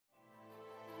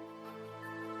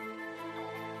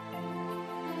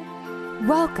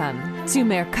Welcome to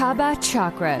Merkaba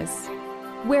Chakras,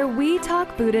 where we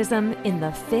talk Buddhism in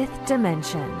the fifth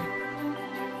dimension.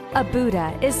 A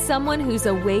Buddha is someone who's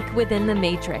awake within the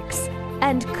matrix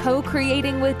and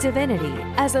co-creating with divinity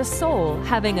as a soul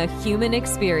having a human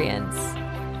experience.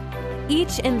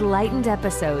 Each enlightened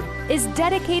episode is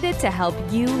dedicated to help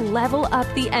you level up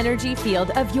the energy field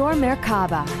of your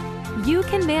Merkaba. You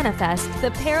can manifest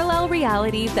the parallel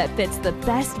reality that fits the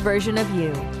best version of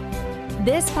you.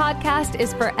 This podcast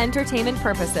is for entertainment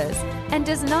purposes and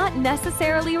does not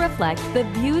necessarily reflect the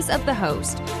views of the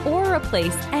host or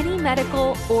replace any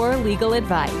medical or legal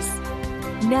advice.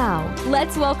 Now,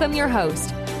 let's welcome your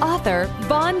host, author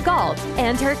Vaughn Galt,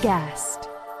 and her guest.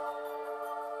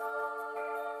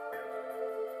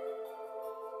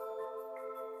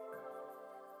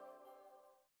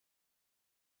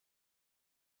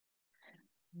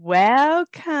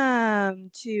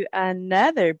 Welcome to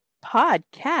another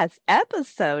podcast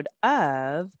episode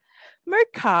of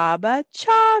Merkaba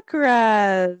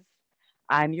Chakras.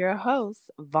 I'm your host,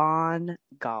 Vaughn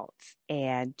Galt,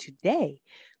 and today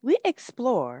we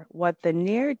explore what the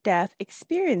near-death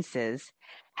experiences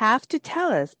have to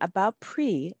tell us about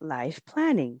pre-life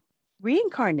planning,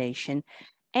 reincarnation,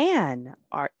 and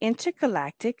our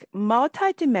intergalactic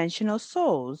multidimensional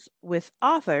souls with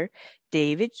author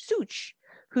David Such,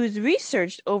 who's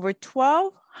researched over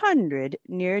 1,200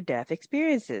 near-death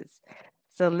experiences.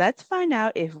 So let's find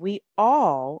out if we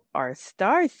all are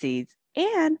starseeds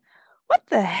and what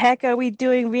the heck are we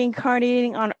doing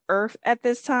reincarnating on Earth at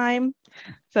this time?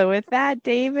 So with that,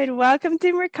 David, welcome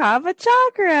to Merkaba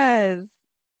Chakras.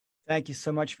 Thank you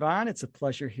so much, Vaughn. It's a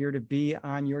pleasure here to be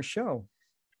on your show.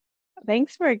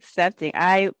 Thanks for accepting.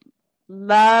 I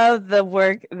love the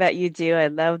work that you do. I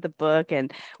love the book.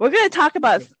 And we're going to talk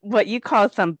about what you call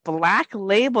some black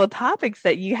label topics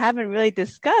that you haven't really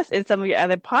discussed in some of your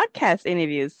other podcast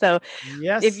interviews. So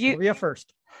yes, if you be a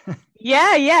first.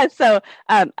 Yeah. So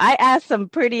I asked some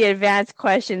pretty advanced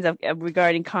questions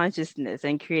regarding consciousness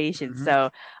and creation. Mm-hmm. So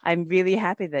I'm really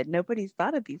happy that nobody's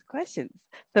thought of these questions.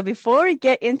 So before we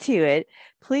get into it,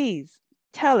 please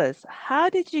tell us, how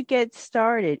did you get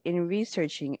started in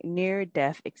researching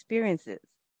near-death experiences?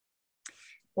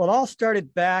 Well, it all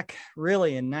started back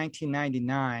really in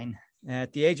 1999.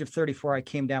 At the age of 34, I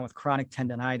came down with chronic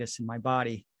tendonitis in my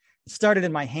body. It started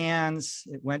in my hands.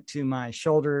 It went to my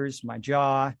shoulders, my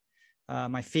jaw,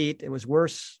 my feet. It was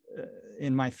worse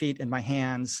in my feet and my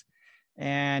hands.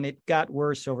 And it got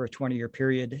worse over a 20-year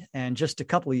period. And just a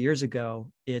couple of years ago,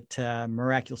 it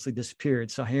miraculously disappeared.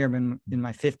 So here I'm in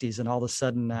my 50s, and all of a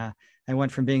sudden, I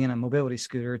went from being in a mobility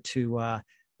scooter to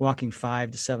walking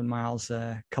 5 to 7 miles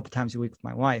a couple times a week with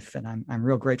my wife. And I'm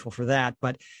real grateful for that.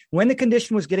 But when the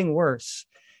condition was getting worse,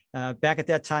 back at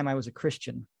that time, I was a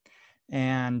Christian.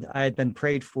 And I had been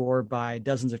prayed for by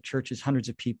dozens of churches, hundreds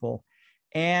of people.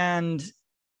 And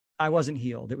I wasn't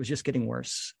healed. It was just getting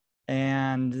worse.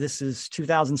 And this is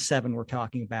 2007 we're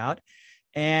talking about.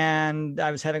 And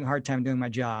I was having a hard time doing my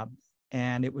job.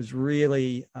 And it was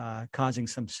really causing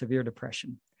some severe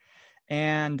depression.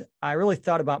 And I really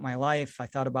thought about my life. I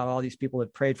thought about all these people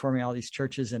that prayed for me, all these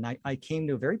churches. And I came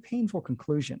to a very painful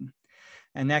conclusion.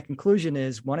 And that conclusion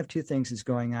is one of two things is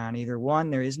going on. Either one,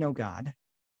 there is no God.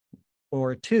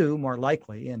 Or two, more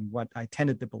likely, and what I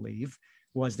tended to believe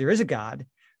was there is a God.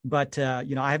 But, I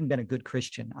haven't been a good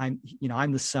Christian. I'm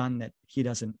the son that he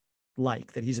doesn't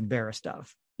like, that he's embarrassed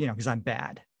of, because I'm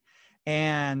bad.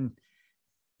 And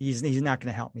he's not going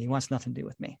to help me. He wants nothing to do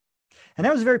with me. And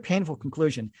that was a very painful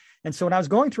conclusion. And so when I was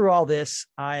going through all this,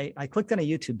 I clicked on a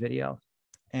YouTube video,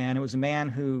 and it was a man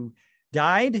who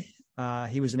died.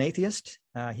 He was an atheist.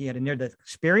 He had a near-death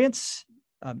experience,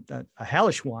 a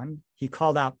hellish one. He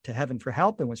called out to heaven for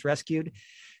help and was rescued.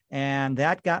 And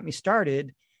that got me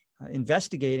started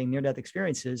investigating near-death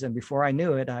experiences. And before I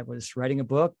knew it, I was writing a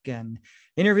book and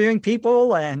interviewing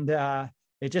people, and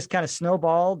it just kind of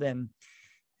snowballed.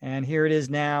 And here it is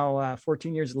now,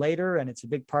 14 years later, and it's a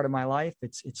big part of my life.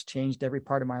 It's changed every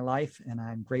part of my life. And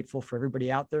I'm grateful for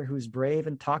everybody out there who's brave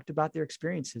and talked about their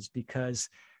experiences, because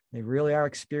they really are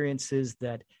experiences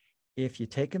that if you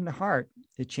take them to heart,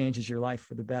 it changes your life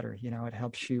for the better. It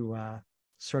helps you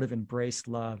sort of embrace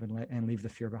love and leave the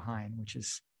fear behind, which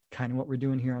is kind of what we're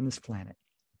doing here on this planet.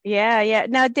 Yeah.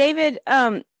 Now, David,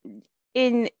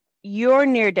 in your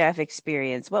near-death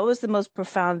experience, what was the most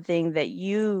profound thing that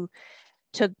you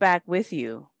took back with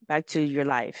you, back to your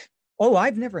life? Oh,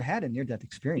 I've never had a near-death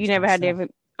experience. You never had near.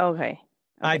 Okay.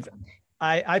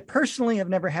 I personally have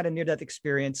never had a near-death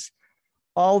experience,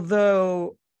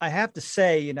 although I have to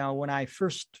say, when I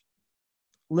first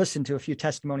listened to a few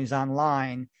testimonies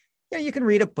online, you can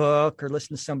read a book or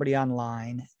listen to somebody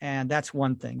online, and that's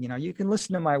one thing. You can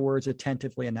listen to my words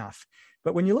attentively enough.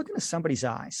 But when you look into somebody's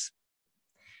eyes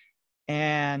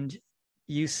and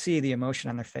you see the emotion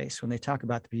on their face when they talk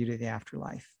about the beauty of the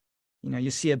afterlife,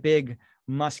 you see a big,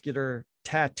 muscular,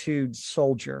 tattooed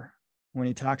soldier when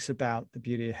he talks about the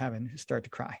beauty of heaven who start to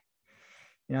cry.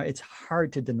 It's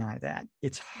hard to deny that.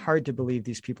 It's hard to believe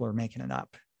these people are making it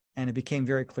up. And it became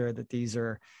very clear that these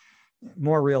are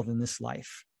more real than this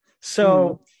life.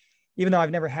 So even though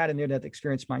I've never had a near-death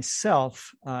experience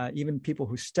myself, even people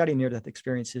who study near-death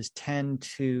experiences tend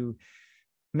to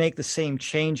make the same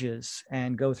changes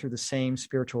and go through the same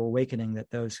spiritual awakening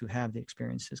that those who have the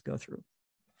experiences go through.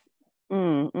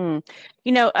 In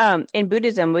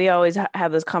Buddhism, we always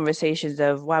have those conversations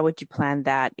of why would you plan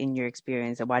that in your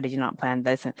experience, and why did you not plan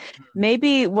this? And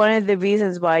maybe one of the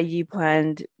reasons why you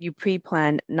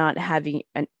pre-planned not having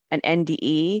an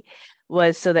NDE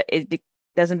was so that it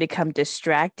doesn't become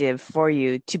distractive for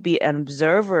you to be an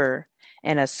observer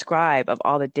and a scribe of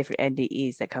all the different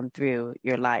NDEs that come through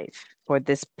your life for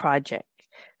this project.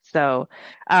 So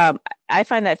I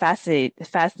find that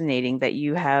fascinating that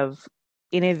you have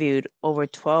interviewed over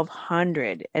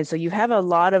 1,200. And so you have a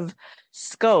lot of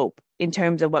scope in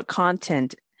terms of what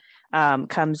content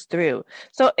comes through.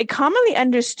 So a commonly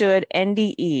understood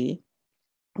NDE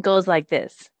goes like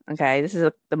this. Okay, this is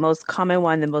the most common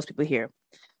one that most people hear.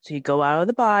 So you go out of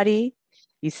the body,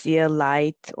 you see a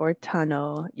light or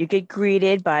tunnel, you get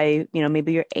greeted by,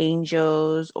 maybe your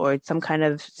angels or some kind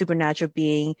of supernatural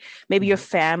being, maybe your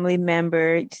family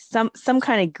member, some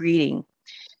kind of greeting.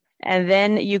 And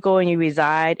then you go and you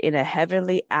reside in a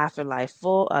heavenly afterlife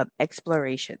full of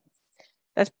exploration.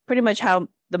 That's pretty much how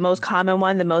the most common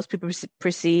one that most people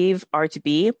perceive are to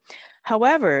be.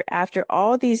 However, after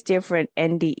all these different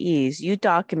NDEs, you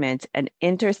document an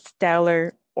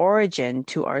interstellar origin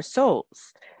to our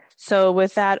souls. So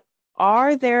with that,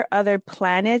 are there other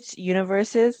planets,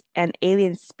 universes, and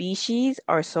alien species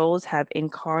our souls have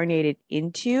incarnated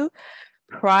into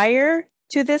prior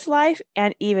to this life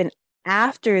and even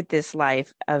after this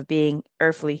life of being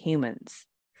earthly humans?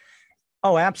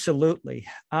 Oh, absolutely.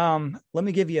 Let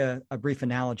me give you a brief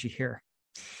analogy here.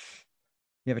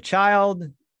 You have a child.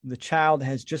 The child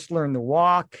has just learned to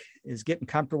walk, is getting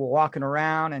comfortable walking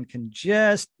around, and can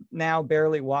just now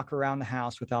barely walk around the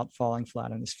house without falling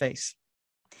flat on his face.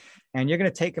 And you're going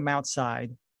to take him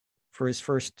outside for his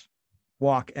first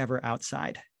walk ever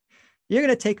outside. You're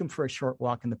going to take him for a short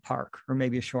walk in the park, or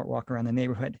maybe a short walk around the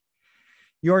neighborhood.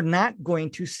 You're not going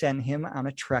to send him on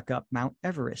a trek up Mount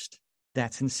Everest.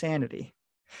 That's insanity.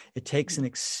 It takes an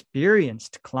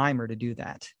experienced climber to do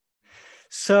that.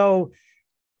 So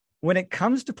when it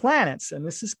comes to planets, and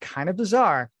this is kind of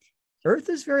bizarre, Earth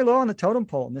is very low on the totem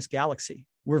pole in this galaxy.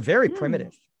 We're very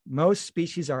primitive. Most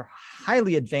species are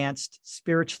highly advanced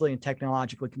spiritually and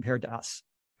technologically compared to us.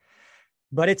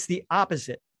 But it's the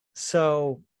opposite.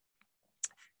 So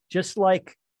just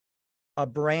like a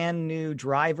brand new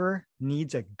driver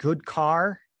needs a good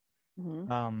car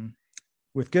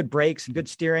with good brakes and good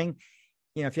steering.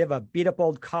 If you have a beat up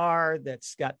old car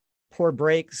that's got poor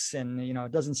brakes and,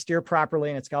 it doesn't steer properly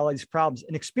and it's got all these problems,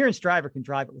 an experienced driver can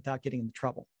drive it without getting into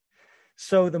trouble.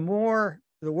 So the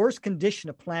worse condition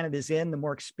a planet is in, the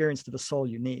more experience of the soul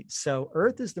you need. So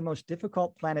Earth is the most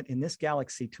difficult planet in this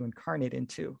galaxy to incarnate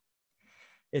into.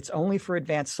 It's only for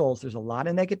advanced souls. There's a lot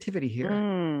of negativity here.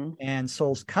 And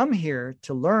souls come here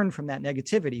to learn from that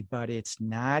negativity, but it's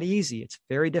not easy. It's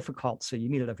very difficult. So you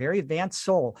need a very advanced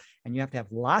soul, and you have to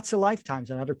have lots of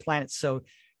lifetimes on other planets. So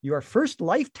your first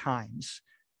lifetimes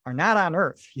are not on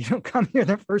Earth. You don't come here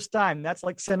the first time. That's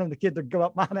like sending the kid to go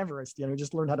up Mount Everest,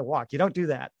 just learn how to walk. You don't do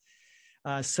that.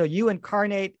 So you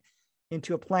incarnate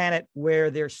into a planet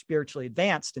where they're spiritually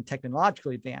advanced and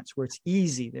technologically advanced, where it's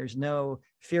easy. There's no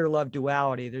fear, love,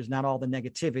 duality. There's not all the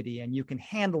negativity, and you can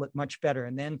handle it much better.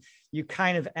 And then you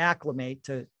kind of acclimate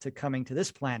to coming to this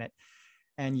planet.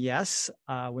 And yes,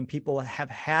 when people have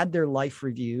had their life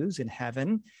reviews in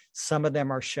heaven, some of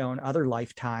them are shown other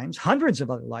lifetimes, hundreds of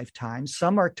other lifetimes.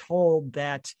 Some are told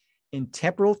that in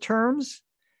temporal terms,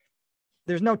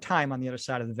 there's no time on the other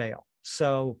side of the veil.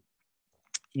 So,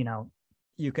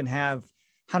 you can have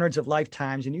hundreds of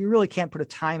lifetimes and you really can't put a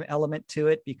time element to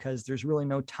it because there's really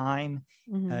no time.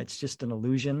 It's just an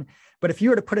illusion. But if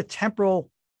you were to put a temporal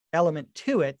element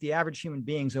to it, the average human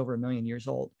being's over 1 million years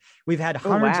old. We've had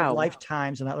hundreds of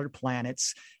lifetimes on other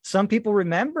planets. Some people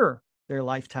remember their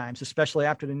lifetimes, especially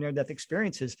after the near-death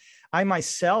experiences. I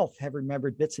myself have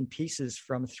remembered bits and pieces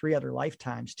from 3 other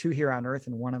lifetimes, 2 here on Earth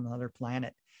and 1 on another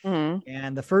planet.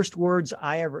 And the first word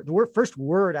I ever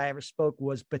spoke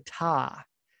was bata,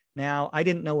 Now, I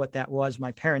didn't know what that was.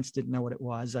 My parents didn't know what it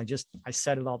was. I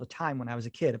said it all the time when I was a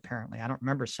kid, apparently. I don't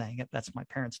remember saying it. That's my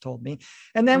parents told me.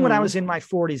 And then when I was in my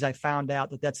 40s, I found out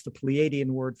that that's the Pleiadian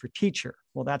word for teacher.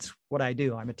 Well, that's what I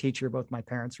do. I'm a teacher. Both my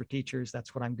parents were teachers.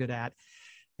 That's what I'm good at.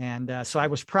 And so I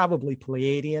was probably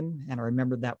Pleiadian, and I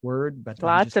remembered that word. But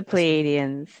lots of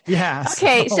Pleiadians. Yeah.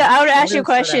 Okay, so I would ask you a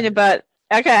question about.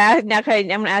 Okay, I'm going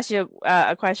to ask you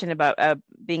a question about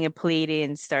being a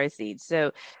Pleiadian starseed.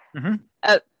 So,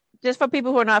 just for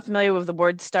people who are not familiar with the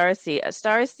word starseed, a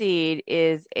starseed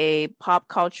is a pop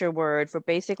culture word for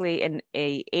basically an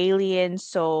alien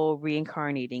soul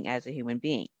reincarnating as a human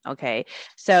being. Okay,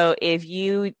 so if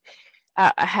you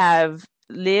have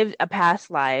lived a past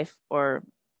life or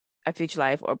a future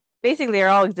life, or basically they're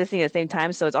all existing at the same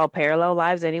time, so it's all parallel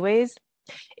lives anyways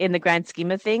in the grand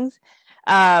scheme of things.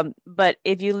 But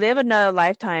if you live another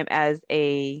lifetime as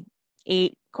a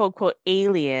quote unquote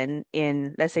alien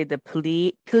in, let's say, the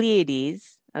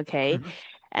Pleiades, okay,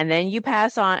 and then you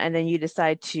pass on and then you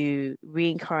decide to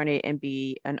reincarnate and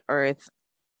be an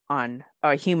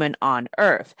human on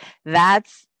Earth,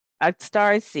 that's a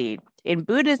star seed. In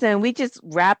Buddhism, we just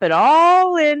wrap it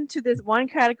all into this one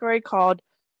category called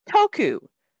Toku,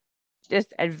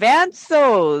 just advanced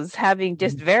souls having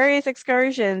just various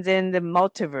excursions in the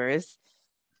multiverse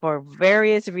for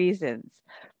various reasons.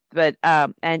 But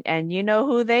and you know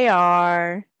who they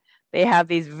are. They have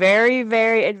these very,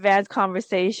 very advanced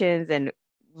conversations and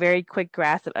very quick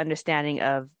grasp of understanding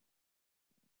of,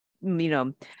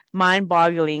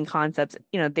 mind-boggling concepts.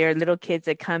 They're little kids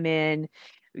that come in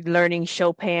learning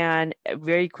Chopin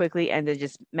very quickly, and they're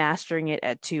just mastering it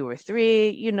at 2 or 3.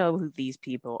 You know who these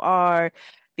people are.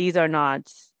 These are not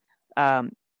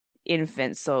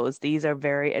infant souls. These are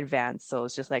very advanced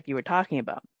souls, just like you were talking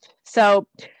about. So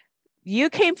you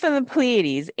came from the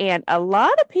Pleiades, and a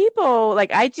lot of people,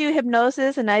 like I do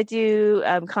hypnosis and I do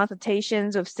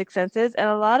consultations with sixth senses, and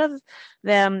a lot of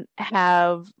them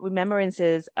have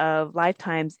remembrances of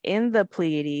lifetimes in the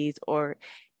Pleiades or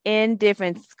in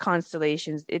different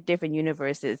constellations, in different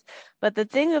universes. But the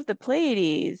thing of the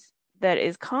Pleiades that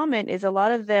is common is a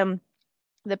lot of them,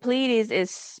 the Pleiades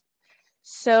is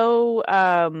so,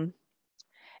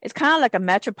 it's kind of like a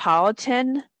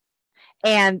metropolitan,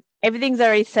 and everything's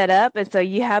already set up. And so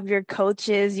you have your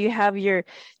coaches, you have your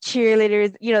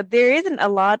cheerleaders, there isn't a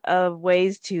lot of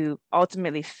ways to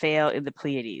ultimately fail in the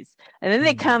Pleiades. And then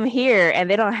they come here and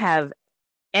they don't have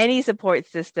any support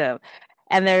system,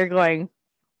 and they're going,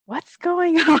 what's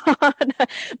going on?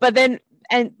 But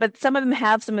some of them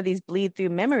have some of these bleed through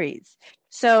memories.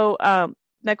 So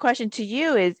my question to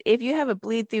you is, if you have a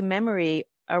bleed through memory,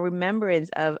 a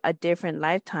remembrance of a different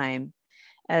lifetime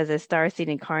as a starseed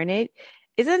incarnate,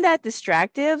 isn't that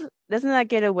distractive? Doesn't that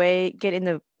get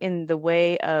in the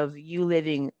way of you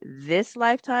living this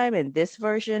lifetime and this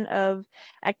version of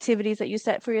activities that you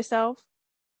set for yourself?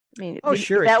 I mean,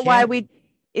 sure. Is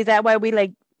that why we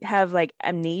like have like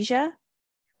amnesia?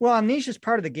 Well, amnesia is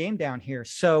part of the game down here.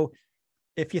 So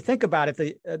if you think about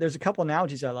it, there's a couple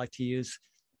analogies I like to use.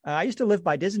 I used to live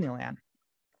by Disneyland,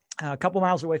 a couple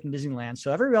miles away from Disneyland.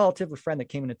 So every relative or friend that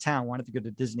came into town wanted to go to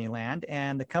Disneyland,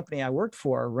 and the company I worked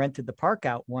for rented the park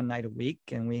out one night a week.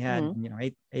 And we had,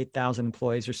 8,000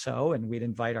 employees or so, and we'd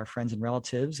invite our friends and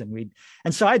relatives, and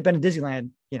so I'd been to Disneyland,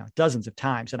 dozens of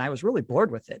times, and I was really bored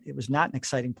with it. It was not an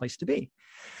exciting place to be.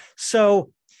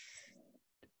 So,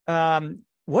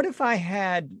 what if I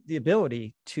had the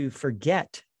ability to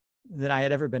forget that I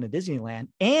had ever been to Disneyland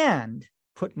and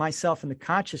put myself in the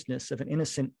consciousness of an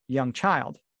innocent young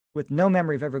child with no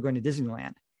memory of ever going to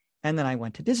Disneyland, and then I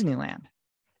went to Disneyland?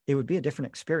 It would be a different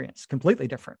experience, completely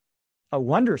different, a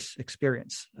wondrous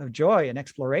experience of joy and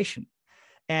exploration.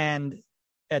 And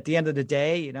at the end of the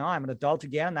day, I'm an adult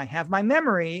again, and I have my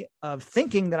memory of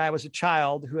thinking that I was a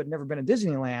child who had never been to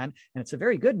Disneyland, and it's a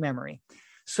very good memory.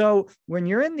 So when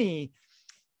you're in the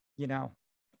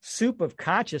soup of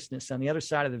consciousness on the other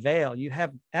side of the veil, you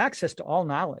have access to all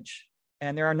knowledge,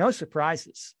 and there are no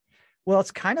surprises. Well,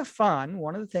 it's kind of fun.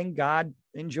 One of the things God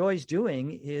enjoys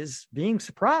doing is being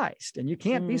surprised, and you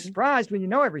can't be surprised when you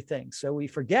know everything. So we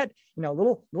forget,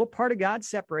 little part of God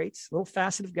separates, little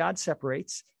facet of God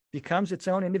separates, becomes its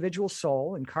own individual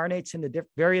soul, incarnates into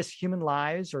various human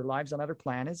lives or lives on other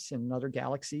planets and other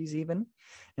galaxies even,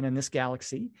 and in this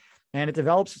galaxy, and it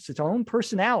develops its own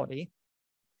personality.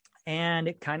 And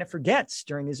it kind of forgets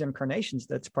during these incarnations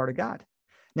that's part of God.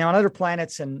 Now, on other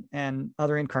planets and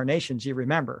other incarnations, you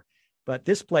remember, but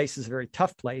this place is a very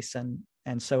tough place.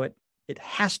 And so it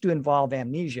has to involve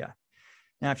amnesia.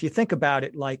 Now, if you think about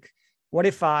it, like, what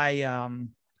if I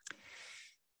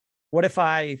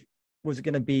was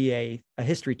going to be a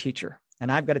history teacher,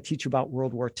 and I've got to teach about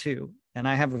World War II, and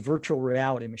I have a virtual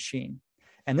reality machine.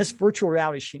 And this virtual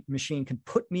reality machine can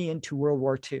put me into World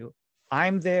War II.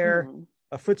 I'm there,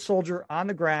 a foot soldier on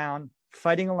the ground,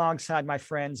 fighting alongside my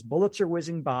friends. Bullets are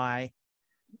whizzing by.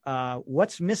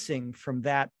 What's missing from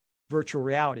that virtual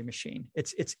reality machine?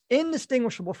 It's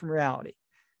indistinguishable from reality.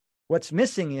 What's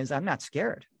missing is I'm not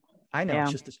scared. I know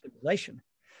it's just a simulation.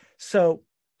 So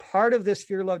part of this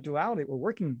fear, love duality we're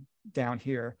working down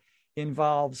here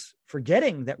involves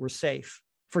forgetting that we're safe,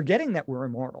 forgetting that we're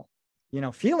immortal,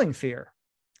 feeling fear.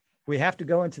 We have to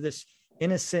go into this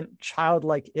innocent,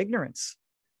 childlike ignorance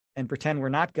and pretend we're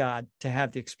not God to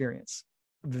have the experience.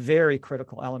 Very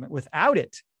critical element. Without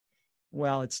it,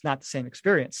 well, it's not the same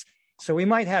experience. So we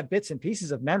might have bits and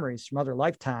pieces of memories from other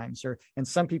lifetimes, and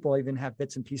some people even have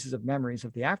bits and pieces of memories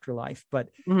of the afterlife. But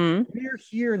we're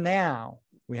here now.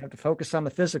 We have to focus on the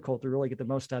physical to really get the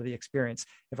most out of the experience.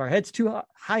 If our head's too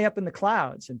high up in the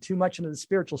clouds and too much into the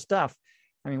spiritual stuff,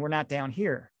 we're not down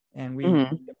here. And we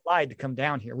applied to come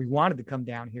down here. We wanted to come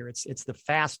down here. It's the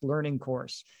fast learning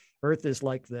course. Earth is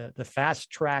like the fast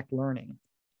track learning.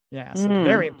 Yeah. So it's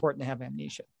very important to have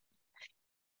amnesia.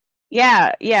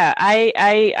 Yeah.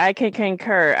 I can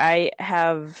concur. I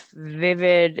have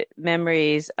vivid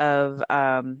memories of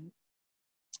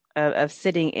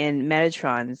sitting in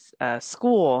Metatron's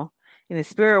school in the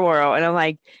spirit world, and I'm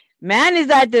like, man, is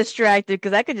that distracted,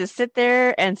 because I could just sit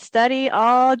there and study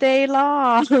all day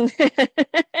long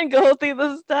and go through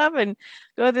the stuff and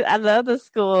go through. I love the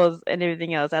schools and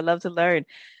everything else. I love to learn.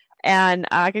 And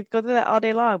I could go through that all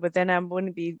day long, but then I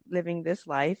wouldn't be living this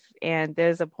life. And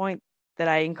there's a point that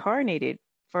I incarnated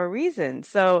for a reason.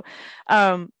 So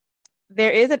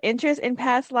there is an interest in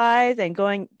past lives and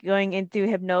going into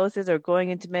hypnosis or going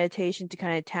into meditation to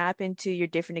kind of tap into your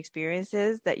different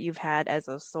experiences that you've had as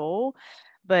a soul.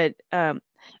 But I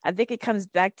think it comes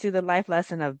back to the life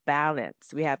lesson of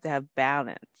balance. We have to have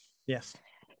balance. Yes.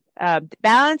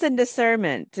 Balance and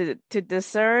discernment to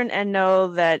discern and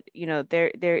know that,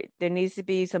 there needs to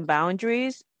be some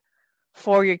boundaries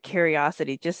for your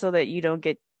curiosity, just so that you don't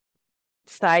get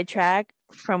sidetracked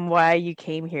from why you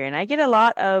came here. And I get a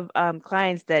lot of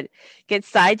clients that get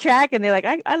sidetracked and they're like,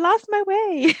 I lost my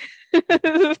way.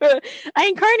 I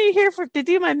incarnated here to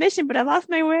do my mission, but I lost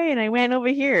my way and I went over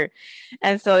here.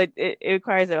 And so it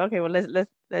requires that, okay, well,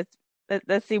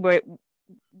 let's see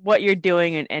what you're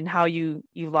doing and how you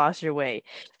lost your way.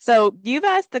 So you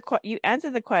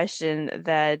answered the question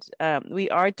that we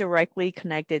are directly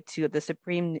connected to the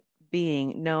supreme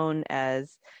being known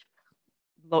as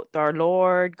our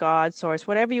Lord, God, Source,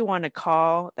 whatever you want to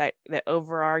call that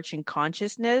overarching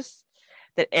consciousness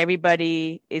that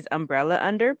everybody is umbrella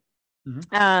under.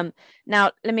 Now,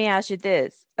 let me ask you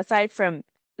this. Aside from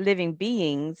living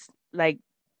beings, like,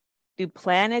 do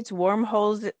planets,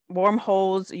 wormholes,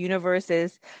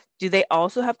 universes, do they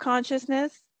also have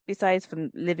consciousness besides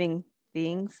from living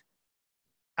beings?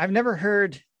 I've never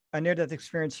heard a near-death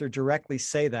experiencer directly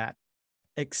say that,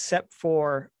 except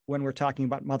for when we're talking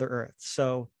about Mother Earth.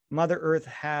 So Mother Earth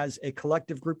has a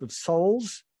collective group of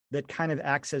souls that kind of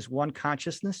acts as one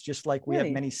consciousness, just like we have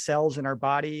many cells in our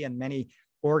body and many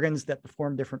organs that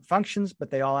perform different functions, but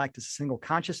they all act as a single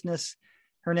consciousness.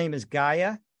 Her name is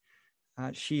Gaia.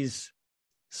 She's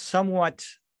somewhat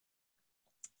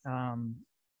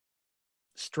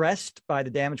stressed by the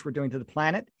damage we're doing to the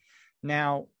planet.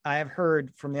 Now, I have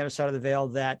heard from the other side of the veil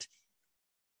that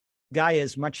Gaia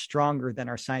is much stronger than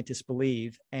our scientists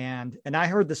believe. And I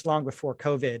heard this long before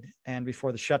COVID and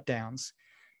before the shutdowns,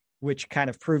 which kind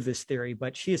of proved this theory,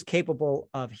 but she is capable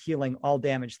of healing all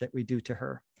damage that we do to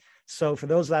her. So for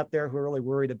those out there who are really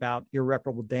worried about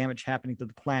irreparable damage happening to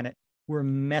the planet, we're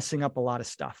messing up a lot of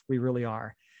stuff. We really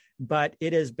are. But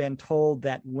it has been told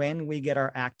that when we get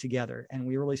our act together and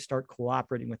we really start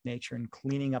cooperating with nature and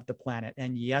cleaning up the planet,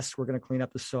 and yes, we're going to clean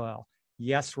up the soil.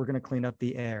 Yes, we're going to clean up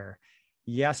the air.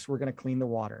 Yes, we're going to clean the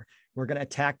water. We're going to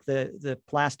attack the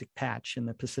plastic patch in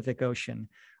the Pacific Ocean.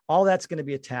 All that's going to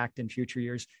be attacked in future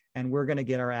years, and we're going to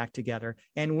get our act together.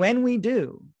 And when we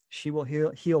do, she will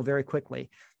heal very quickly.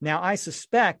 Now, I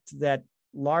suspect that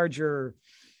larger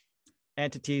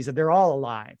entities, they're all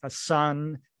alive. A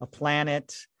sun, a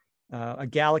planet, a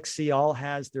galaxy all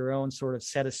has their own sort of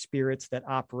set of spirits that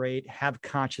operate, have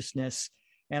consciousness.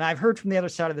 And I've heard from the other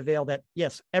side of the veil that,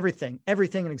 yes, everything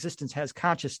in existence has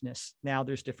consciousness. Now,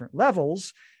 there's different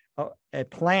levels. A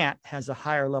plant has a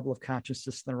higher level of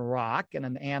consciousness than a rock, and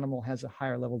an animal has a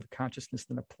higher level of consciousness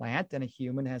than a plant, and a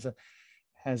human has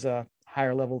a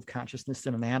higher level of consciousness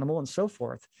than an animal, and so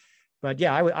forth. But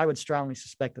yeah, I would strongly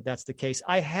suspect that that's the case.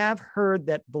 I have heard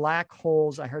that black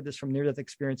holes, I heard this from near-death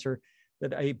experiencer,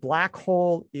 that a black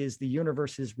hole is the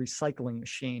universe's recycling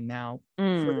machine. Now,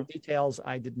 for the details,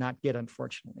 I did not get,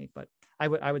 unfortunately, but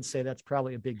I would say that's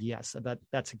probably a big yes.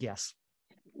 That's a guess.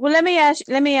 Well, let me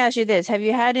ask you this. Have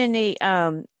you had any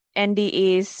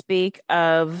NDEs speak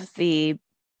of the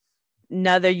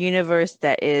another universe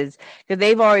that is, because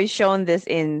they've already shown this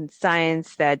in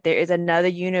science that there is another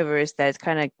universe that's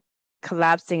kind of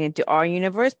collapsing into our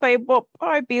universe, but it will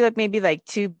probably be like maybe like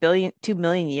 2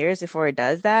 million years before it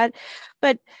does that.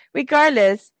 But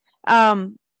regardless,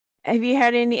 have you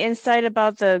had any insight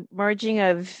about the merging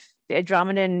of the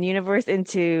Andromedan universe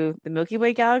into the Milky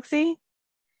Way galaxy?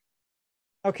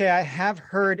 Okay, I have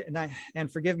heard,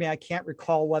 and forgive me, I can't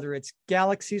recall whether it's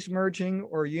galaxies merging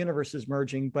or universes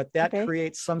merging, but that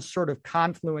creates some sort of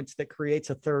confluence that creates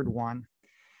a third one.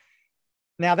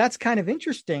 Now, that's kind of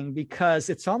interesting because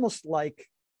it's almost like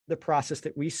the process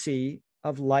that we see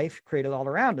of life created all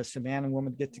around us. A man and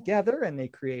woman get together and they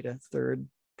create a third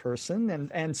person,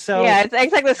 and so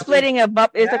it's like the splitting of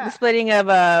like the splitting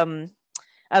of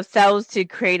cells to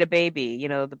create a baby. You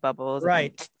know, the bubbles,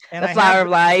 right? And the flower of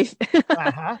life.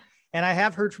 And I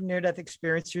have heard from near-death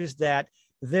experiencers that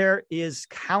there is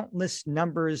countless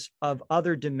numbers of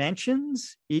other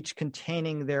dimensions, each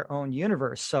containing their own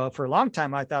universe. So for a long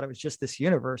time, I thought it was just this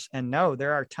universe. And no,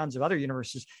 there are tons of other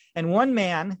universes. And one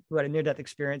man who had a near-death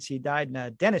experience, he died in a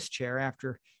dentist chair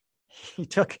after he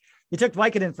took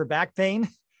Vicodin for back pain,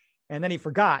 and then he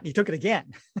forgot. He took it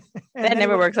again. That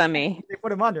never works on me. They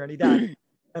put him under and he died.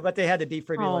 But they had the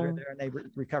defibrillator there and they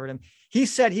recovered him. He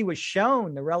said he was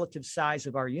shown the relative size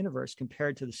of our universe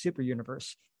compared to the super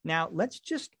universe. Now, let's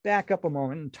just back up a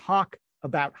moment and talk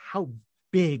about how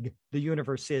big the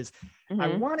universe is. I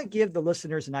want to give the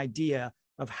listeners an idea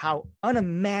of how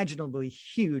unimaginably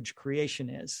huge creation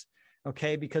is,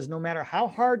 okay? Because no matter how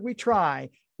hard we try,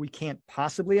 we can't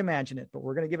possibly imagine it, but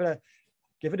we're going to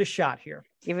give it a shot here.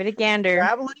 Give it a gander.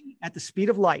 Traveling at the speed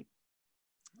of light,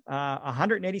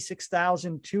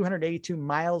 186,282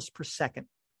 miles per second.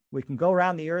 We can go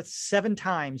around the Earth 7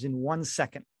 times in 1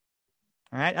 second.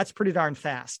 All right, that's pretty darn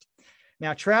fast.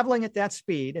 Now, traveling at that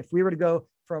speed, if we were to go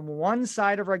from one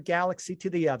side of our galaxy to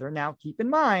the other, now keep in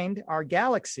mind, our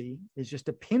galaxy is just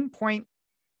a pinpoint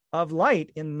of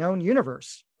light in the known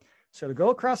universe. So to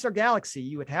go across our galaxy,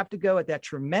 you would have to go at that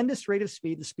tremendous rate of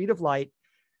speed, the speed of light,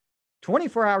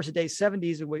 24 hours a day, 7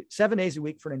 days a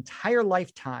week for an entire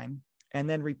lifetime, and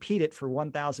then repeat it for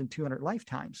 1,200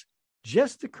 lifetimes,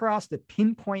 just across the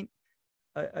pinpoint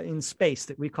in space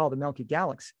that we call the Milky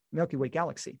Way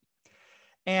galaxy.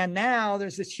 And now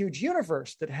there's this huge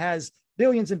universe that has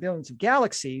billions and billions of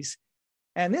galaxies.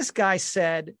 And this guy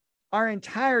said, our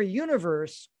entire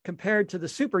universe compared to the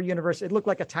super universe, it looked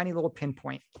like a tiny little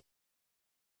pinpoint.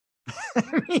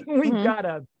 I mean, we've got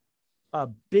a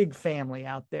big family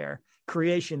out there.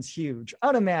 Creation's huge,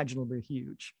 unimaginably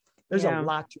huge. There's a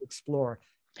lot to explore.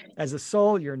 As a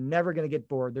soul, you're never going to get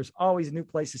bored. There's always new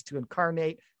places to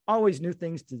incarnate, always new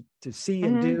things to see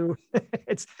and do.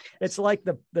 It's like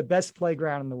the best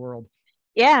playground in the world.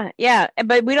 Yeah.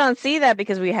 But we don't see that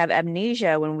because we have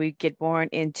amnesia when we get born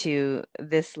into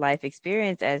this life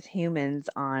experience as humans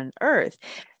on Earth.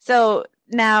 So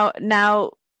now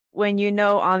when you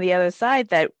know on the other side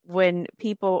that when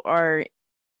people are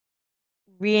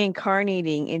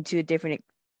reincarnating into a different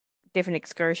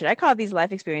excursion. I call these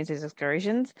life experiences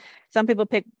excursions. Some people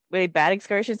pick really bad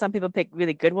excursions. Some people pick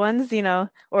really good ones,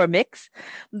 or a mix.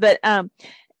 But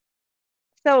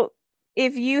so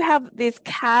if you have this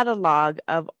catalog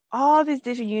of all these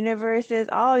different universes,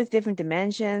 all these different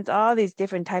dimensions, all these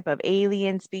different type of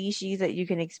alien species that you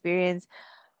can experience,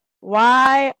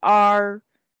 why are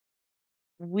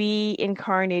we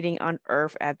incarnating on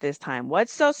Earth at this time?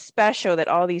 What's so special that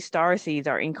all these starseeds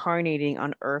are incarnating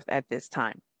on Earth at this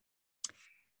time?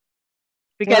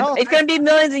 Because it's going to be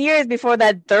millions of years before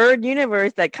that third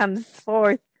universe that comes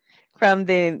forth from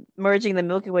the merging the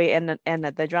Milky Way and the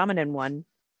Andromedan one.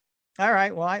 All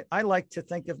right. Well, I like to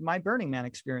think of my Burning Man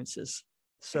experiences.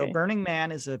 So Burning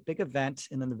Man is a big event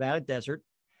in the Nevada desert,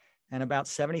 and about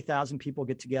 70,000 people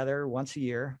get together once a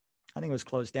year. I think it was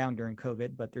closed down during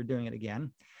COVID, but they're doing it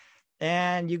again.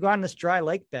 And you go on this dry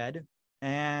lake bed,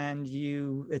 and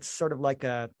it's sort of like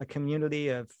a community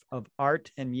of art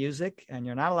and music, and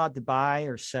you're not allowed to buy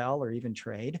or sell or even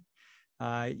trade.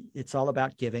 It's all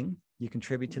about giving. You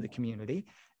contribute to the community.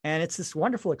 And it's this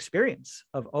wonderful experience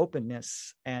of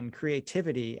openness and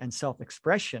creativity and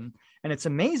self-expression. And it's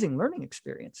an amazing learning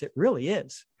experience. It really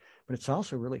is. But it's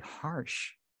also really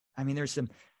harsh. I mean, there's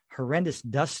some horrendous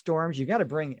dust storms. You got to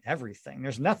bring everything.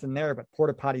 There's nothing there but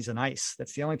porta potties and ice.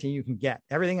 That's the only thing you can get.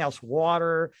 Everything else,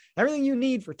 water, everything you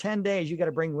need for 10 days, you got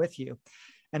to bring with you.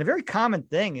 And a very common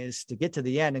thing is to get to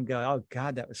the end and go, oh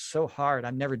God, that was so hard.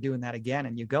 I'm never doing that again.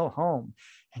 And you go home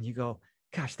and you go,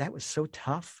 gosh, that was so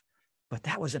tough, but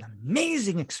that was an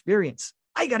amazing experience.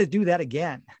 I got to do that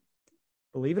again.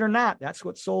 Believe it or not, that's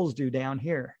what souls do down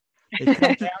here. They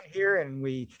come down here and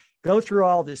we go through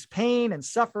all this pain and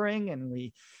suffering, and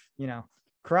we,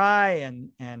 cry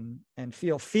and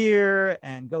feel fear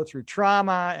and go through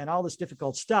trauma and all this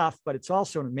difficult stuff. But it's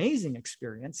also an amazing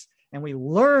experience, and we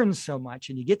learn so much.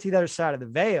 And you get to the other side of the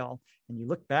veil and you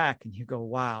look back and you go,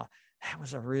 wow, that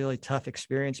was a really tough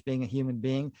experience being a human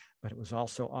being, but it was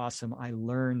also awesome. I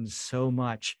learned so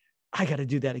much. I got to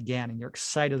do that again. And you're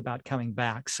excited about coming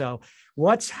back. So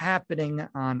what's happening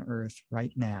on earth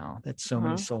right now that so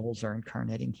many souls are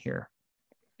incarnating here?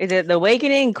 Is it the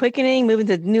awakening, quickening, moving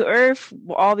to new earth,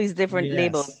 all these different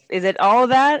labels? Is it all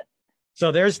that?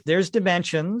 So there's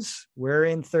dimensions. We're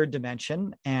in third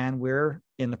dimension, and we're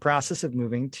in the process of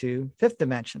moving to fifth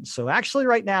dimension. So actually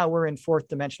right now we're in fourth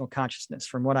dimensional consciousness,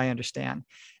 from what I understand.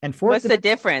 And what's the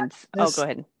difference? Oh, go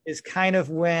ahead. Is kind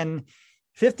of when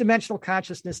fifth dimensional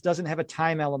consciousness doesn't have a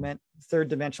time element, third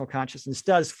dimensional consciousness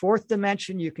does. Fourth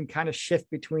dimension, you can kind of shift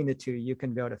between the two. You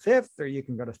can go to fifth or you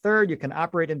can go to third. You can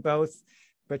operate in both,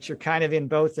 but you're kind of in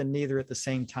both and neither at the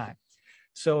same time.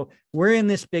 So we're in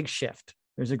this big shift.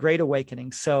 There's a great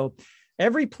awakening. So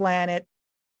every planet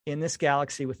in this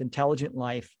galaxy with intelligent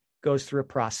life goes through a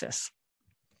process.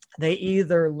 They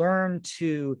either learn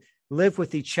to live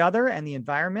with each other and the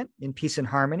environment in peace and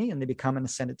harmony, and they become an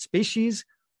ascended species,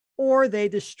 or they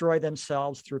destroy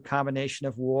themselves through a combination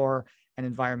of war and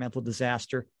environmental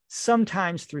disaster,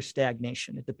 sometimes through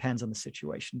stagnation. It depends on the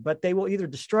situation, but they will either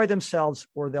destroy themselves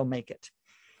or they'll make it.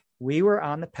 We were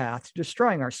on the path to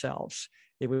destroying ourselves.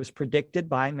 It was predicted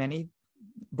by many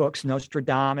books,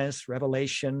 Nostradamus,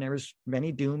 Revelation. There was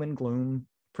many doom and gloom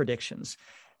predictions.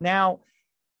 Now,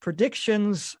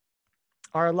 predictions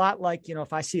are a lot like,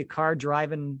 if I see a car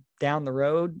driving down the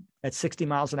road at 60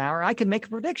 miles an hour, I can make a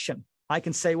prediction. I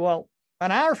can say, well,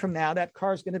 an hour from now, that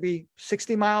car is going to be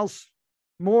 60 miles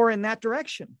more in that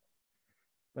direction.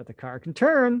 But the car can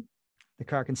turn, the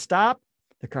car can stop,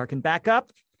 the car can back up,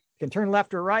 it can turn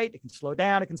left or right, it can slow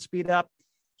down, it can speed up.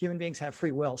 Human beings have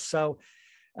free will. So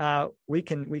we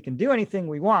can do anything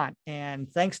we want. And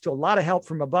thanks to a lot of help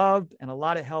from above and a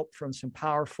lot of help from some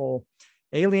powerful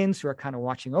aliens who are kind of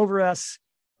watching over us,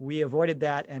 we avoided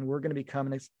that, and we're going to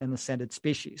become an ascended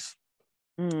species.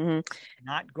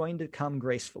 Not going to come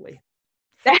gracefully.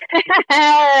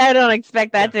 I don't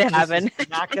expect that to happen.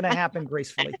 Not going to happen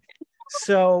gracefully.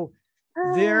 So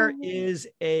there is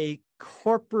a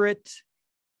corporate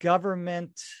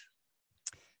government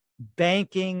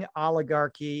banking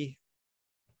oligarchy.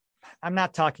 I'm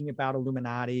not talking about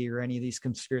Illuminati or any of these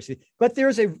conspiracies, but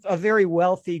there's a very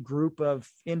wealthy group of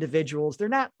individuals. They're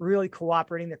not really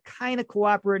cooperating. They're kind of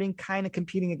cooperating, kind of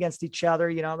competing against each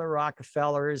other. The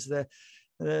Rockefellers,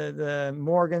 the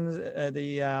Morgans,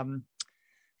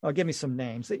 give me some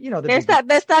names. They're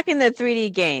stuck in the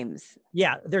 3D games.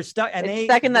 Yeah, they're stuck, and they're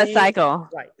stuck in that cycle.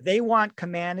 Right. They want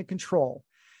command and control.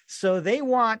 So they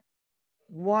want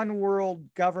one world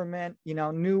government,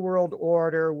 new world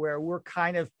order, where we're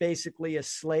kind of basically a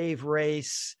slave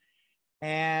race,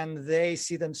 and they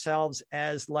see themselves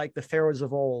as like the pharaohs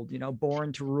of old,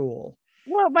 born to rule.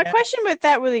 Well, my question with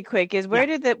that really quick is where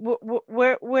did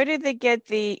they get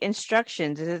the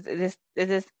instructions? Is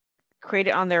this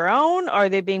created on their own? Or are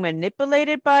they being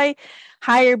manipulated by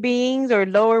higher beings or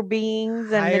lower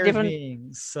beings and higher the different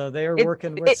beings? So they're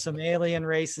working with some alien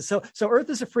races. So Earth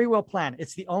is a free will planet.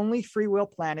 It's the only free will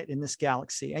planet in this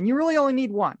galaxy, and you really only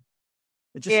need one.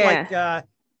 It's just like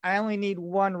I only need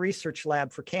one research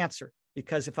lab for cancer,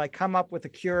 because if I come up with a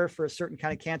cure for a certain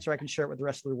kind of cancer, I can share it with the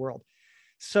rest of the world.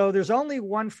 So there's only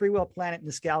one free will planet in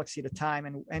this galaxy at a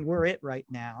time, and we're it right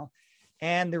now.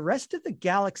 And the rest of the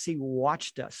galaxy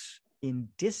watched us in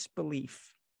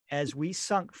disbelief as we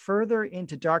sunk further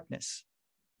into darkness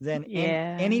than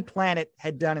any planet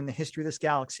had done in the history of this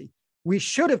galaxy. We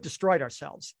should have destroyed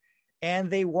ourselves.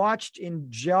 And they watched in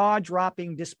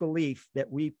jaw-dropping disbelief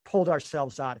that we pulled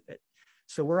ourselves out of it.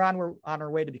 So we're on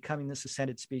our way to becoming this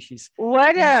ascended species.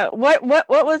 What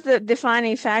was the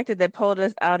defining factor that pulled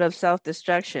us out of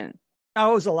self-destruction?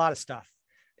 Oh, it was a lot of stuff.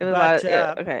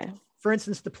 Okay. For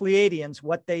instance, the Pleiadians,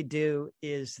 what they do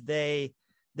is they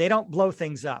don't blow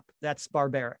things up. That's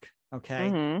barbaric. Okay.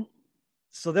 Mm-hmm.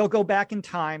 So they'll go back in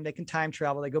time. They can time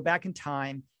travel. They go back in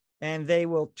time, and they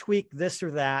will tweak this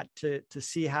or that to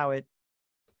see how it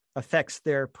affects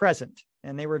their present.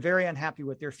 And they were very unhappy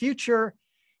with their future.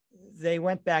 they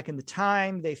went back in the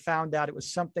time. They found out it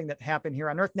was something that happened here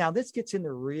on Earth. Now, this gets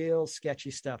into real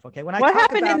sketchy stuff. Okay, what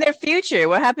happened in their future?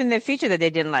 What happened in their future that they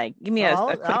didn't like? Give me a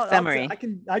quick summary.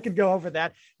 I can go over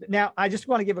that. Now, I just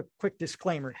want to give a quick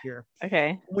disclaimer here.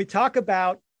 Okay. When we talk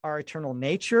about our eternal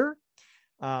nature,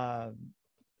 the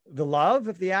love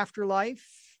of the afterlife,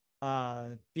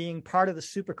 being part of the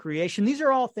super creation, these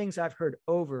are all things I've heard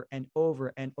over and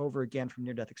over and over again from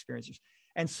near-death experiencers.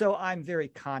 And so I'm very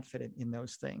confident in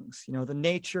those things. You know, the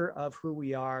nature of who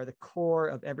we are, the core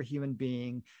of every human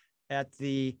being, at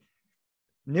the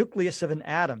nucleus of an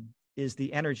atom is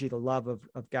the energy, the love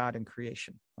of God and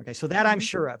creation. Okay, so that I'm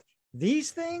sure of.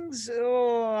 These things,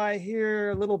 I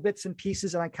hear little bits and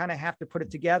pieces and I kind of have to put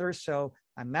it together. So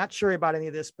I'm not sure about any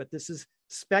of this, but this is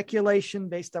speculation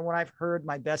based on what I've heard,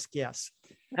 my best guess.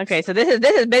 Okay, so this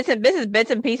is bits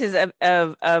and pieces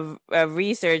of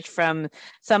research from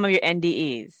some of your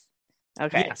NDEs.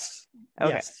 Okay. Yes.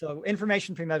 Okay. Yes. So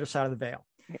information from the other side of the veil.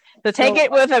 So take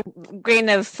it with a grain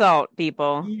of salt,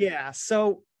 people. Yeah.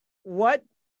 So what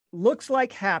looks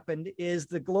like happened is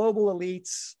the global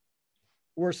elites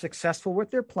were successful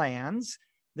with their plans.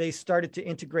 They started to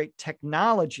integrate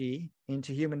technology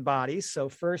into human bodies. So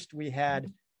first we had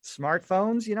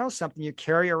smartphones, you know, something you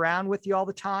carry around with you all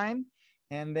the time.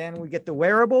 And then we get the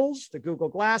wearables, the Google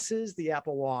Glasses, the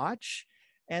Apple Watch,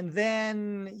 and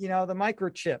then, you know, the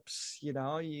microchips, you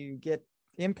know, you get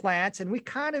implants, and we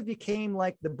kind of became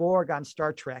like the Borg on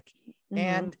Star Trek.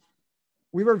 And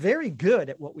we were very good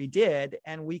at what we did.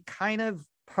 And we kind of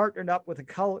partnered up with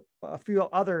a few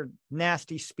other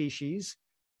nasty species,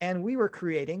 and we were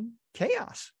creating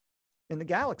chaos in the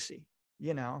galaxy,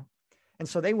 you know. And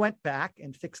so they went back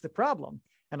and fixed the problem.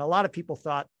 And a lot of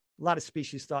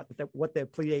species thought that what the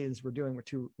Pleiadians were doing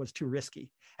was too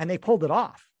risky, and they pulled it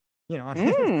off. You know, of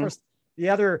course, the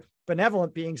other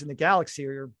benevolent beings in the galaxy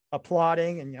are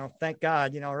applauding, and, you know, thank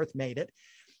God, you know, Earth made it.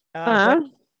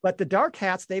 But the dark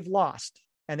hats, they've lost,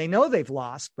 and they know they've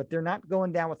lost, but they're not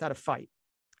going down without a fight.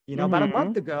 You know, about a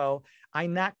month ago, I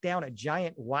knocked down a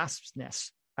giant wasp's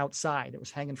nest outside. It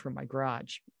was hanging from my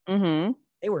garage.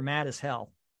 They were mad as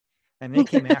hell, and they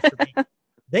came after me.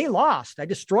 They lost. I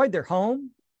destroyed their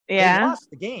home. Yeah. They lost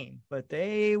the game, but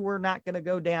they were not going to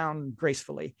go down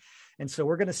gracefully. And so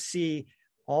we're going to see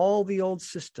all the old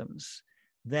systems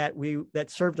that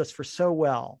served us for so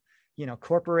well, you know,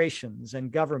 corporations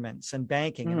and governments and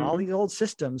banking and all these old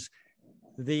systems,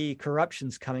 the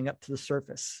corruption's coming up to the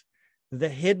surface, the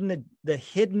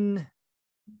hidden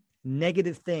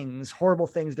negative things, horrible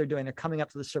things they're doing, they're coming up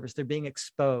to the surface, they're being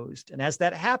exposed. And as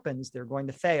that happens, they're going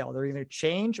to fail. They're either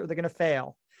change or they're going to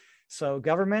fail. So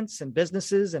governments and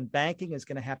businesses and banking is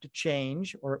going to have to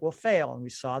change or it will fail. And we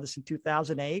saw this in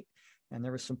 2008, and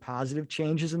there were some positive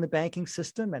changes in the banking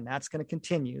system, and that's going to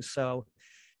continue. So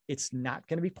it's not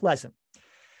going to be pleasant.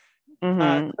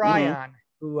 Cryon,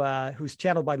 who's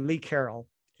channeled by Lee Carroll,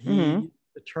 he used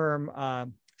the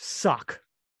term suck.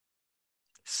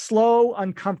 Slow,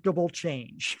 uncomfortable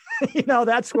change. You know,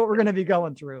 that's what we're going to be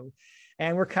going through.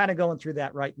 And we're kind of going through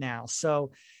that right now.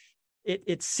 So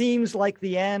it seems like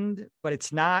the end, but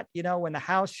it's not. You know, when the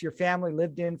house your family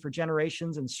lived in for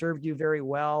generations and served you very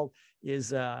well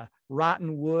is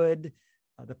rotten wood,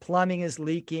 the plumbing is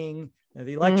leaking,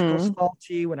 the electrical's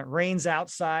faulty. When it rains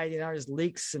outside, you know, there's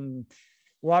leaks and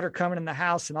water coming in the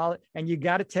house and all, and you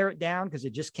got to tear it down because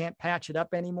you just can't patch it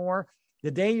up anymore.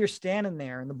 The day you're standing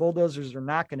there and the bulldozers are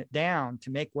knocking it down to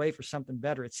make way for something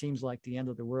better, it seems like the end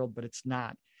of the world, but it's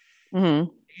not.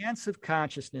 Dance of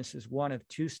consciousness is one of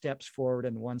two steps forward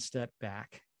and one step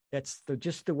back. That's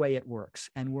just the way it works.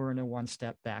 And we're in a one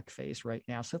step back phase right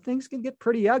now. So things can get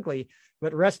pretty ugly,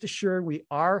 but rest assured, we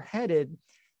are headed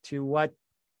to what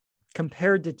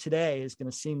compared to today is going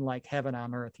to seem like heaven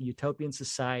on earth, a utopian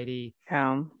society.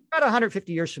 About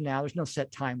 150 years from now, there's no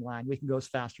set timeline. We can go as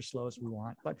fast or slow as we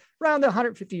want, but around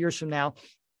 150 years from now.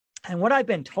 And what I've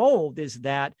been told is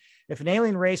that if an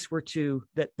alien race were to,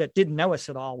 that didn't know us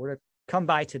at all, were to come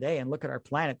by today and look at our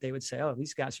planet, they would say, oh,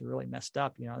 these guys are really messed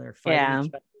up. You know, they're fighting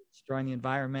each other, destroying the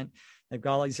environment. They've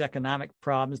got all these economic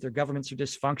problems. Their governments are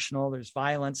dysfunctional. There's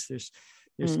violence. There's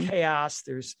chaos.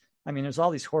 There's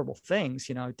all these horrible things.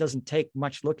 You know, it doesn't take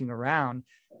much looking around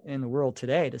in the world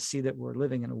today to see that we're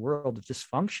living in a world of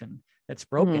dysfunction that's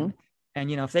broken. And,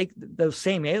 you know, if those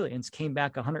same aliens came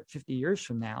back 150 years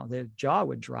from now, their jaw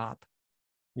would drop.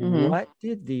 What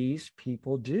did these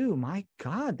people do? My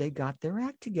God, they got their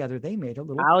act together. They made a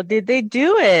little. How did they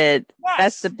do it? Yes.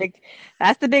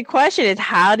 That's the big question is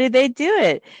how did they do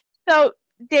it? So,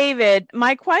 David,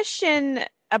 my question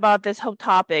about this whole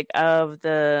topic of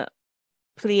the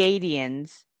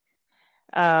Pleiadians,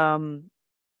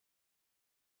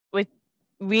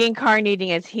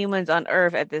 reincarnating as humans on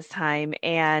Earth at this time,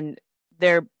 and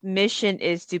their mission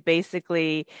is to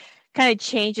basically kind of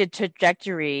change the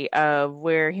trajectory of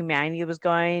where humanity was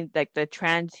going, like the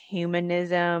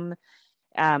transhumanism,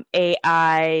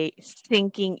 AI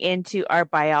sinking into our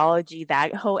biology,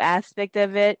 that whole aspect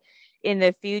of it in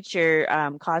the future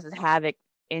causes havoc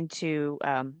into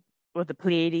with the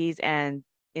Pleiades and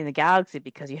in the galaxy,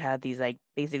 because you have these like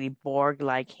basically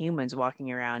Borg-like humans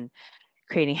walking around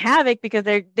creating havoc because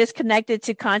they're disconnected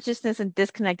to consciousness and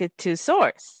disconnected to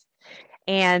source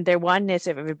and their oneness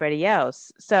of everybody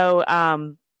else. So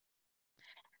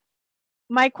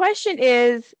my question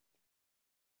is,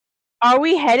 are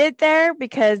we headed there?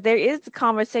 Because there is a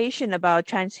conversation about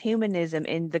transhumanism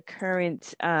in the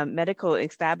current medical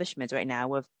establishments right now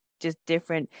with just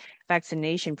different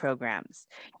vaccination programs.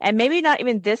 And maybe not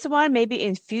even this one, maybe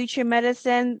in future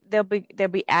medicine, they'll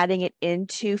be adding it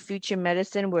into future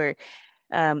medicine where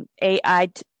AI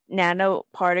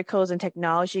nanoparticles and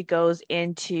technology goes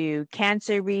into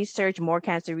cancer research, more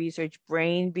cancer research,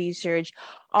 brain research,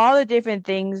 all the different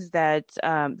things that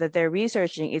that they're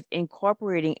researching is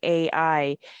incorporating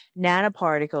AI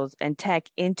nanoparticles and tech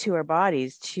into our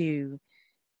bodies to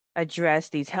address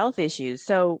these health issues.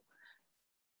 So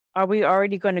are we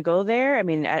already going to go there? I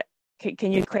mean,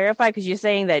 can you clarify? Because you're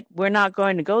saying that we're not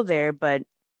going to go there, but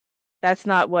that's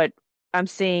not what I'm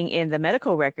seeing in the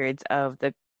medical records of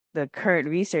the current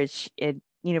research in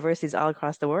universities all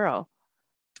across the world.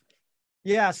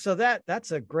 Yeah, so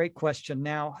that's a great question.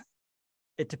 Now,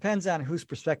 it depends on whose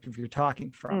perspective you're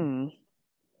talking from.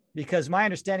 Because my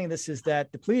understanding of this is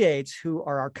that the Pleiades, who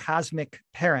are our cosmic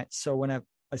parents, so when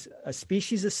a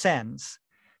species ascends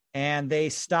and they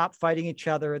stop fighting each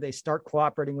other, they start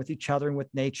cooperating with each other and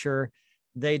with nature,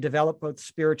 they develop both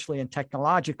spiritually and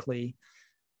technologically,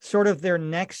 sort of their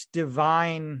next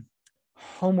divine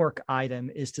homework item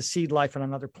is to seed life on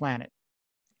another planet.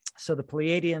 So the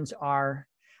Pleiadians are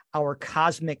our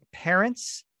cosmic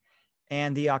parents,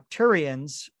 and the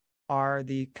Arcturians are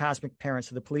the cosmic parents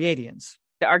of the Pleiadians.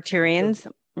 The Arcturians?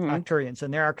 Arcturians,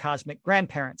 and they're our cosmic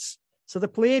grandparents. So the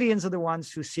Pleiadians are the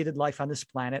ones who seeded life on this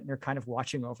planet, and they're kind of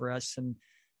watching over us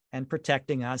and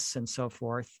protecting us and so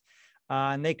forth.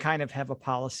 And they kind of have a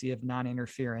policy of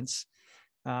non-interference.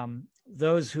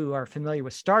 Those who are familiar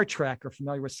with Star Trek are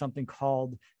familiar with something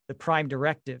called the Prime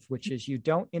Directive, which is you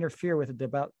don't interfere with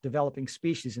a developing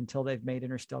species until they've made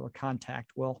interstellar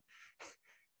contact. Well,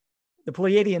 the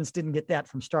Pleiadians didn't get that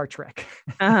from Star Trek.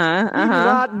 Gene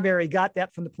Roddenberry got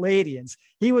that from the Pleiadians.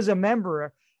 He was a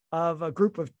member of a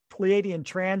group of Pleiadian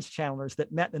trans-channelers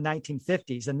that met in the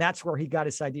 1950s, and that's where he got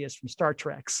his ideas from Star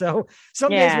Trek. So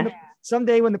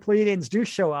someday when the Pleiadians do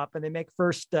show up and they make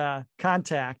first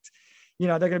contact, you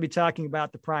know, they're going to be talking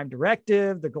about the Prime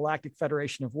Directive, the Galactic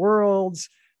Federation of Worlds,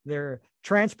 their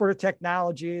transporter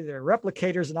technology, their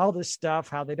replicators, and all this stuff,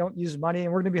 how they don't use money.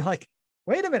 And we're going to be like,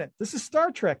 wait a minute, this is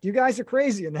Star Trek. You guys are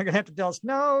crazy. And they're going to have to tell us,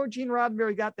 no, Gene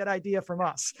Roddenberry got that idea from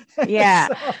us. Yeah.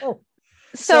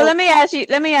 So let me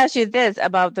ask you this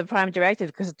about the Prime Directive,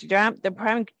 because the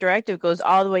Prime Directive goes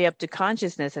all the way up to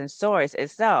consciousness and source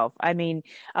itself. I mean,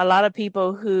 a lot of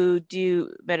people who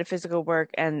do metaphysical work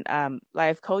and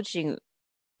life coaching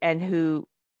and who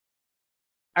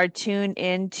are tuned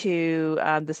into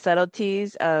the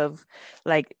subtleties of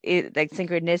like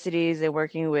synchronicities and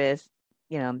working with,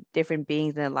 you know, different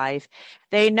beings in life,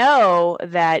 they know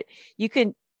that you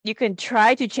can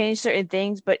try to change certain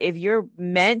things, but if you're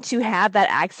meant to have that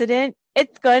accident,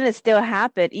 it's going to still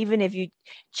happen. Even if you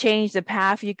change the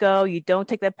path you go, you don't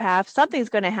take the path, something's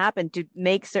going to happen to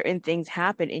make certain things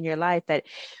happen in your life that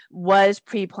was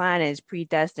pre-planned and is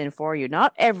predestined for you.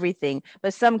 Not everything,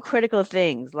 but some critical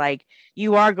things, like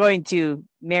you are going to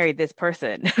marry this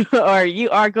person or you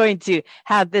are going to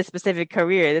have this specific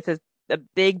career. This is a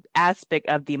big aspect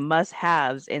of the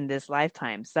must-haves in this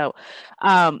lifetime. So,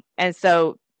 and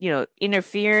so, you know,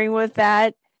 interfering with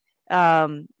that,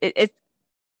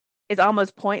 it's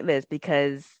almost pointless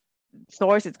because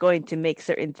source is going to make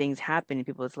certain things happen in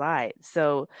people's lives.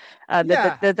 So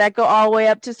does that go all the way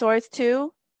up to source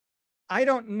too? I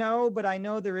don't know, but I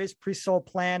know there is pre-soul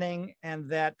planning, and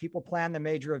that people plan the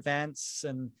major events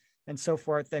and so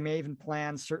forth. They may even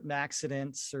plan certain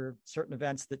accidents or certain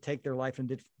events that take their life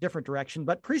in a different direction.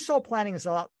 But pre-soul planning is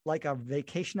a lot like a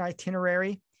vacation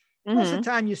itinerary. Most of the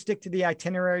time you stick to the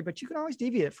itinerary, but you can always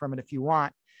deviate from it if you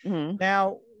want.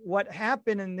 Now, what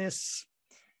happened in this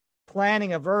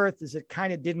planning of Earth is it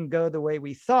kind of didn't go the way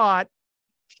we thought.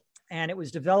 And it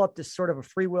was developed as sort of a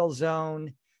free will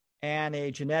zone and a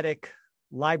genetic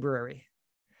library.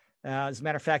 As a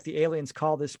matter of fact, the aliens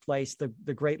call this place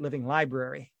the Great Living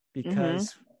Library,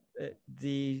 because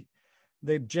the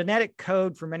the genetic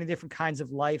code for many different kinds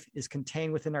of life is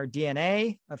contained within our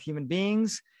DNA of human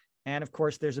beings. And of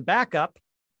course, there's a backup.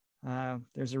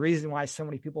 There's a reason why so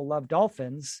many people love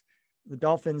dolphins. The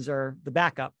dolphins are the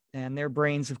backup, and their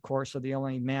brains, of course, are the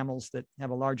only mammals that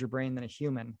have a larger brain than a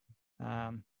human.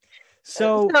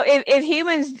 So if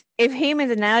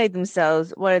humans annihilate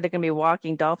themselves, what are they going to be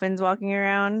walking? Dolphins walking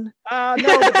around? No,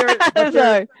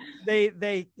 but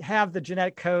they have the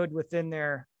genetic code within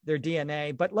their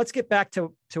DNA. But let's get back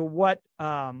to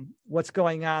what's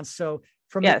going on. So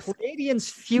from the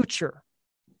Pleiadians' future,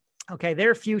 okay,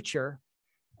 their future,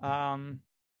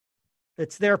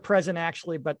 it's their present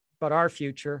actually, but our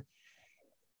future.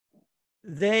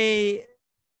 They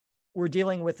were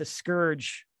dealing with a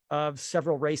scourge of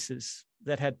several races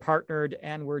that had partnered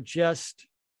and were just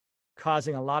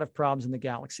causing a lot of problems in the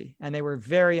galaxy. And they were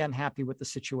very unhappy with the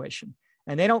situation.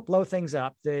 And they don't blow things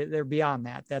up. They're beyond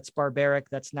that. That's barbaric.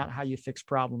 That's not how you fix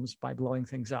problems, by blowing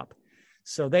things up.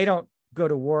 So they don't go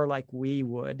to war like we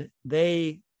would.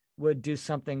 They would do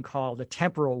something called a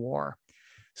temporal war.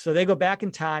 So they go back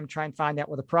in time, try and find out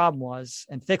what the problem was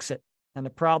and fix it. And the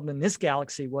problem in this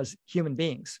galaxy was human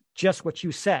beings, just what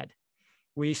you said.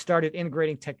 We started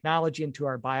integrating technology into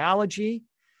our biology,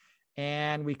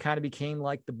 and we kind of became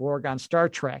like the Borg on Star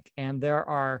Trek. And there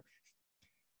are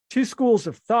two schools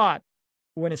of thought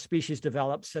when a species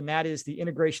develops, and that is the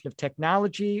integration of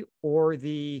technology or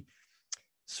the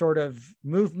sort of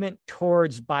movement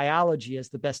towards biology as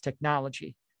the best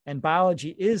technology. And biology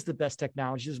is the best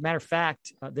technology. As a matter of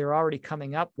fact, they're already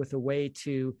coming up with a way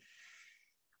to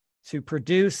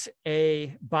produce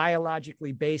a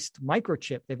biologically based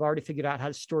microchip. They've already figured out how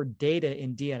to store data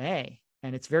in DNA,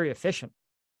 and it's very efficient.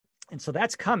 And so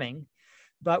that's coming.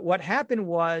 But what happened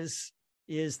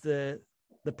is the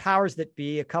powers that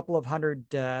be, a couple of hundred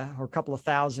or a couple of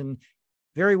thousand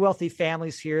very wealthy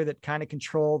families here that kind of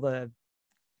control the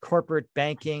corporate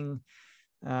banking,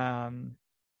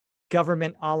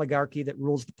 government oligarchy that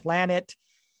rules the planet,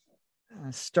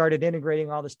 started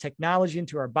integrating all this technology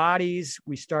into our bodies.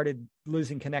 We started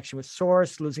losing connection with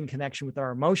source, losing connection with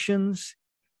our emotions.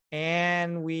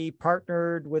 And we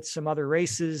partnered with some other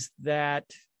races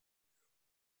that,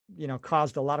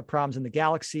 caused a lot of problems in the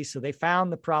galaxy. So they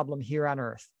found the problem here on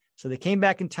Earth. So they came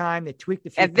back in time. They tweaked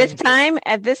a few things. At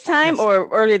this time, yes. Or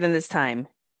earlier than this time?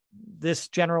 This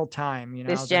general time,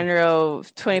 this general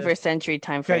 21st century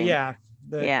time frame. Yeah.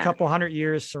 Couple hundred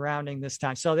years surrounding this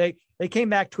time. So they came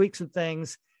back, tweaked some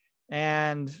things,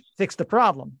 and fixed the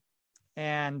problem.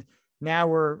 And now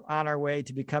we're on our way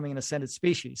to becoming an ascended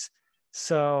species.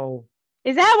 So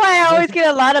is that why I always get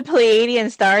a lot of Pleiadian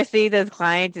starseeds as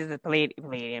clients? Is it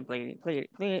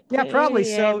Pleiadian? Yeah, probably.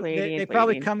 So they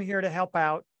probably come here to help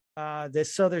out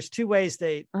this. So there's two ways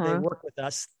they work with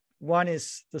us. One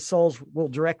is the souls will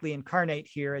directly incarnate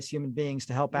here as human beings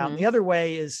to help out. And the other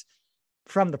way is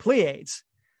from the Pleiades.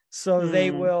 So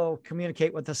they will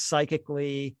communicate with us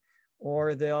psychically,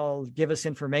 or they'll give us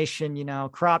information.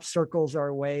 Crop circles are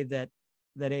a way that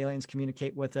aliens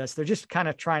communicate with us. They're just kind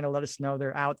of trying to let us know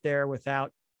they're out there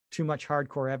without too much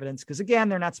hardcore evidence. Because again,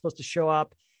 they're not supposed to show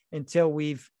up until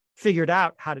we've figured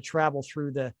out how to travel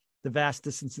through the vast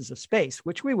distances of space,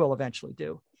 which we will eventually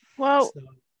do. Well, so,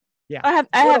 yeah,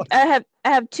 I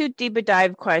have two deeper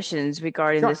dive questions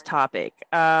regarding this topic.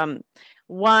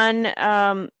 One,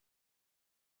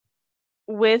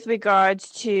 with regards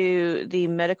to the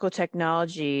medical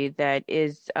technology that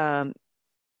is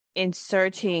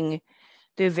inserting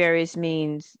through various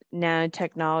means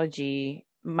nanotechnology,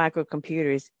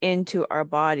 microcomputers into our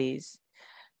bodies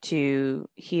to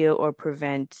heal or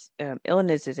prevent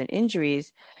illnesses and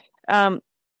injuries.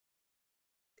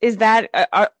 Is that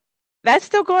that's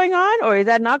still going on, or is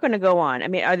that not going to go on? I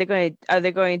mean, are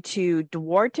they going to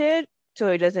thwart it so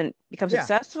it doesn't become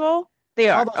successful? They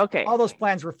are. All those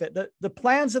plans were fit. The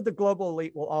plans of the global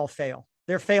elite will all fail.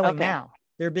 They're failing now.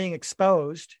 They're being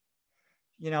exposed.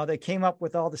 They came up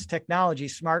with all this technology,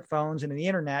 smartphones and the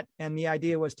internet, and the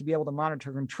idea was to be able to monitor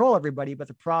and control everybody. But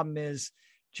the problem is,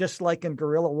 just like in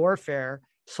guerrilla warfare,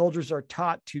 soldiers are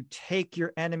taught to take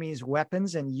your enemy's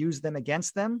weapons and use them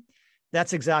against them.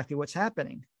 That's exactly what's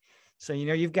happening. So,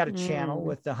 you've got a channel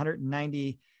with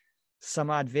 190 some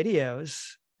odd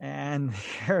videos, and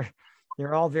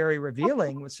they're all very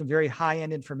revealing with some very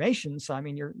high-end information. So, I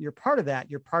mean, you're part of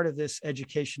that. You're part of this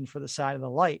education for the side of the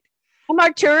light. I'm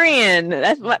Arcturian.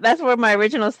 That's where my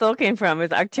original still came from, is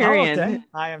Arcturian. Oh, okay.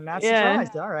 I am not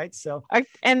surprised. All right. So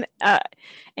and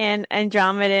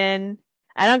Andromedan.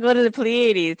 I don't go to the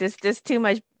Pleiades. It's just too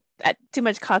much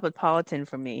cosmopolitan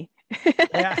for me.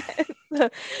 Yeah.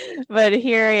 But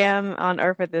here I am on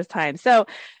Earth at this time. So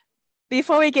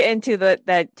before we get into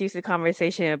that juicy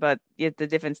conversation about the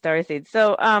different star seeds,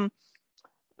 so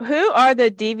who are the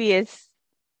devious,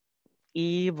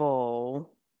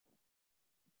 evil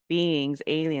beings,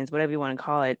 aliens, whatever you want to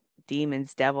call it,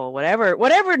 demons, devil,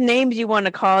 whatever names you want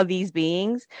to call these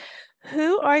beings?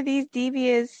 Who are these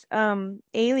devious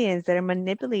aliens that are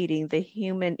manipulating the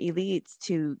human elites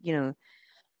to,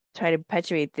 try to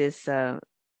perpetuate this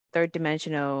third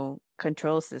dimensional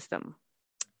control system?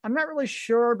 I'm not really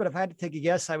sure, but if I had to take a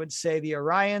guess, I would say the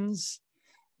Orions,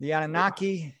 the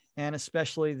Anunnaki, and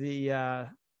especially the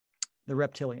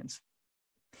reptilians.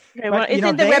 Okay, well,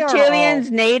 isn't the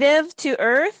reptilians native to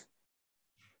Earth?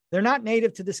 They're not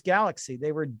native to this galaxy.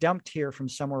 They were dumped here from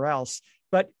somewhere else,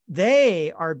 but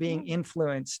they are being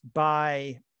influenced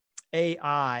by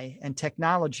AI and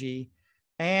technology.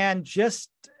 And just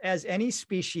as any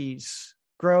species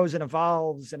grows and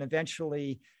evolves and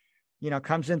eventually,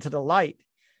 comes into the light,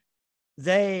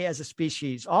 they, as a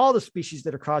species, all the species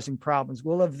that are causing problems,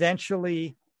 will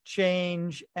eventually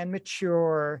change and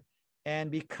mature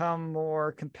and become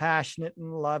more compassionate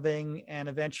and loving, and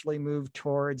eventually move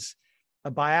towards a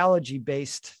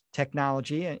biology-based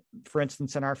technology. For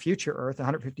instance, in our future Earth,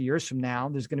 150 years from now,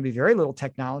 there's going to be very little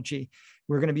technology.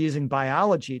 We're going to be using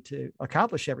biology to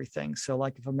accomplish everything. So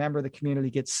like if a member of the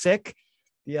community gets sick,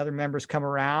 the other members come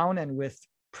around, and with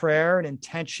prayer and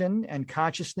intention and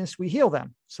consciousness, we heal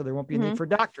them. So there won't be a need for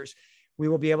doctors. We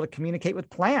will be able to communicate with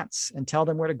plants and tell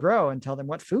them where to grow and tell them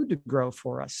what food to grow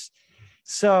for us.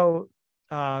 So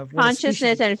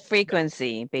consciousness and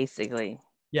frequency, basically.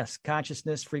 Yes,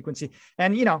 consciousness, frequency.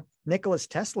 And, Nikola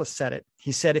Tesla said it.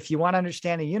 He said, if you want to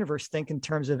understand the universe, think in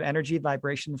terms of energy,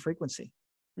 vibration, and frequency.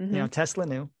 Tesla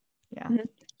knew. Yeah.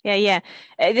 Yeah.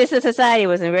 This society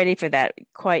wasn't ready for that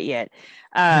quite yet.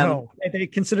 No, they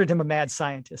considered him a mad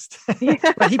scientist.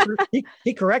 But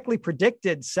he correctly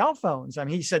predicted cell phones. I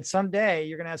mean, he said, someday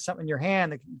you're going to have something in your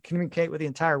hand that can communicate with the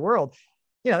entire world.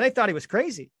 They thought he was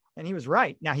crazy, and he was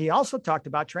right. Now, he also talked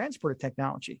about transporter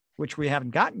technology, which we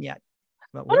haven't gotten yet.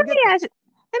 But let me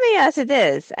ask you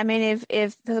this. I mean,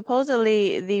 if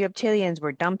supposedly the reptilians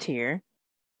were dumped here,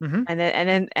 and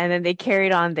then they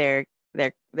carried on their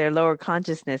lower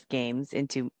consciousness games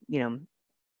into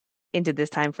this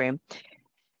time frame,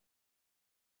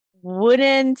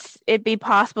 wouldn't it be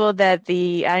possible that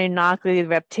the Anunnaki, the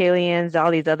reptilians,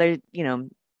 all these other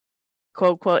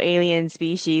quote quote alien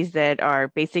species that are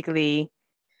basically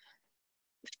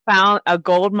found a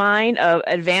gold mine of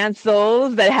advanced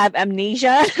souls that have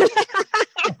amnesia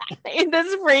in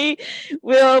this free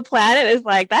will planet? Is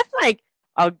like, that's like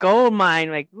a gold mine.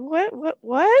 Like,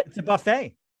 what? It's a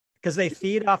buffet because they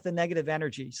feed off the negative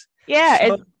energies.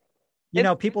 Yeah.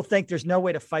 So, people think there's no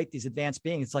way to fight these advanced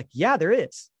beings. It's like, yeah, there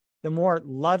is. The more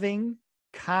loving,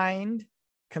 kind,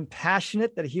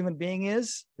 compassionate that a human being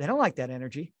is, they don't like that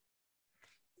energy.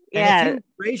 And if you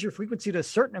raise your frequency to a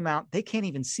certain amount, they can't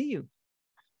even see you.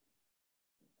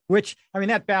 Which, I mean,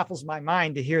 that baffles my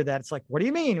mind to hear that. It's like, what do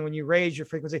you mean when you raise your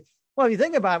frequency? Well, if you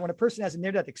think about it, when a person has a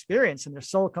near-death experience and their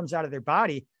soul comes out of their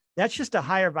body, that's just a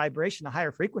higher vibration, a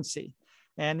higher frequency.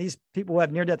 And these people who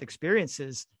have near-death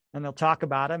experiences, and they'll talk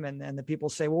about them, and the people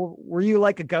say, well, were you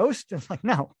like a ghost? And I'm like,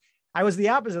 no, I was the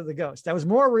opposite of the ghost. I was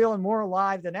more real and more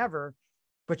alive than ever,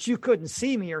 but you couldn't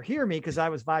see me or hear me because I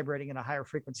was vibrating in a higher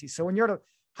frequency. So when you're at a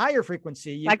higher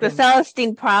frequency, the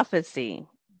Celestine prophecy.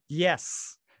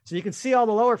 Yes. So you can see all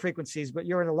the lower frequencies, but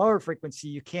you're in a lower frequency.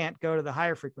 You can't go to the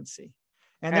higher frequency.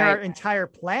 And there are entire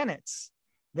planets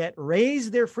that raise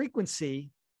their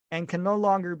frequency and can no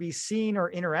longer be seen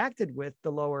or interacted with the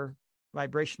lower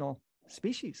vibrational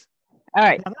species. All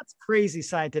right. Now, that's crazy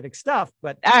scientific stuff,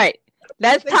 but all right.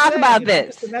 Let's talk about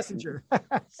this. The messenger.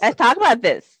 Let's talk about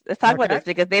this. About this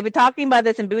because they've been talking about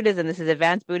this in Buddhism. This is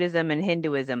advanced Buddhism and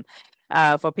Hinduism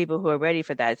for people who are ready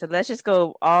for that. So let's just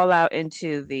go all out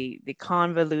into the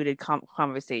convoluted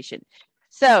conversation.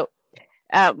 So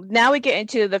now we get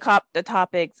into the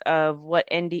topics of what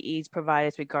NDEs provide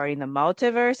us regarding the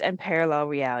multiverse and parallel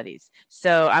realities.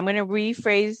 So I'm going to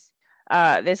rephrase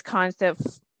this concept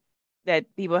that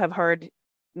people have heard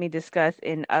me discuss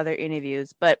in other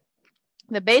interviews, but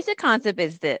the basic concept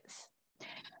is this.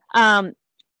 This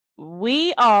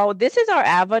is our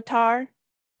avatar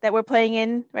that we're playing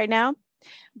in right now.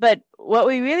 But what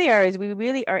we really are is we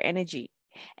really are energy.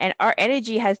 And our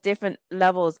energy has different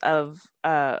levels of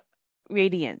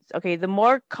radiance. Okay, the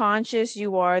more conscious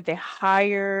you are, the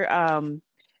higher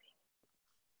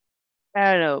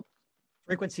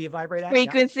frequency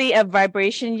of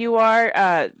vibration you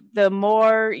are, the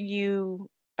more you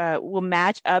will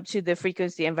match up to the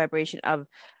frequency and vibration of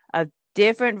a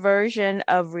different version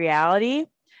of reality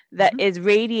that is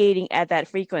radiating at that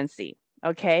frequency.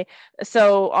 Okay,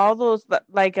 so all those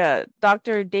like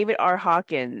Dr. David R.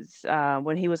 Hawkins,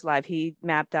 when he was alive, he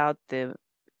mapped out the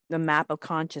map of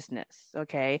consciousness.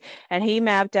 Okay, and he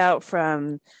mapped out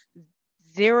from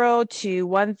 0 to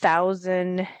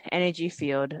 1,000 energy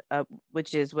field,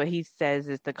 which is what he says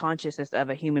is the consciousness of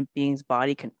a human being's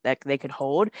body that they could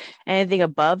hold. Anything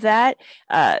above that,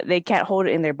 they can't hold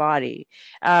it in their body.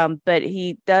 But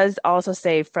he does also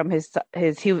say from his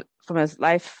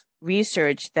life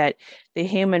research that the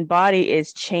human body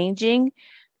is changing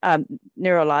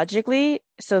neurologically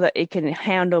so that it can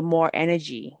handle more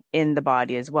energy in the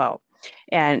body as well.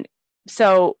 And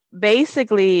so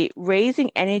basically,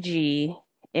 raising energy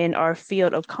in our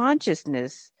field of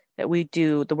consciousness that we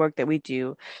do, the work that we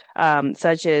do,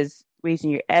 such as raising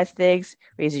your ethics,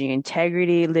 raising your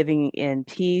integrity, living in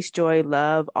peace, joy,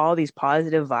 love, all these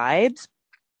positive vibes,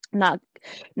 not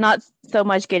so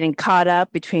much getting caught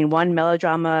up between one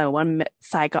melodrama and one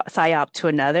psyop to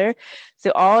another.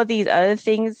 So all of these other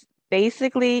things,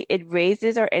 basically, it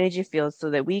raises our energy field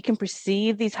so that we can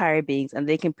perceive these higher beings and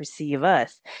they can perceive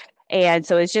us. And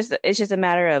so it's just a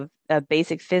matter of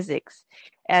basic physics.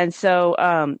 And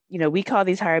so, we call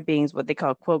these higher beings what they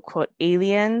call quote, quote,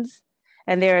 aliens.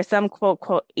 And there are some quote,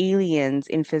 quote, aliens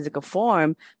in physical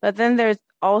form, but then there's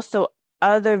also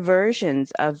other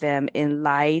versions of them in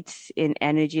light, in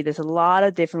energy. There's a lot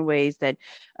of different ways that,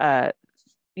 the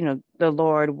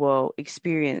Lord will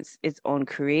experience its own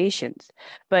creations.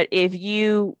 But if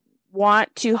you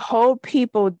want to hold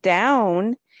people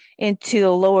down into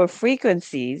the lower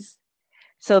frequencies,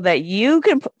 so that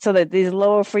these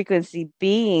lower frequency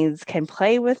beings can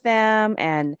play with them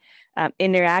and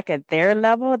interact at their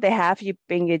level, they have you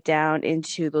bring it down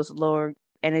into those lower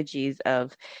energies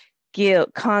of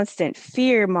guilt, constant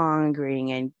fear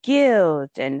mongering and guilt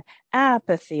and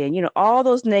apathy and all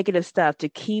those negative stuff to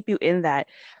keep you in that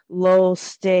low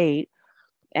state.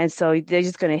 And so they're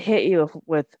just going to hit you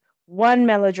with one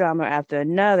melodrama after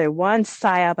another, one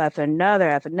psyop after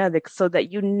another, so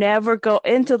that you never go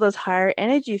into those higher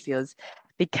energy fields,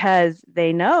 because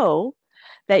they know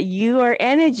that you are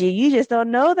energy. You just don't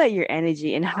know that you're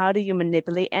energy. And how do you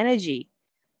manipulate energy?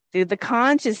 Through the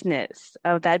consciousness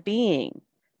of that being,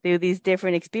 through these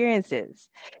different experiences.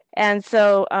 And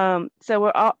so, so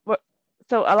a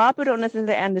lot of people don't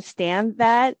necessarily understand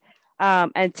that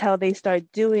until they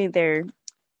start doing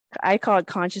I call it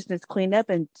consciousness cleanup,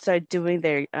 and start doing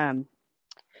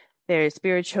their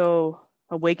spiritual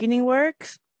awakening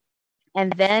works.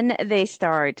 And then they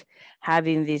start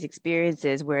having these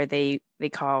experiences where they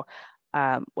call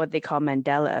what they call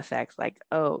Mandela effects, like,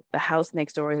 oh, the house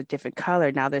next door is a different color.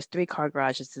 Now there's 3 car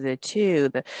garages to the 2.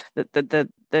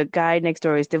 The guy next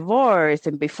door is divorced,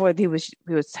 and before he was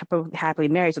happily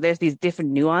married. So there's these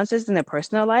different nuances in their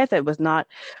personal life that was not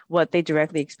what they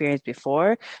directly experienced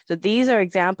before. So these are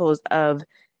examples of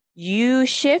you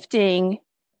shifting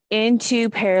into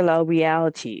parallel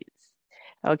realities.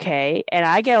 Okay. And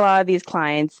I get a lot of these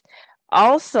clients.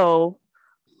 Also,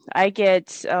 I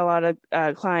get a lot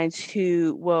of clients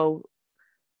who will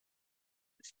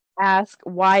ask,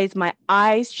 why is my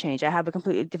eyes changed? I have a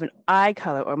completely different eye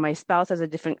color, or my spouse has a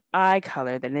different eye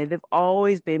color. Then they've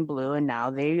always been blue and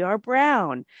now they are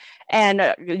brown.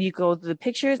 And you go to the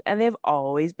pictures and they've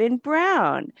always been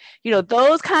brown.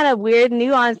 Those kind of weird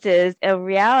nuances of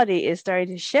reality is starting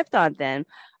to shift on them,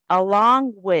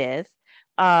 along with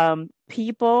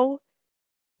people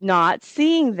not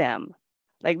seeing them.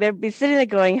 Like they'll be sitting there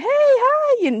going, hey,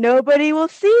 hi, nobody will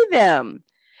see them.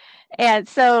 And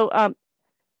so,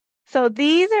 so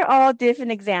these are all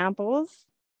different examples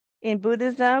in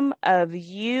Buddhism of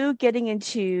you getting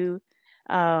into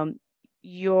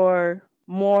your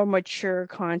more mature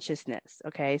consciousness.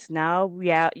 Okay, so now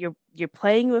you're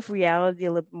playing with reality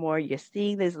a little more. You're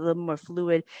seeing this a little more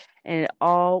fluid, and it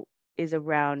all is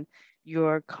around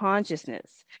your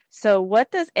consciousness. So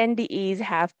what does NDEs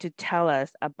have to tell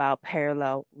us about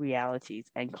parallel realities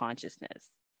and consciousness?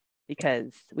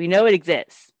 Because we know it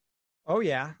exists. Oh,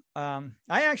 yeah. I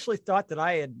actually thought that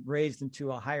I had raised into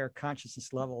a higher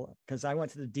consciousness level, because I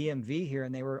went to the DMV here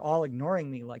and they were all ignoring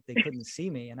me like they couldn't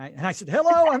see me. And I said,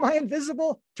 hello, am I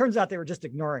invisible? Turns out they were just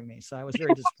ignoring me. So I was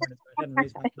very disappointed that I hadn't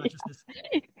raised my consciousness.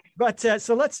 But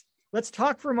so let's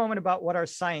talk for a moment about what our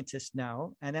scientists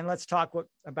know, and then let's talk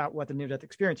about what the near-death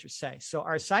experiencers say. So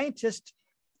our scientists,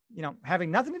 having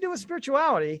nothing to do with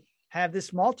spirituality, have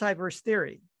this multiverse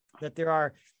theory that there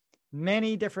are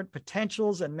many different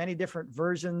potentials and many different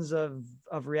versions of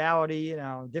reality,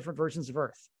 different versions of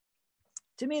Earth.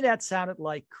 To me, that sounded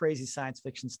like crazy science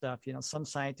fiction stuff. Some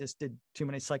scientists did too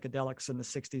many psychedelics in the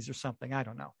 60s or something. I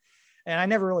don't know. And I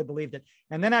never really believed it.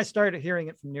 And then I started hearing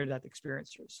it from near-death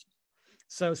experiencers.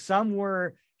 So some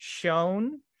were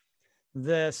shown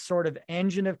the sort of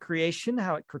engine of creation,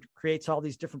 how it creates all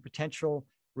these different potential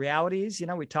realities.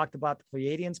 We talked about the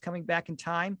Pleiadians coming back in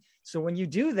time. So when you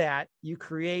do that, you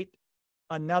create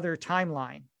another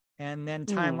timeline, and then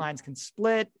timelines can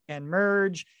split and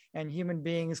merge, and human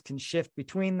beings can shift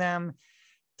between them.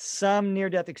 Some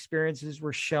near-death experiences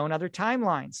were shown other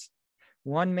timelines.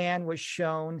 One man was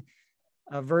shown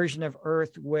a version of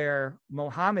Earth where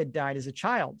Muhammad died as a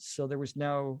child. So there was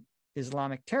no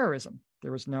Islamic terrorism.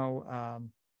 There was no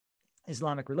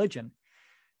Islamic religion.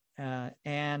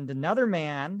 And another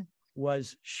man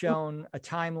was shown a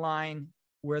timeline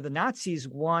where the Nazis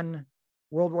won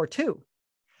World War II.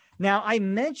 Now, I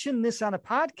mentioned this on a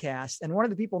podcast, and one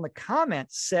of the people in the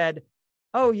comments said,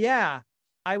 oh, yeah,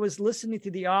 I was listening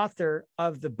to the author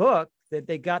of the book that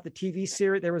they got the TV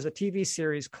series. There was a TV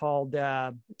series called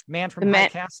Man from High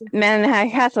Castle. Man in High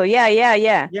Castle. Yeah.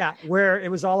 Yeah, where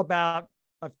it was all about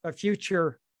a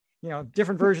future,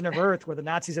 different version of Earth where the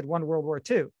Nazis had won World War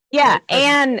II.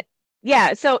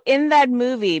 Yeah, so in that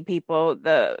movie, people,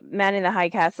 the Man in the High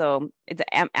Castle, it's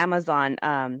an Amazon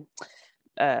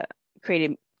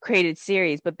created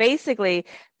series, but basically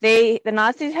the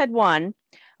Nazis had won,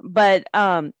 but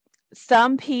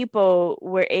some people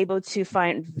were able to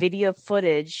find video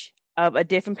footage of a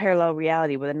different parallel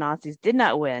reality where the Nazis did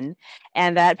not win,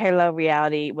 and that parallel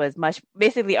reality was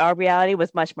basically our reality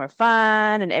was much more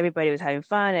fun, and everybody was having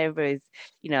fun. Everybody's,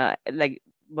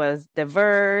 was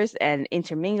diverse and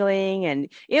intermingling,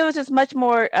 and it was just much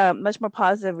more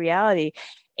positive reality.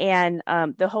 And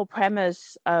the whole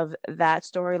premise of that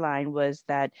storyline was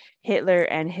that Hitler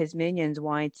and his minions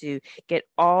wanted to get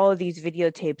all of these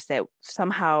videotapes that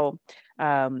somehow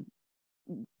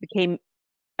became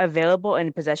available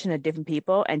in possession of different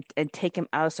people and take them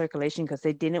out of circulation, because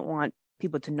they didn't want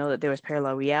people to know that there was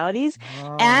parallel realities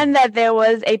and that there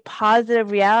was a positive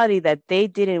reality that they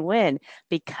didn't win,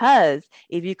 because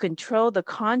if you control the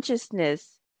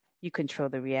consciousness, you control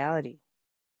the reality.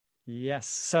 Yes.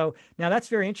 So now that's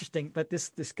very interesting. But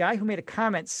this guy who made a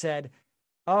comment said,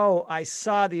 oh, I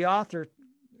saw the author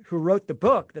who wrote the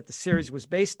book that the series was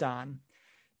based on.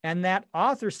 And that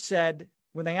author said,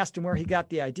 when they asked him where he got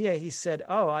the idea, he said,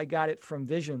 oh, I got it from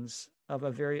visions of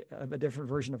a different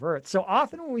version of Earth. So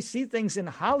often when we see things in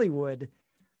Hollywood,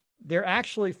 they're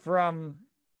actually from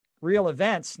real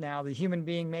events. Now, the human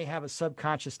being may have a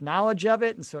subconscious knowledge of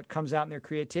it, and so it comes out in their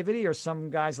creativity, or some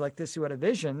guys like this who had a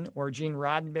vision, or Gene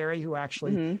Roddenberry, who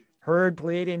actually heard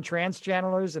Pleiadian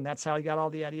trans-channelers, and that's how he got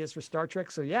all the ideas for Star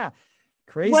Trek. So yeah,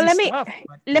 crazy stuff.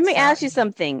 Let me ask you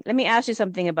something. Let me ask you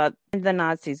something about the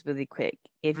Nazis really quick.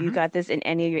 If you got this in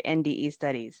any of your NDE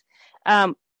studies,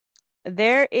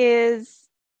 there is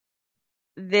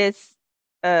this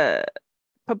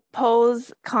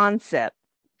proposed concept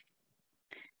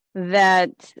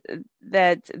that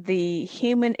the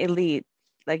human elite,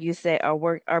 like you say,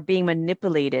 are being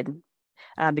manipulated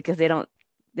because they're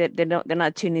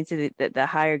not tuned into the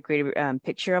higher, greater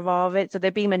picture of all of it. So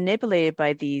they're being manipulated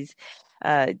by these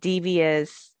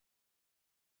devious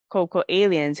quote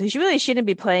aliens who really shouldn't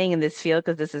be playing in this field,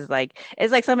 because this is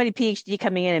it's like somebody PhD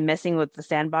coming in and messing with the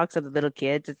sandbox of the little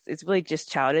kids. It's really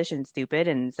just childish and stupid,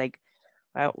 and it's like,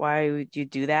 why would you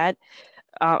do that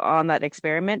on that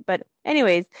experiment? But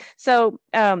anyways, so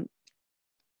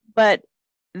but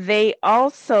they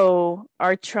also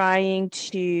are trying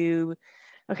to,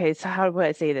 okay, so how would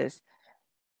I say this?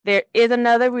 There is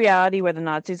another reality where the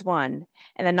Nazis won,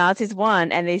 and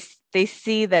they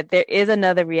see that there is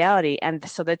another reality, and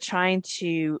so they're trying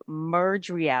to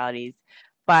merge realities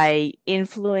by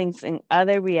influencing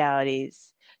other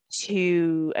realities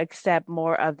to accept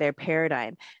more of their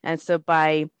paradigm. And so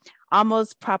by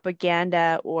almost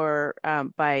propaganda or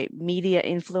by media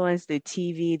influence through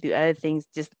TV, through other things,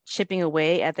 just chipping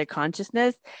away at their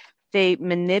consciousness, they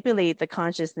manipulate the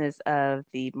consciousness of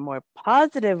the more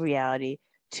positive reality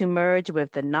to merge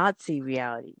with the Nazi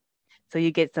reality. So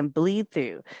you get some bleed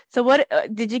through. So what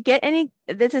did you get any?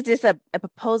 This is just a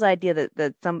proposed idea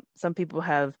that some people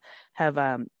have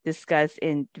discussed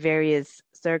in various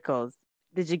circles.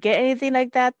 Did you get anything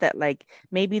like that? That like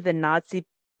maybe the Nazi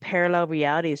parallel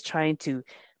reality is trying to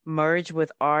merge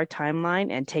with our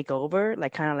timeline and take over,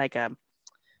 like kind of like a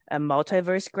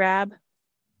multiverse grab?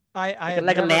 Like a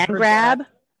land grab? That.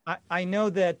 I know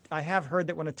that I have heard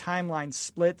that when a timeline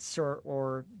splits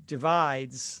or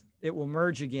divides, it will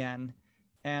merge again.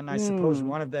 And I suppose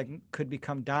one of them could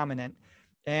become dominant.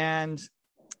 And,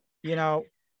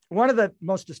 one of the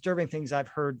most disturbing things I've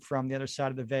heard from the other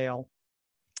side of the veil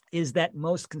is that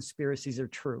most conspiracies are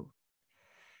true.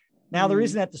 Now, the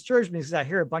reason that disturbs me is I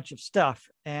hear a bunch of stuff.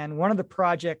 And one of the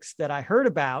projects that I heard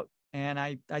about And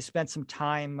I spent some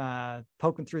time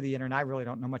poking through the internet. I really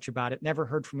don't know much about it. Never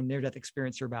heard from a near-death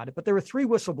experiencer about it. But there were 3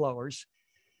 whistleblowers.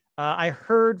 I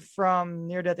heard from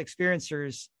near-death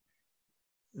experiencers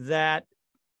that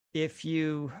if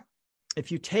you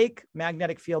take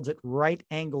magnetic fields at right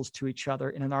angles to each other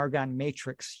in an argon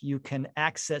matrix, you can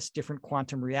access different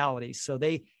quantum realities. So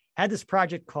they had this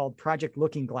project called Project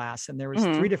Looking Glass, and there was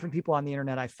 3 different people on the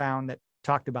internet I found that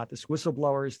talked about this,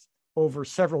 whistleblowers over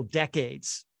several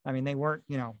decades. I mean, they weren't,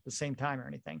 the same time or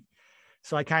anything.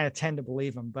 So I kind of tend to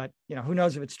believe them, but who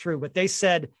knows if it's true. But they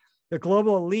said the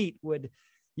global elite would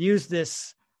use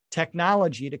this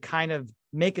technology to kind of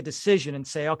make a decision and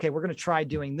say, okay, we're going to try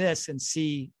doing this and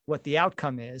see what the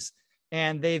outcome is.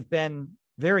 And they've been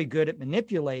very good at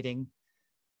manipulating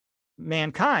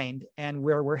mankind and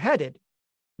where we're headed.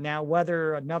 Now,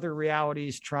 whether another reality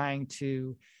is trying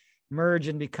to merge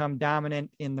and become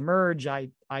dominant in the merge, I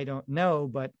don't know.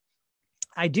 But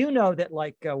I do know that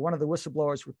one of the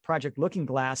whistleblowers with Project Looking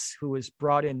Glass, who was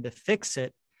brought in to fix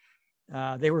it,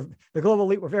 the global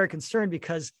elite were very concerned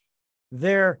because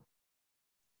no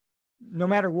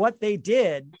matter what they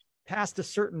did past a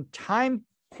certain time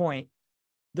point,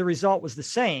 the result was the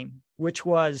same, which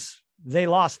was they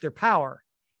lost their power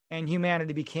and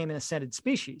humanity became an ascended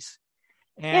species.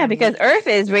 And because Earth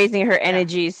is raising her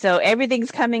energy. So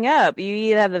everything's coming up. You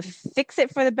either have to fix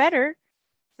it for the better,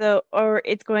 or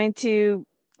it's going to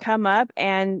come up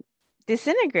and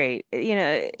disintegrate.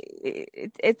 It's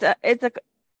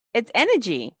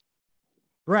energy.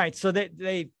 Right. So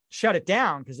they shut it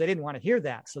down because they didn't want to hear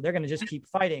that. So they're going to just keep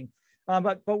fighting.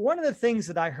 But one of the things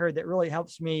that I heard that really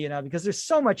helps me, because there's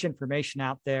so much information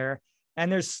out there,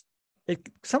 and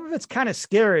some of it's kind of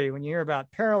scary when you hear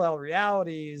about parallel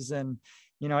realities and,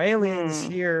 aliens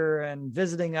here and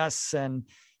visiting us and,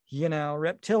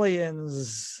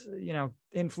 reptilians,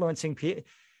 influencing people.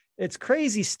 It's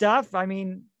crazy stuff. I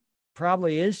mean,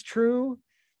 probably is true,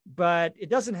 but it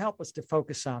doesn't help us to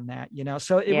focus on that,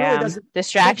 so it really doesn't.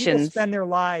 Distractions. Spend their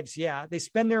lives. Yeah. They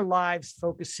spend their lives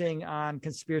focusing on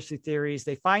conspiracy theories.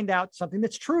 They find out something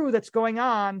that's true that's going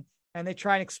on and they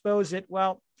try and expose it.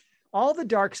 Well, all the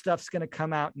dark stuff's going to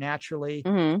come out naturally. It's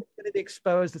going to be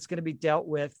exposed. It's going to be dealt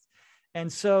with. And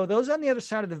so those on the other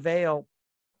side of the veil,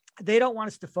 they don't want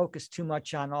us to focus too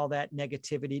much on all that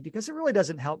negativity because it really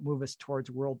doesn't help move us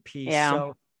towards world peace. Yeah.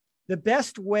 So the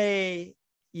best way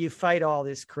you fight all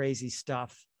this crazy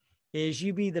stuff is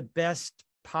you be the best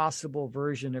possible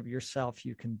version of yourself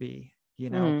you can be.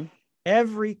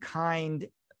 Every kind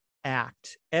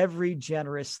act, every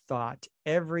generous thought,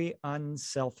 every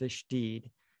unselfish deed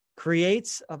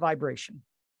creates a vibration.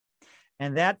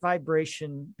 And that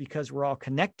vibration, because we're all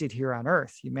connected here on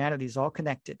Earth, humanity is all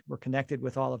connected. We're connected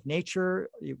with all of nature,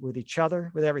 with each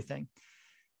other, with everything.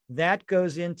 That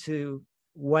goes into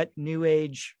what New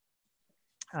Age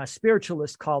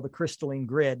spiritualists call the crystalline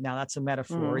grid. Now, that's a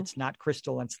metaphor. It's not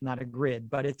crystal, and it's not a grid,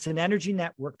 but it's an energy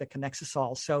network that connects us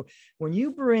all. So when you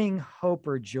bring hope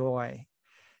or joy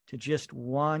to just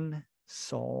one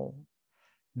soul,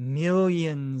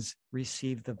 millions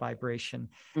receive the vibration.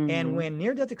 And when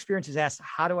near-death experience is asked,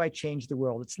 how do I change the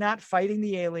world? It's not fighting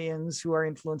the aliens who are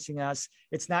influencing us.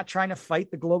 It's not trying to fight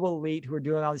the global elite who are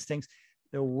doing all these things.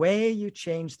 The way you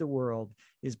change the world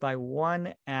is by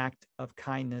one act of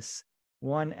kindness,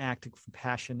 one act of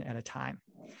compassion at a time.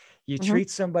 You treat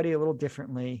somebody a little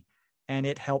differently and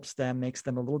it helps them, makes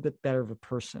them a little bit better of a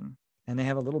person, and they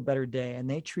have a little better day, and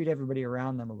they treat everybody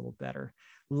around them a little better.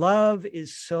 Love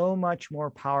is so much more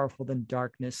powerful than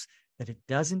darkness that it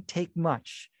doesn't take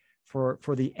much for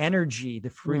the energy, the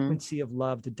frequency of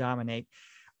love to dominate.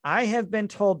 I have been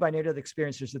told by near-death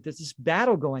experiencers that there's this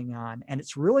battle going on, and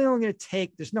it's really only going to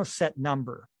take, there's no set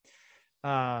number,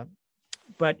 but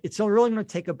it's really going to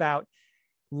take about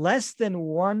less than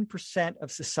 1%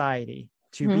 of society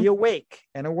to be awake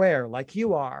and aware like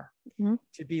you are,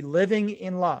 to be living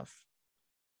in love.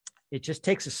 It just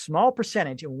takes a small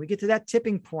percentage. And when we get to that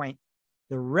tipping point,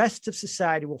 the rest of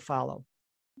society will follow.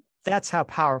 That's how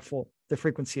powerful the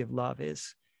frequency of love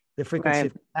is, the frequency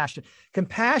of compassion.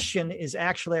 Compassion is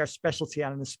actually our specialty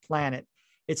on this planet.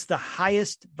 It's the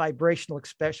highest vibrational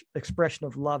expression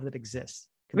of love that exists.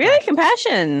 Really?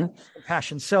 Compassion.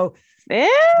 So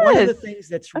one of the things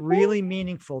that's really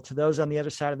meaningful to those on the other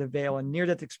side of the veil, and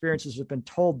near-death experiences have been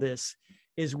told this,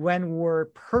 is when we're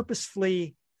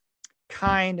purposefully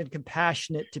kind and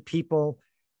compassionate to people,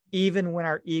 even when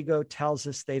our ego tells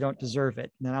us they don't deserve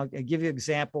it. And I'll give you an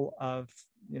example of,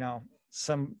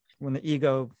 when the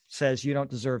ego says you don't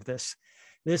deserve this.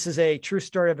 This is a true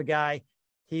story of a guy.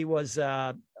 He was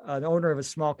an owner of a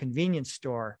small convenience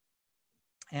store,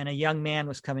 and a young man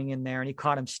was coming in there and he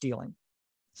caught him stealing.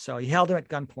 So he held him at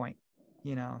gunpoint.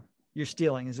 You're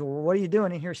stealing. He said, well, what are you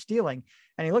doing in here stealing?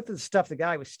 And he looked at the stuff the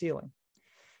guy was stealing.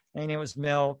 And it was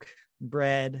milk,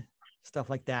 bread, stuff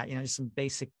like that, just some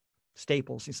basic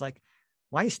staples. He's like,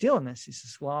 why are you stealing this? He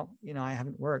says, well, I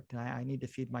haven't worked. I need to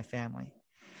feed my family.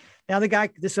 Now,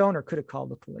 this owner could have called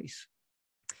the police.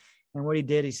 And what he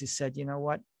did is he said, you know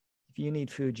what? If you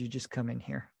need food, you just come in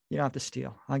here. You don't have to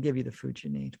steal. I'll give you the food you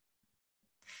need.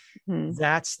 Mm-hmm.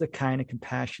 That's the kind of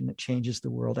compassion that changes the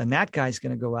world. And that guy's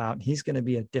going to go out and he's going to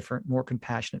be a different, more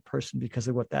compassionate person because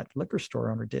of what that liquor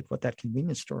store owner did, what that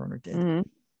convenience store owner did. Mm-hmm.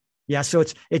 Yeah. So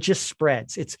it just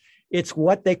spreads. It's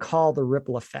what they call the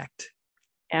ripple effect,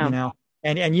 and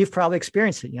you've probably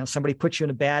experienced it. Somebody puts you in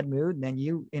a bad mood and then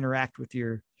you interact with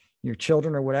your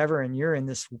children or whatever, and you're in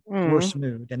this worse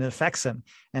mood and it affects them.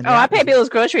 And I pay people's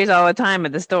groceries all the time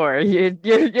at the store. You're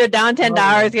down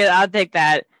 $10. I'll take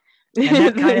that. And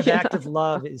that kind of act of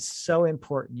love is so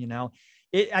important.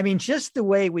 Just the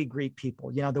way we greet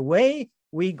people, the way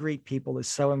we greet people is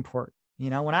so important.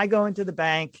 When I go into the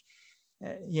bank,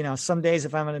 some days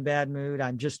if I'm in a bad mood,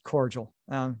 I'm just cordial.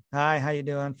 Hi, how you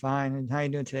doing? Fine. And how you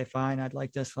doing today? Fine. I'd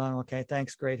like this. Fine. Okay.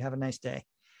 Thanks. Great. Have a nice day.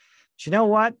 But you know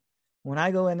what? When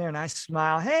I go in there and I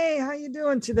smile, hey, how you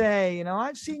doing today?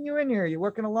 I've seen you in here. You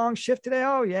working a long shift today?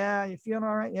 Oh yeah. You feeling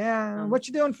all right? Yeah. What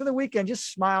you doing for the weekend?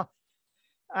 Just smile.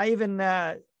 I even,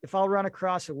 if I'll run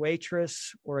across a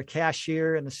waitress or a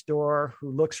cashier in the store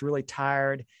who looks really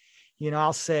tired,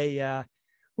 I'll say,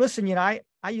 listen, I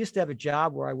used to have a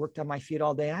job where I worked on my feet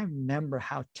all day. I remember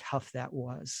how tough that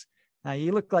was.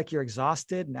 You look like you're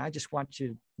exhausted, and I just want you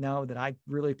to know that I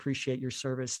really appreciate your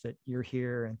service, that you're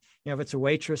here. And, if it's a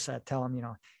waitress, I tell them,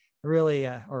 really,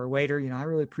 or a waiter, I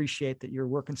really appreciate that you're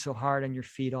working so hard on your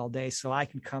feet all day so I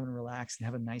can come and relax and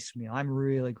have a nice meal. I'm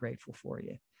really grateful for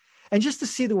you. And just to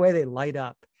see the way they light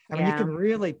up. You can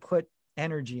really put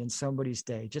energy in somebody's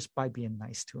day just by being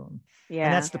nice to them. Yeah.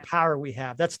 And that's the power we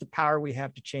have. That's the power we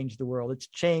have to change the world. It's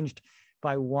changed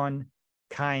by one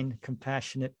kind,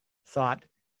 compassionate thought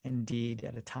and deed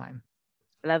at a time.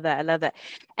 I love that.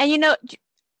 And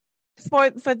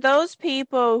for those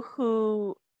people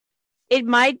who it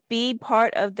might be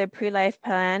part of their pre-life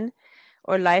plan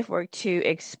or life work to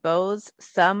expose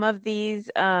some of these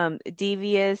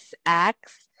devious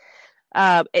acts,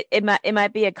 it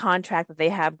might be a contract that they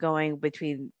have going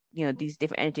between these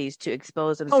different entities to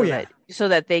expose them so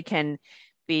that they can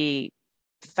be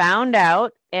found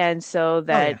out and so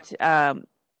that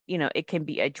it can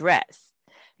be addressed.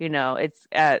 It's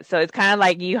so it's kind of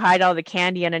like you hide all the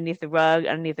candy underneath the rug,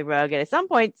 and at some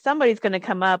point somebody's going to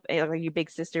come up, like your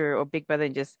big sister or big brother,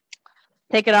 and just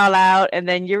take it all out, and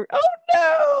then you're,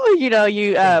 oh no,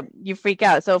 you freak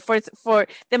out. So for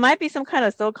there might be some kind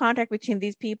of soul contract between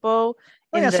these people.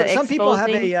 Some people have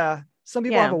a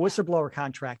whistleblower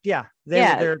contract. Yeah,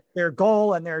 their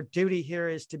goal and their duty here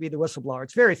is to be the whistleblower.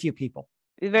 It's very few people.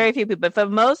 But for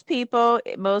most people,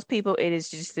 it is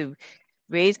just to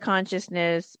raise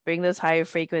consciousness, bring those higher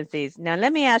frequencies. Now,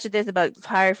 let me ask you this about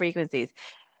higher frequencies.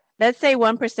 Let's say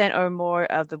 1% or more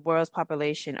of the world's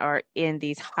population are in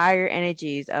these higher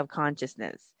energies of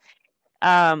consciousness.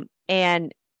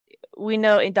 And we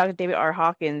know in Dr. David R.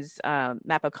 Hawkins'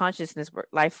 map of consciousness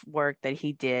life work that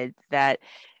he did, that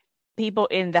people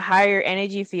in the higher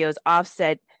energy fields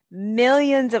offset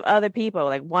millions of other people.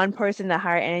 Like one person in the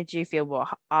higher energy field will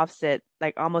offset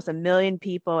like almost 1 million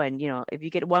people. And, if you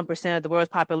get 1% of the world's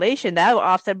population, that will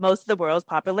offset most of the world's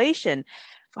population.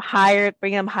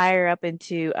 Bring them higher up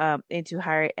into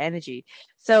higher energy.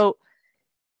 So,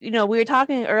 we were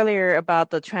talking earlier about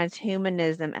the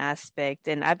transhumanism aspect,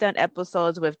 and I've done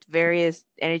episodes with various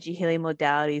energy healing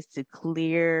modalities to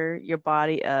clear your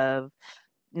body of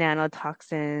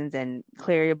nanotoxins and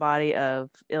clear your body of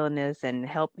illness and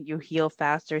help you heal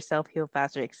faster, self-heal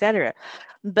faster, etc.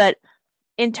 But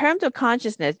in terms of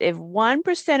consciousness, if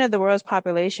 1% of the world's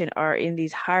population are in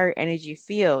these higher energy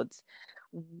fields,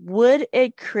 would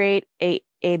it create a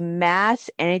mass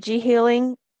energy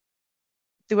healing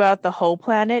throughout the whole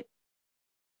planet?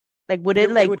 Like, would it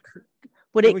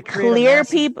clear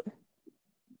people?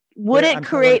 Would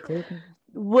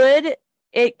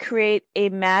it create a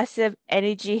massive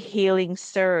energy healing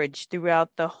surge throughout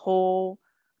the whole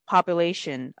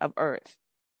population of Earth?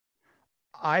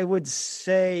 I would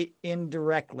say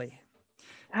indirectly.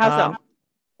 How so?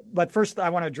 But first, I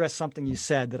want to address something you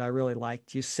said that I really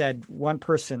liked. You said one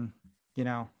person,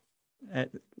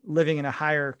 living in a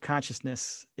higher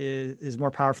consciousness is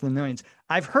more powerful than millions.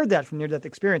 I've heard that from near-death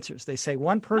experiencers. They say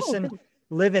one person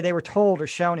they were told or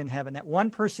shown in heaven that one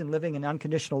person living in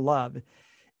unconditional love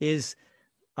is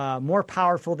more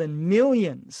powerful than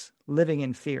millions living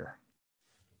in fear.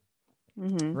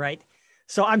 Mm-hmm. Right?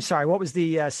 So I'm sorry, what was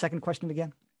the second question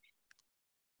again?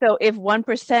 So if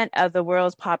 1% of the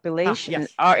world's population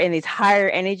Yes. are in these higher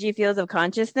energy fields of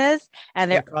consciousness, and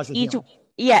they're That causes each,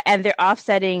 healing. and they're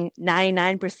offsetting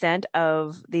 99%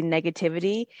 of the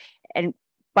negativity, and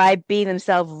by being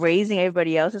themselves raising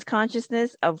everybody else's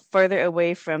consciousness of further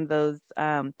away from those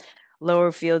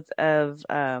lower fields of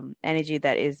energy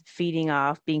that is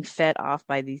being fed off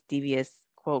by these devious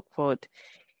quote quote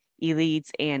elites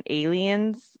and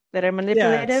aliens that are Yeah,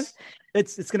 manipulative.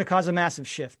 it's going to cause a massive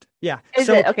shift. Yeah. Is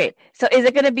it okay? So is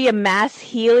it going to be a mass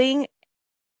healing,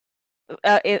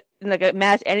 like a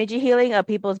mass energy healing of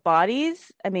people's bodies?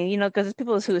 I mean, because there's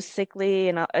people who are sickly,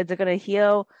 and is it going to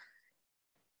heal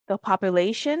the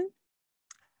population?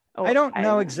 I don't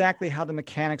know exactly how the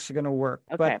mechanics are going to work,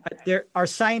 Okay. but our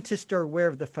scientists are aware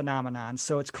of the phenomenon.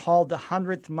 So it's called the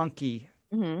 100th monkey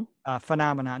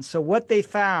phenomenon. So what they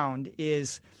found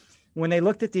is when they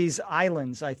looked at these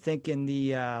islands, I think in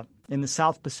the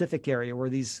South Pacific area where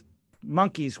these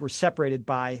monkeys were separated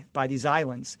by these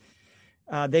islands,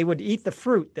 they would eat the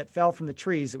fruit that fell from the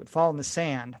trees. It would fall in the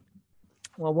sand.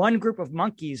 Well, one group of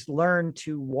monkeys learned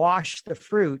to wash the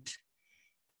fruit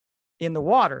in the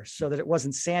water so that it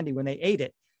wasn't sandy when they ate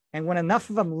it. And when enough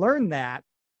of them learned that,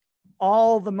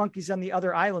 all the monkeys on the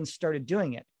other islands started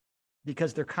doing it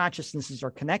because their consciousnesses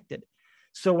are connected.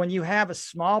 So when you have a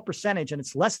small percentage, and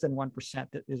it's less than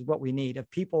 1%, that is what we need,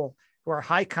 of people who are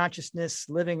high consciousness,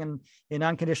 living in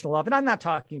unconditional love. And I'm not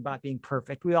talking about being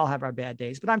perfect. We all have our bad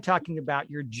days, but I'm talking about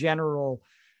your general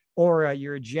aura,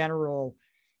 your general,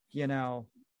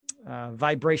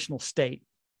 vibrational state.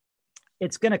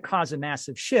 It's going to cause a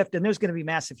massive shift, and there's going to be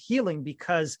massive healing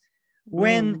because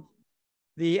when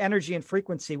the energy and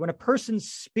frequency, when a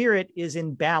person's spirit is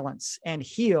in balance and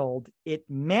healed, it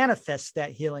manifests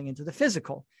that healing into the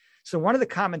physical. So one of the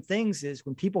common things is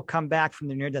when people come back from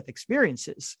their near-death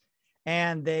experiences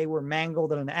and they were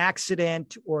mangled in an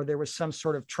accident or there was some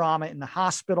sort of trauma in the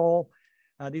hospital,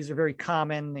 these are very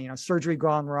common, surgery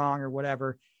gone wrong or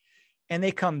whatever, and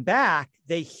they come back,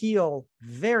 they heal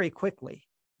very quickly,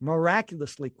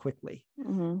 miraculously quickly.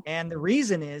 And the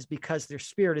reason is because their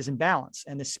spirit is in balance,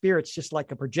 and the spirit's just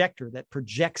like a projector that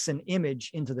projects an image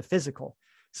into the physical.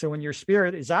 So when your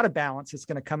spirit is out of balance, it's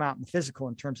going to come out in the physical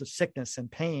in terms of sickness and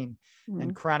pain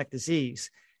and chronic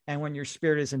disease. And when your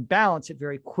spirit is in balance, it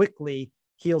very quickly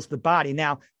heals the body.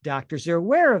 Now, doctors are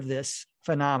aware of this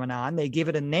phenomenon. They give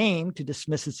it a name to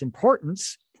dismiss its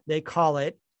importance. They call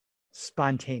it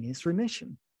spontaneous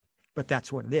remission, but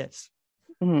that's what it is.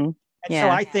 And so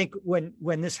I think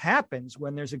when this happens,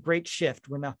 when there's a great shift,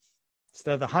 when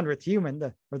instead of the 100th human,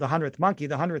 or the 100th monkey,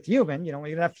 the 100th human,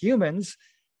 we have humans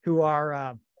who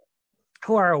are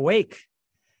awake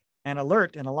and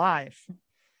alert and alive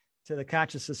to the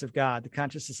consciousness of God, the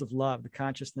consciousness of love, the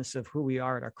consciousness of who we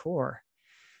are at our core.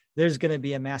 There's going to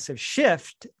be a massive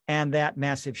shift, and that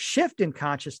massive shift in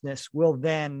consciousness will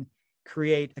then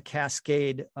create a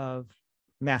cascade of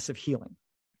massive healing.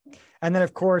 And then,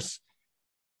 of course,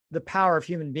 the power of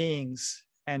human beings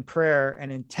and prayer and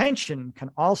intention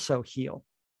can also heal.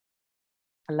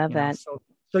 I love that.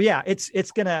 So yeah,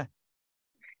 it's gonna,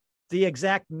 the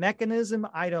exact mechanism,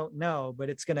 I don't know, but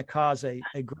it's gonna cause a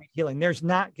great healing. There's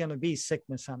not gonna be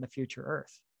sickness on the future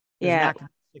earth. There's not gonna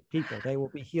be sick people. They will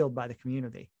be healed by the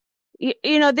community.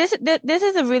 This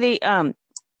is a really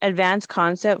advanced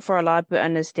concept for a lot of people to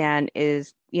understand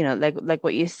is, like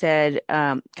what you said,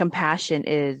 compassion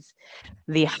is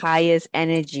the highest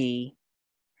energy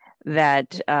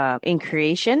that in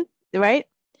creation, right?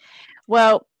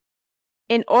 Well,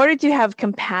 in order to have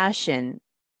compassion,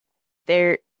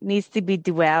 there needs to be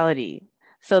duality.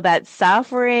 So that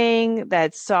suffering,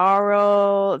 that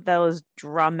sorrow, those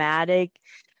dramatic,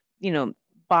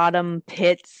 bottom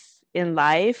pits in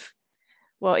life.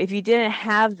 Well, if you didn't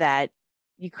have that,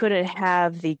 you couldn't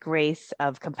have the grace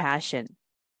of compassion.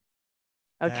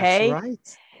 Okay? That's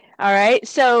right. All right.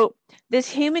 So this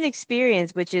human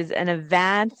experience, which is an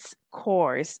advanced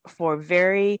course for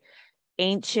very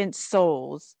ancient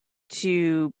souls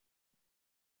to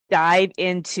dive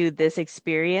into this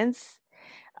experience,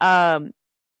 that's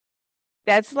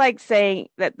like saying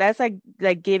that's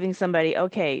like giving somebody,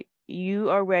 okay,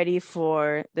 you are ready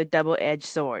for the double-edged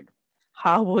sword.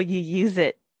 How will you use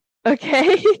it?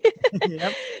 Okay.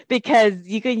 Yep. Because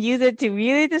you can use it to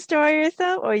really destroy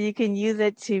yourself, or you can use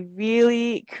it to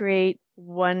really create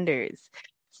wonders.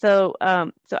 So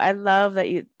I love that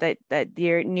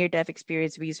your near-death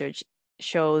experience research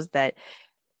shows that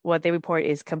what they report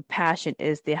is compassion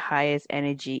is the highest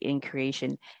energy in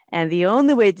creation. And the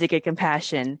only way to get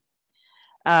compassion,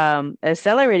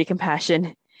 accelerated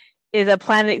compassion, is a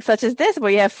planet such as this,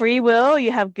 where you have free will,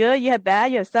 you have good, you have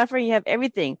bad, you have suffering, you have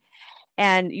everything.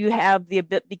 And you have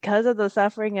because of the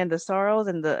suffering and the sorrows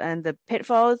and the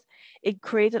pitfalls, it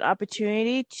creates an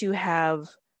opportunity to have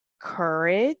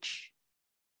courage,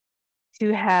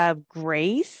 to have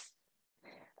grace,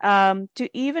 to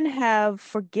even have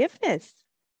forgiveness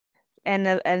and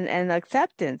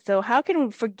acceptance. So how can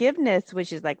forgiveness,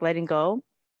 which is like letting go,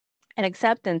 and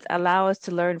acceptance allow us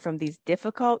to learn from these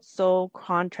difficult soul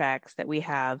contracts that we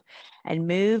have and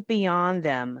move beyond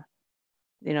them?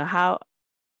 Are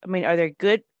there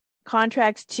good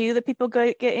contracts too that people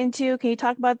get into? Can you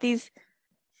talk about these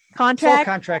contracts?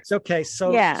 Soul contracts. Okay.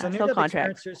 So near-death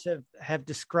experiencers have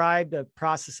described a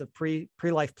process of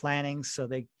pre-life planning. So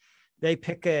they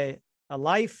pick a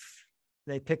life,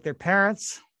 they pick their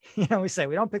parents. We say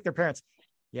we don't pick their parents.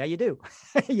 Yeah, you do.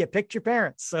 You picked your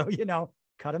parents. So,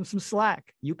 cut them some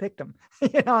slack. You picked them,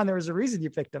 and there was a reason you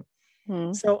picked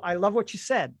them. So I love what you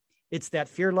said. It's that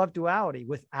fear-love duality.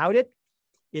 Without it,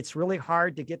 it's really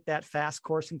hard to get that fast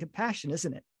course in compassion,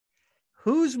 isn't it?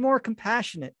 Who's more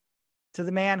compassionate to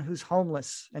the man who's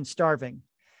homeless and starving?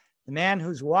 The man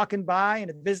who's walking by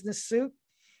in a business suit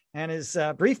and his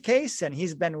briefcase, and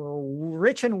he's been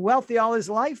rich and wealthy all his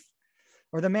life?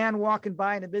 Or the man walking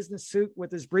by in a business suit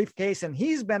with his briefcase, and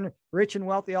he's been rich and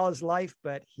wealthy all his life,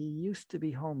 but he used to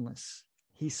be homeless.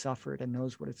 He suffered and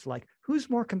knows what it's like. Who's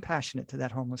more compassionate to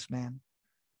that homeless man?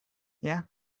 Yeah.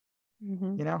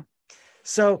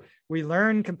 So we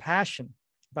learn compassion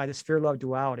by this fear-love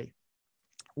duality.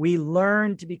 We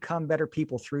learn to become better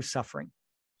people through suffering.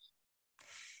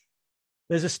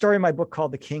 There's a story in my book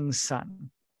called The King's Son.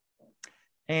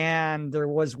 And there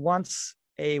was once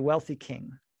a wealthy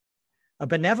king, a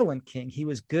benevolent king. He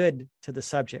was good to the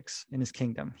subjects in his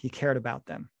kingdom. He cared about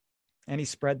them, and he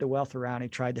spread the wealth around. He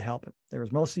tried to help it. There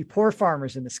was mostly poor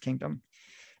farmers in this kingdom,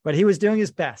 but he was doing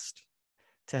his best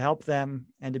to help them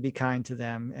and to be kind to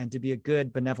them and to be a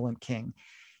good, benevolent king.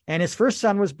 And his first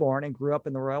son was born and grew up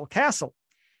in the royal castle.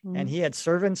 And he had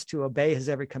servants to obey his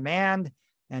every command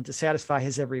and to satisfy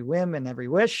his every whim and every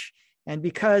wish. And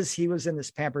because he was in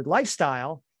this pampered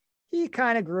lifestyle, he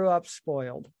kind of grew up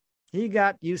spoiled. He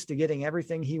got used to getting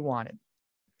everything he wanted,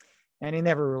 and he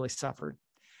never really suffered.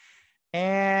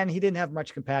 And he didn't have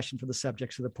much compassion for the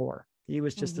subjects of the poor. He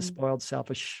was just a spoiled,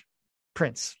 selfish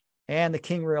prince. And the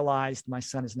king realized, my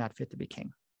son is not fit to be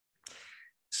king.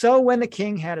 So when the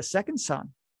king had a second son,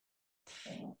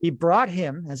 he brought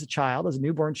him as a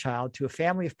newborn child, to a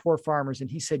family of poor farmers. And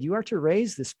he said, you are to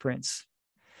raise this prince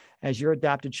as your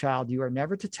adopted child. You are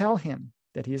never to tell him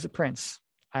that he is a prince.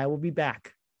 I will be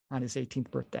back on his 18th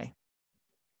birthday.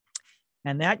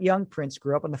 And that young prince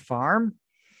grew up on the farm.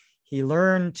 He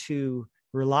learned to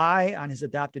rely on his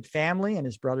adopted family and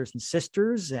his brothers and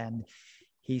sisters. And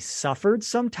he suffered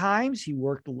sometimes. He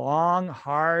worked long,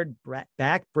 hard,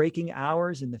 back-breaking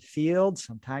hours in the field.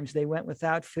 Sometimes they went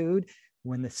without food.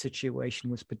 When the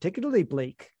situation was particularly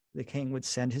bleak, the king would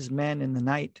send his men in the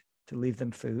night to leave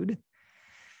them food.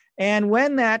 And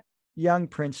when that young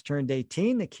prince turned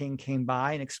 18, the king came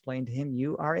by and explained to him,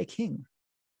 you are a king.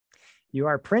 You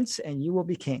are a prince and you will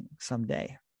be king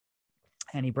someday.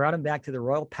 And he brought him back to the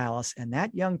royal palace. And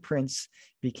that young prince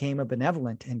became a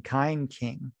benevolent and kind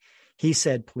king. He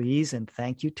said please and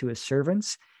thank you to his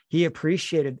servants. He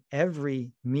appreciated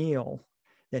every meal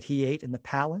that he ate in the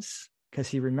palace because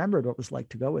he remembered what it was like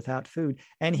to go without food.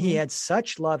 And he had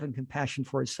such love and compassion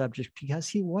for his subjects because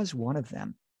he was one of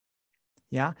them.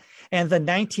 Yeah. And the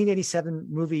 1987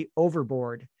 movie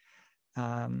Overboard,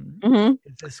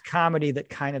 this comedy that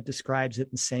kind of describes it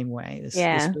in the same way. This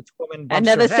woman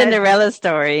another Cinderella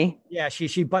story. Yeah.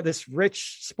 But this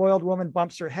rich, spoiled woman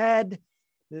bumps her head.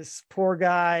 This poor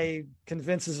guy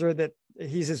convinces her that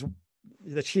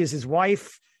she is his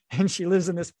wife, and she lives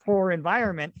in this poor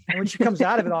environment. And when she comes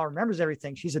out of it all, remembers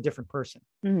everything, she's a different person.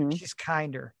 She's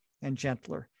kinder and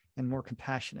gentler and more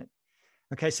compassionate.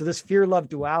 Okay, so this fear-love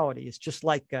duality is just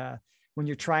like when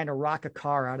you're trying to rock a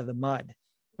car out of the mud.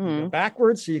 You go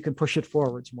backwards so you can push it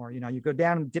forwards more. You go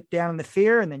down and dip down in the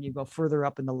fear, and then you go further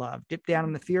up in the love. Dip down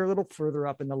in the fear a little, further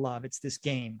up in the love. It's this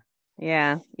game.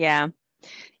 Yeah.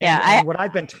 And what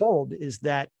I've been told is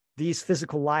that these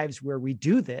physical lives where we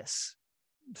do this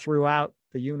throughout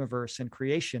the universe and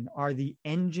creation are the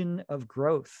engine of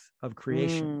growth of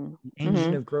creation, the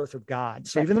engine of growth of God.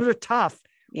 So even though they're tough,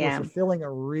 we're fulfilling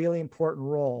a really important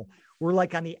role. We're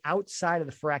like on the outside of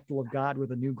the fractal of God where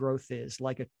the new growth is.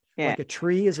 Like a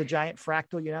tree is a giant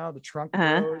fractal, the trunk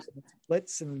grows and it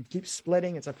splits and keeps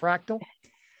splitting. It's a fractal.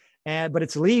 But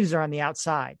its leaves are on the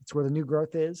outside. It's where the new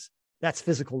growth is. That's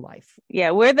physical life. Yeah,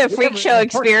 we're the freak show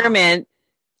experiment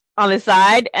on the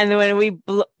side, and then when we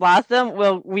blossom,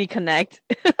 we'll reconnect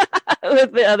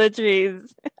with the other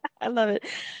trees. I love it.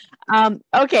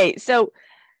 Okay, so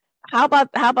how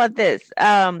about this?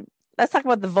 Let's talk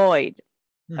about the void.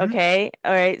 Mm-hmm. Okay,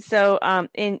 all right. So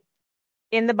in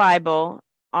the Bible,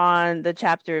 on the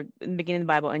chapter in the beginning of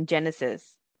the Bible in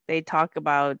Genesis, they talk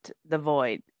about the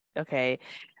void. Okay.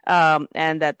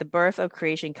 And that the birth of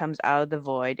creation comes out of the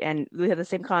void. And we have the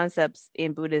same concepts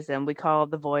in Buddhism. We call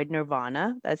the void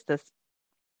nirvana. That's the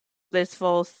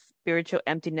blissful spiritual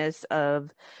emptiness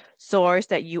of source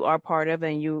that you are part of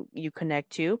and you connect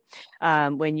to,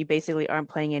 when you basically aren't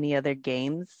playing any other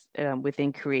games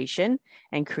within creation,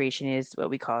 and creation is what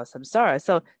we call samsara.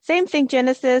 So same thing,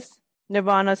 Genesis,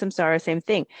 nirvana, samsara, same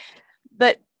thing.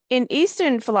 But in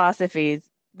Eastern philosophies,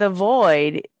 the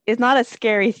void is not a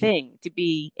scary thing, to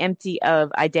be empty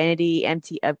of identity,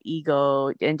 empty of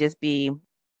ego, and just be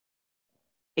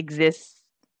exists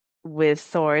with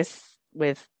source,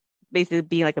 with basically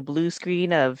being like a blue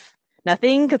screen of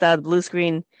nothing, because out of the blue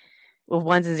screen with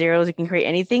ones and zeros, you can create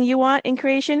anything you want in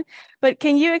creation. But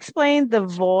can you explain the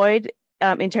void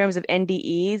in terms of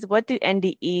NDEs? What do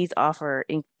NDEs offer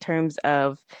in terms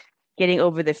of getting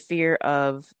over the fear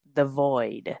of the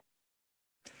void?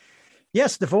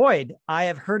 Yes, the void. I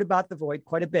have heard about the void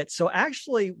quite a bit. So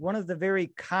actually, one of the very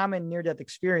common near-death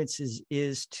experiences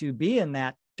is to be in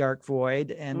that dark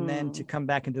void and then to come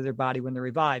back into their body when they're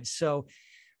revived. So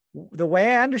the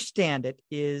way I understand it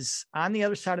is, on the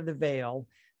other side of the veil,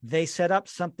 they set up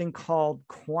something called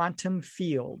quantum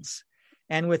fields.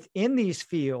 And within these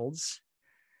fields,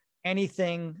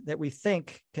 anything that we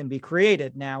think can be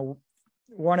created. Now,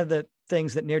 one of the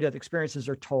things that near-death experiences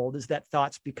are told is that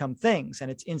thoughts become things,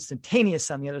 and it's instantaneous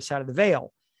on the other side of the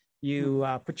veil. You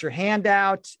put your hand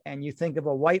out and you think of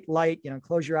a white light,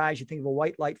 close your eyes, you think of a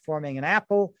white light forming an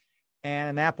apple, and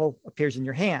an apple appears in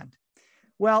your hand.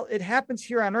 Well, it happens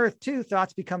here on Earth too.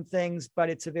 Thoughts become things, but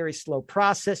it's a very slow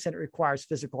process and it requires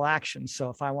physical action. So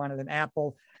if I wanted an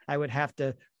apple, I would have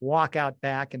to walk out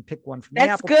back and pick one from the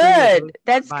apple tree.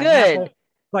 That's good.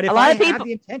 But if I have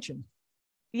the intention.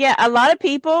 Yeah, a lot of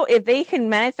people, if they can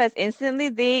manifest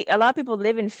instantly, a lot of people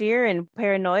live in fear and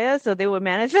paranoia, so they would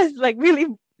manifest like really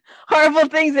horrible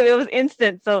things if it was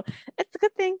instant. So it's a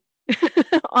good thing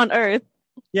on Earth.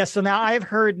 Yeah, so now I've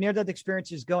heard near-death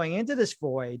experiences going into this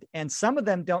void, and some of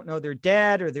them don't know they're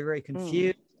dead, or they're very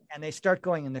confused, and they start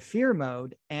going in the fear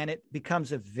mode, and it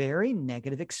becomes a very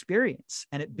negative experience,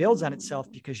 and it builds on itself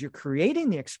because you're creating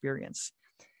the experience.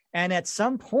 And at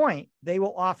some point, they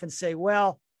will often say,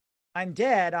 well, I'm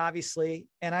dead, obviously,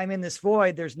 and I'm in this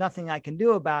void. There's nothing I can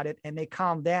do about it. And they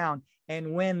calm down.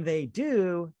 And when they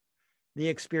do, the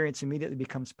experience immediately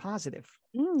becomes positive.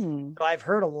 So I've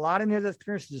heard a lot of near-death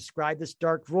experiences describe this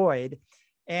dark void.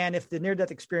 And if the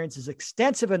near-death experience is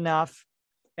extensive enough,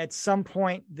 at some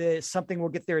point, something will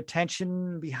get their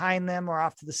attention behind them or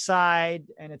off to the side.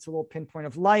 And it's a little pinpoint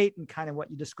of light, and kind of what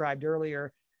you described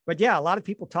earlier. But yeah, a lot of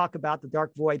people talk about the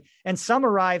dark void, and some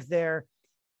arrive there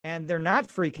and they're not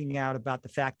freaking out about the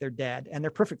fact they're dead, and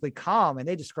they're perfectly calm. And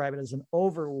they describe it as an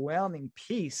overwhelming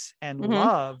peace and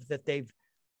love that they've,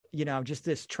 just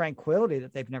this tranquility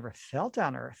that they've never felt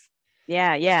on Earth.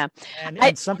 Yeah. Yeah.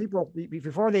 And some people,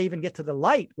 before they even get to the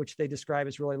light, which they describe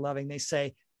as really loving, they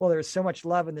say, well, there was so much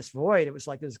love in this void. It was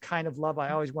like this kind of love I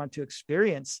always wanted to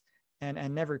experience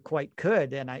and never quite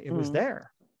could. And it was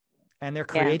there. And they're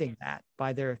creating that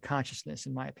by their consciousness,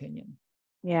 in my opinion.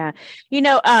 Yeah.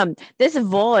 This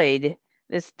void,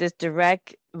 this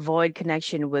direct void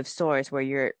connection with source, where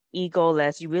you're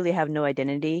egoless, you really have no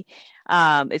identity.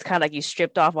 It's kind of like you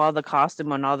stripped off all the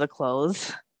costume and all the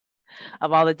clothes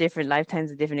of all the different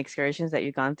lifetimes and different excursions that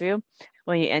you've gone through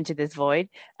when you enter this void.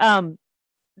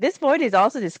 This void is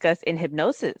also discussed in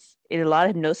hypnosis, in a lot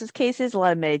of hypnosis cases, a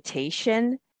lot of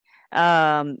meditation,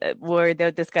 where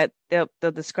they'll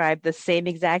describe the same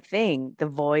exact thing, the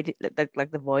void,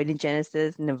 like the void in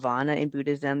Genesis, nirvana in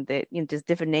Buddhism, that just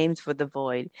different names for the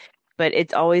void, but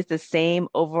it's always the same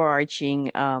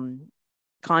overarching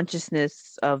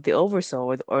consciousness of the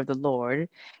oversoul or the Lord,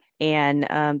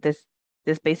 and this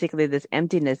basically this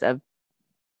emptiness of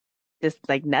just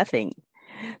like nothing.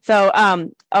 So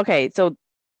okay, so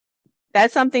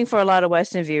that's something for a lot of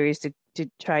Western viewers to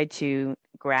try to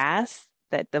grasp,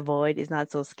 that the void is not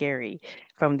so scary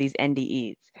from these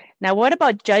NDEs. Now, what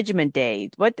about Judgment Day?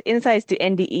 What insights do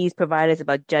NDEs provide us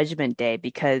about Judgment Day?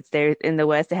 Because in the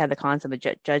West, they have the concept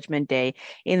of Judgment Day.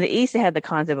 In the East, they have the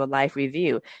concept of life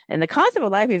review. And the concept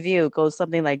of life review goes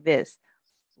something like this.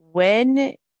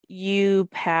 When you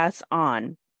pass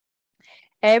on,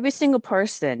 every single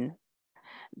person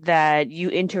that you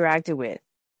interacted with,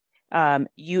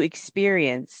 you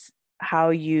experience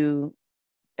how you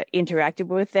interacted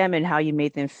with them and how you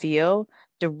made them feel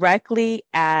directly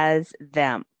as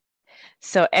them.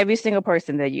 So every single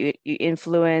person that you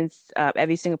influence,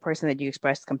 every single person that you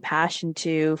express compassion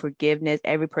to, forgiveness,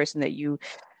 every person that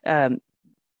um,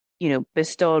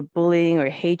 bestowed bullying or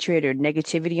hatred or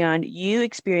negativity on, you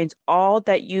experience all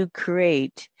that you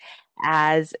create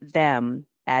as them,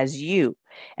 as you.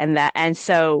 And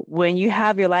so when you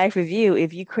have your life review,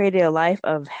 if you created a life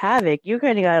of havoc, you're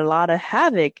creating a lot of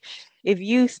havoc. If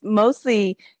you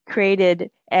mostly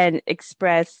created and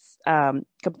expressed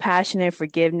compassion and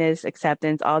forgiveness,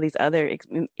 acceptance, all these other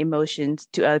emotions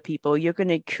to other people, you're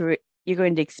going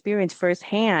to experience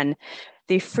firsthand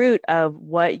the fruit of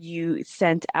what you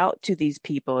sent out to these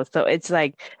people. So it's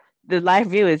like the life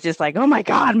view is just like, oh my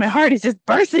God, my heart is just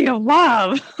bursting of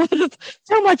love.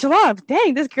 So much love.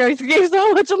 Dang, this girl gave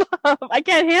so much love. I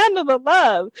can't handle the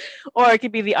love. Or it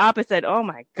could be the opposite. Oh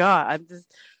my God,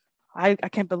 I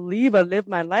can't believe I lived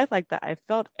my life like that. I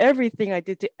felt everything I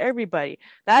did to everybody.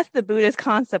 That's the Buddhist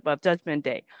concept of Judgment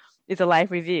Day. It's a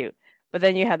life review. But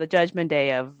then you have the Judgment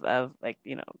Day of like,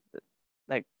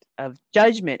 like of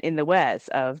judgment in the West,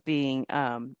 of being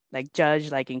like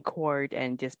judged like in court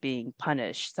and just being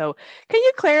punished. So can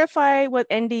you clarify what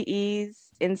NDE's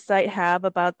insight have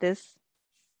about this?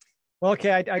 Well,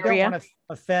 okay, I don't want to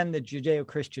offend the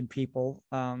Judeo-Christian people.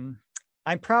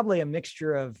 I'm probably a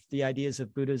mixture of the ideas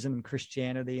of Buddhism and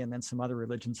Christianity and then some other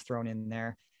religions thrown in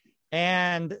there.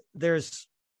 And there's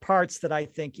parts that I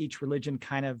think each religion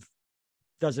kind of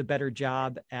does a better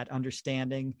job at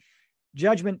understanding.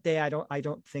 Judgment Day, I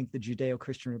don't think the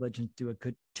Judeo-Christian religions do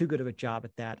too good of a job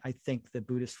at that. I think the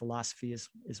Buddhist philosophy is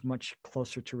much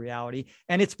closer to reality,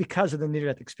 and it's because of the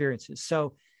near-death experiences.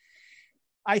 So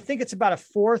I think it's about a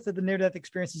fourth of the near-death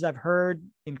experiences I've heard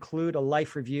include a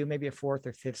life review, maybe a fourth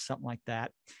or fifth, something like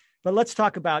that. But let's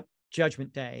talk about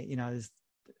Judgment Day.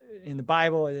 In the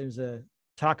Bible, there's a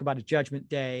talk about a Judgment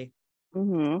Day.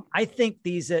 Mm-hmm. I think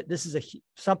this is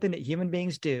something that human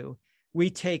beings do. We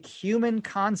take human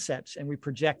concepts and we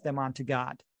project them onto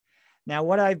God. Now,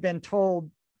 what I've been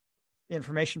told,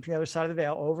 information from the other side of the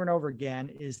veil over and over again,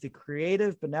 is the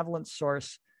creative, benevolent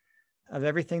source of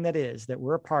everything that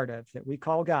we're a part of, that we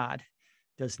call God,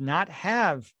 does not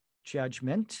have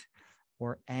judgment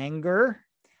or anger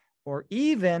or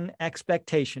even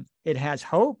expectation. It has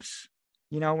hopes.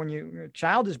 When your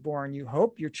child is born, you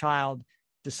hope your child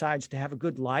decides to have a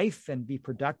good life and be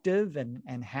productive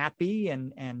and happy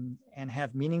and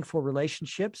have meaningful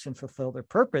relationships and fulfill their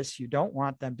purpose. You don't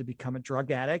want them to become a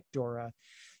drug addict or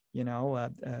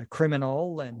a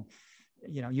criminal. And,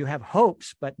 you have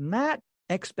hopes, but not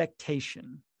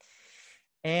expectation.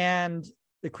 And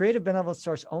the creative benevolent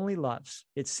source only loves.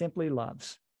 It simply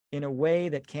loves in a way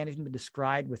that can't even be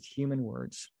described with human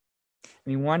words.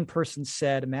 One person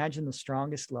said, imagine the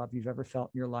strongest love you've ever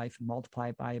felt in your life and multiply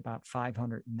it by about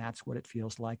 500, and that's what it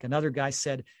feels like. Another guy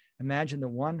said, imagine the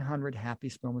 100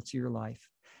 happiest moments of your life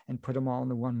and put them all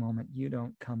into one moment. You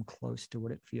don't come close to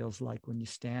what it feels like when you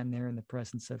stand there in the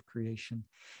presence of creation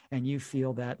and you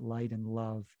feel that light and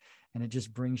love, and it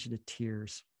just brings you to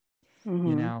tears.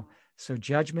 Mm-hmm. So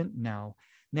judgment, no.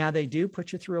 Now they do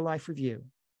put you through a life review.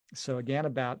 So again,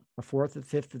 about a fourth or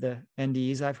fifth of the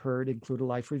NDEs I've heard include a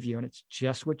life review, and it's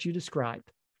just what you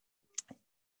described.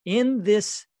 In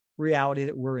this reality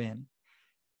that we're in,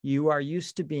 you are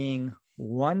used to being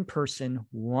one person,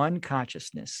 one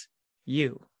consciousness.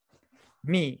 You,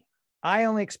 me. I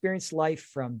only experience life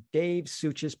from Dave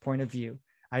Such's point of view.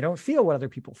 I don't feel what other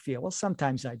people feel. Well,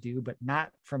 sometimes I do, but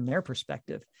not from their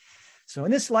perspective. So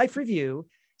in this life review,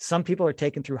 some people are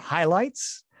taken through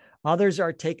highlights. Others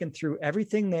are taken through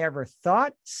everything they ever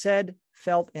thought, said,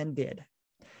 felt, and did.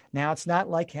 Now, it's not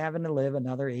like having to live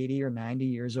another 80 or 90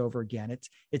 years over again.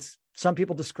 It's some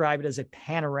people describe it as a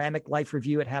panoramic life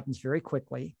review. It happens very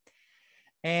quickly.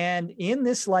 And in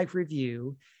this life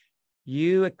review,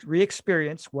 you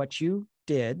re-experience what you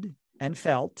did and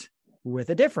felt with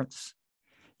a difference.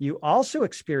 You also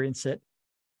experience it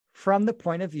from the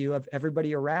point of view of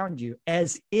everybody around you,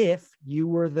 as if you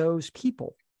were those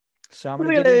people. So I'm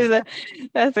going to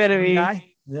that's going to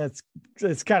be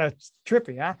it's kind of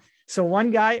trippy, huh? So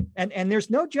one guy, and there's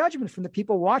no judgment from the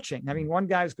people watching. One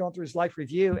guy was going through his life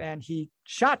review and he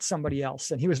shot somebody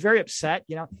else, and he was very upset.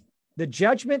 The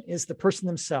judgment is the person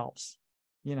themselves.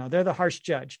 They're the harsh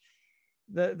judge.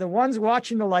 The ones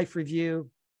watching the life review,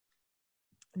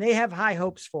 they have high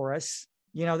hopes for us.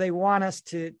 They want us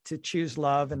to choose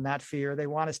love and not fear. They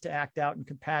want us to act out in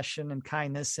compassion and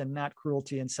kindness and not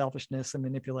cruelty and selfishness and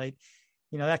manipulate.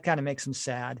 That kind of makes them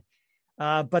sad.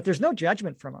 But there's no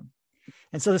judgment from them.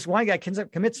 And so this one guy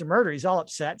commits a murder. He's all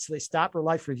upset. So they stop her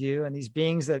life review, and these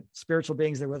spiritual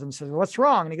beings that are with him says, what's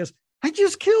wrong? And he goes, I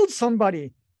just killed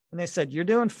somebody. And they said, you're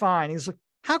doing fine. He's like,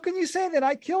 how can you say that?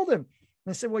 I killed him. And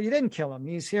I said, well, you didn't kill him.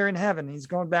 He's here in heaven. He's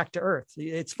going back to earth.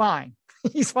 It's fine.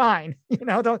 He's fine.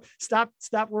 Don't stop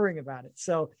worrying about it.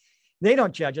 So they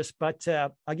don't judge us. But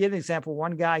I'll give an example.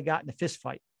 One guy got in a fist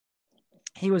fight.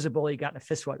 He was a bully, got in a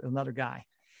fist fight with another guy.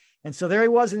 And so there he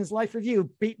was in his life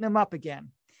review, beating him up again.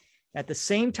 At the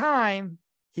same time,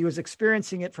 he was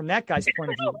experiencing it from that guy's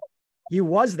point of view. He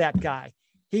was that guy.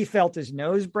 He felt his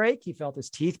nose break. He felt his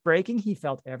teeth breaking. He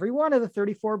felt every one of the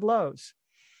 34 blows.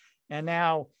 And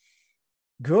now,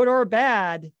 good or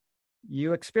bad,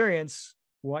 you experience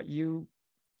what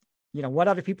what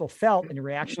other people felt in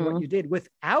reaction to what you did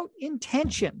without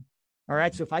intention. All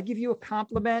right. So if I give you a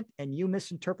compliment and you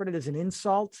misinterpret it as an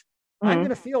insult, I'm going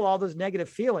to feel all those negative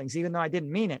feelings, even though I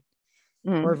didn't mean it.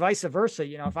 Or vice versa.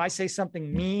 If I say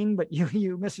something mean, but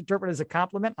you misinterpret it as a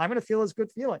compliment, I'm going to feel those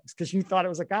good feelings because you thought it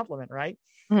was a compliment. Right.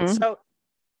 So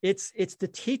it's to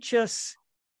teach us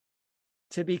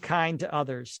to be kind to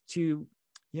others, to,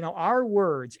 our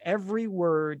words, every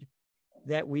word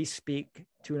that we speak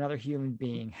to another human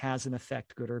being has an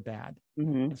effect, good or bad.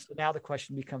 And so now the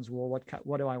question becomes, well,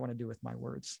 what do I want to do with my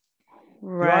words?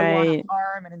 Right. Do I want to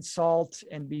harm and insult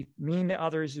and be mean to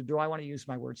others? Or do I want to use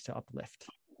my words to uplift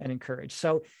and encourage?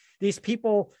 So these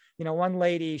people, one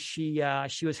lady, she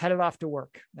was headed off to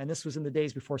work, and this was in the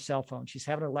days before cell phones. She's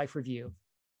having a life review,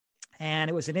 and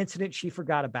it was an incident she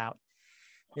forgot about.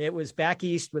 It was back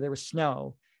east where there was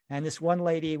snow, and this one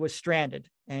lady was stranded,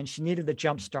 and she needed the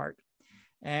jump start.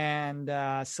 And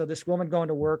so this woman going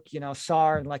to work, saw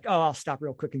her and like, oh, I'll stop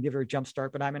real quick and give her a jump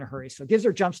start, but I'm in a hurry. So gives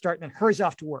her a jump start and then hurries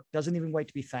off to work. Doesn't even wait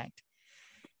to be thanked.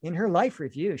 In her life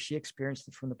review, she experienced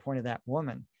it from the point of that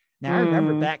woman. Now, I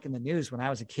remember back in the news when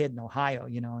I was a kid in Ohio,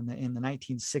 in the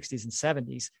 1960s and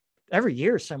 70s, every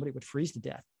year somebody would freeze to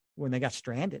death when they got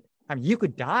stranded. I mean, you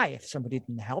could die if somebody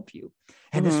didn't help you.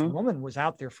 And this woman was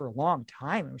out there for a long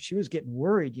time, and she was getting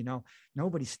worried,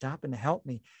 nobody's stopping to help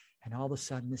me. And all of a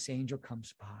sudden, this angel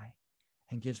comes by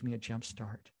and gives me a jump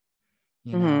start.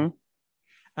 You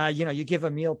give a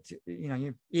meal to,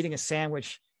 you're eating a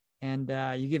sandwich, and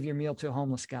you give your meal to a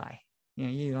homeless guy.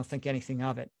 You don't think anything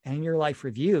of it. And in your life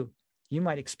review, you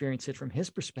might experience it from his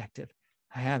perspective.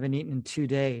 I haven't eaten in 2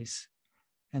 days,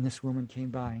 and this woman came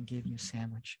by and gave me a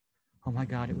sandwich. Oh my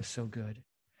God, it was so good.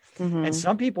 And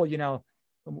some people,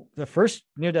 the first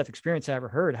near-death experience I ever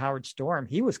heard, Howard Storm,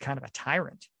 he was kind of a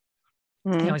tyrant.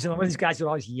 He's one of these guys who are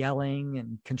always yelling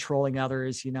and controlling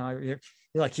others. You're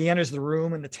like he enters the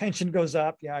room and the tension goes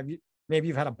up. Maybe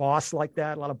you've had a boss like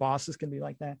that. A lot of bosses can be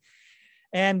like that.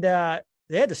 And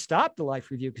they had to stop the life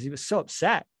review because he was so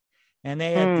upset. And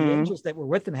they had the angels that were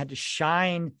with him had to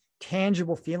shine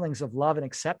tangible feelings of love and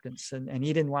acceptance. And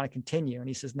he didn't want to continue. And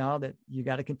he says, no, that you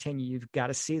got to continue. You've got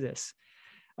to see this.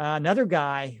 Another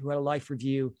guy who had a life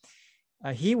review,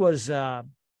 he was in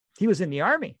the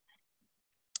Army.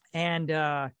 And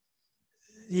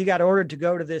he got ordered to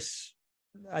go to this,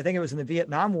 I think it was in the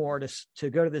Vietnam War, to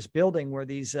go to this building where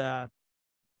these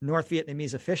North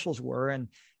Vietnamese officials were. And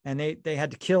they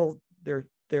had to kill, their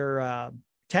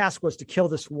task was to kill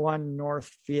this one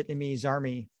North Vietnamese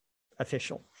Army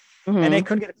official. And they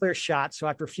couldn't get a clear shot. So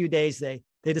after a few days, they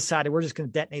decided we're just going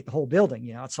to detonate the whole building.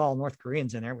 It's all North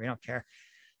Koreans in there. We don't care.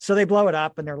 So they blow it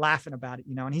up and they're laughing about it,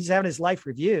 and he's having his life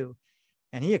review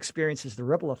and he experiences the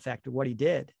ripple effect of what he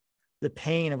did. The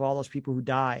pain of all those people who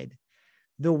died.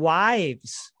 The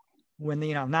wives, when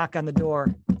they, knock on the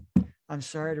door, I'm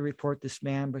sorry to report this,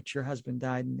 man, but your husband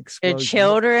died in an explosion. Their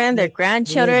children, their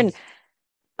grandchildren,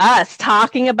 us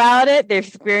talking about it. They're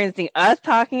experiencing us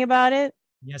talking about it.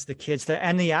 Yes, the kids.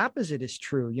 And the opposite is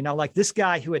true. Like this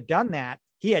guy who had done that,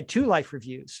 he had 2 life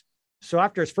reviews. So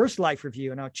after his first life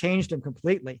review, it changed him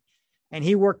completely. And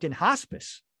he worked in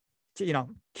hospice,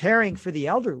 caring for the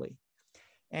elderly.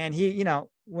 And he,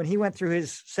 when he went through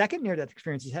his second near-death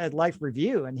experience, he had life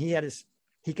review, and he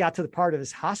got to the part of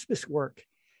his hospice work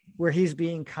where he's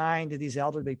being kind to these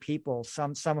elderly people.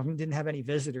 Some of them didn't have any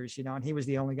visitors, and he was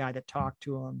the only guy that talked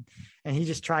to them. And he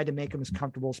just tried to make them as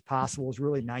comfortable as possible, was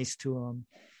really nice to them.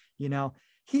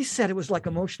 He said it was like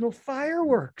emotional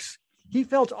fireworks. He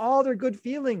felt all their good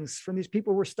feelings from these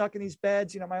people who were stuck in these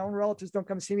beds. My own relatives don't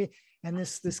come see me. And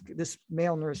this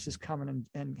male nurse is coming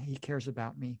and he cares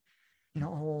about me.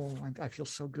 I feel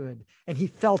so good. And he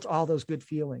felt all those good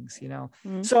feelings,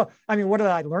 So, what did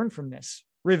I learn from this?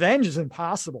 Revenge is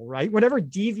impossible, right? Whatever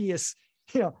devious,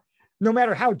 no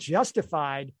matter how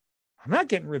justified, I'm not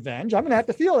getting revenge. I'm going to have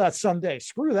to feel that someday.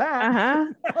 Screw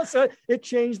that. So it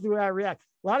changed the way I react.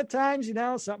 A lot of times,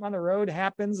 something on the road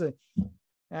happens and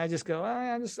I just go,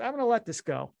 I'm going to let this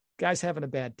go. Guy's having a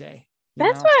bad day.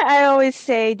 That's why I always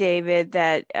say, David,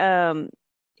 that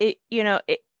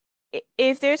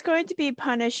if there's going to be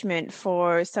punishment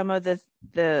for some of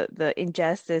the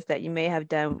injustice that you may have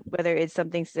done, whether it's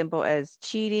something simple as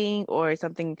cheating or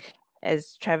something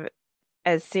as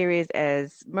serious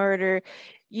as murder,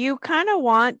 you kind of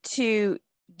want to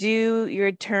do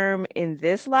your term in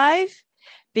this life,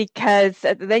 because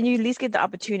then you at least get the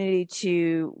opportunity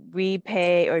to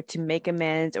repay or to make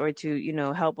amends or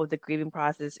to, help with the grieving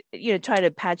process, try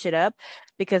to patch it up,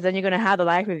 because then you're going to have the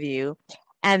life review.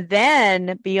 And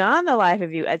then beyond the life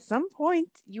review, at some point,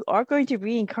 you are going to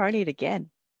reincarnate again.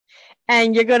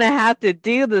 And you're going to have to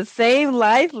do the same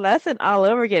life lesson all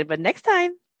over again. But next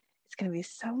time, it's going to be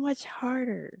so much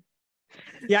harder.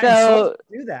 Yeah, so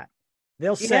do that.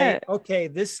 They'll say, okay,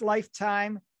 this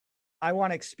lifetime, I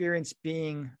want to experience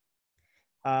being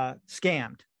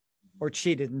scammed or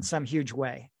cheated in some huge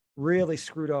way, really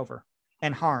screwed over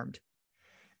and harmed.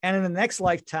 And in the next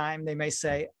lifetime, they may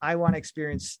say, I want to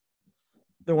experience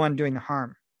the one doing the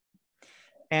harm.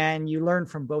 And you learn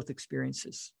from both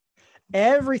experiences.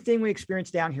 Everything we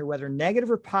experience down here, whether negative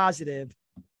or positive,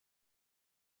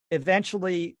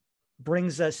 eventually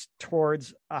brings us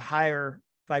towards a higher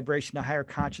vibration, a higher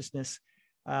consciousness.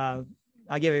 I'll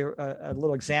give you a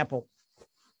little example.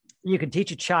 You can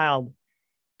teach a child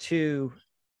to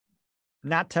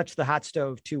not touch the hot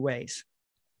stove two ways.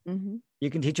 Mm-hmm.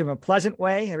 You can teach him a pleasant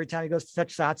way. Every time he goes to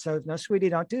touch the hot stove, no, sweetie,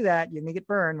 don't do that. You're going to get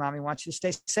burned. Mommy wants you to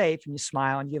stay safe. And you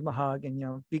smile and give him a hug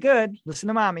and, be good. Listen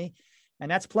to mommy. And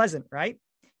that's pleasant, right?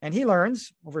 And he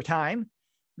learns over time.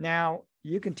 Now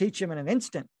you can teach him in an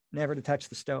instant never to touch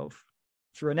the stove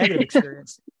through a negative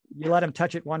experience. You let him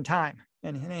touch it one time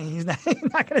and he's not going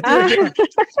to do it again.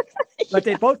 But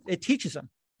it teaches him.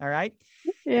 All right.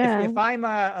 Yeah. If I'm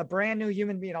a brand new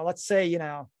human being, let's say, you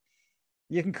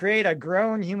can create a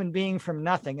grown human being from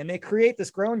nothing, and they create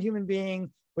this grown human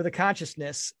being with a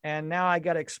consciousness. And now I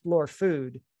got to explore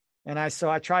food. And I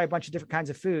try a bunch of different kinds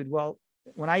of food. Well,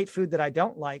 when I eat food that I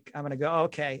don't like, I'm going to go,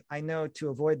 okay, I know to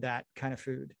avoid that kind of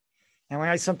food. And when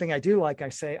I eat something I do like, I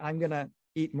say, I'm going to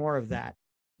eat more of that.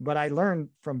 But I learn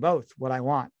from both what I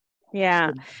want.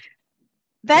 Yeah.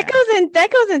 That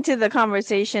goes into the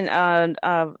conversation of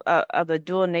the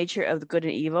dual nature of the good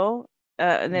and evil.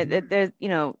 There's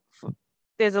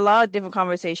a lot of different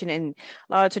conversation and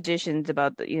a lot of traditions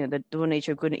about the dual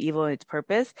nature of good and evil and its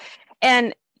purpose,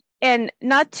 and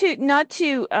not to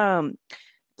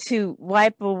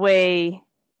wipe away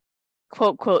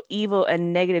quote quote evil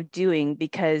and negative doing,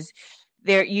 because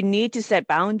you need to set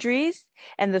boundaries,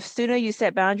 and the sooner you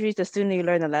set boundaries, the sooner you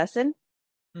learn the lesson.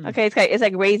 Okay, it's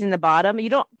like raising the bottom.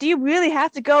 Do you really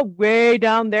have to go way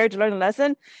down there to learn the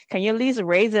lesson? Can you at least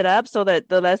raise it up so that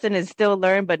the lesson is still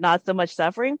learned, but not so much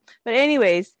suffering? But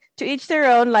anyways, to each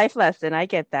their own life lesson. I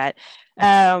get that.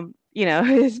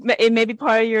 It may be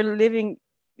part of your living,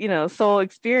 soul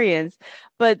experience,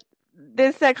 but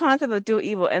there's that concept of dual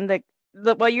evil, and the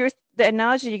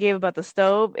analogy you gave about the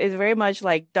stove is very much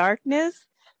like darkness,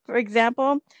 for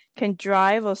example, can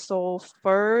drive a soul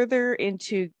further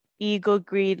into ego,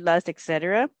 greed, lust,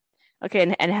 etc.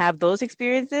 Okay, and have those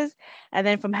experiences, and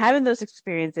then from having those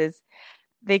experiences,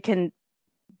 they can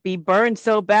be burned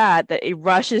so bad that it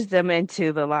rushes them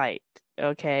into the light.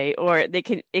 Okay, or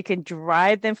it can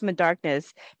drive them from the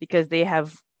darkness because they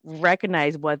have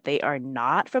recognized what they are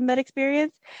not from that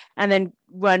experience, and then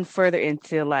run further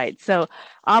into the light. So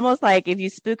almost like if you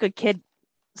spook a kid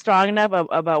strong enough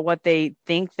about what they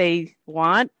think they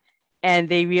want, and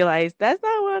they realize that's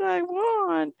not what I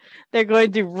want, they're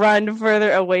going to run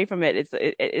further away from it.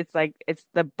 It's like it's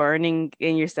the burning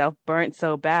in yourself, burnt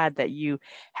so bad that you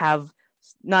have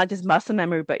not just muscle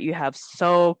memory, but you have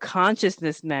soul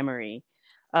consciousness memory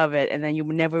of it, and then you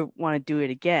never want to do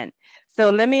it again. So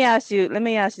let me ask you,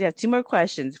 I have two more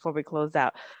questions before we close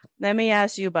out. Let me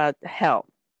ask you about hell.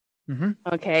 Mm-hmm.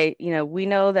 Okay, we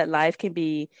know that life can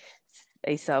be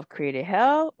a self-created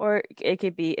hell, or it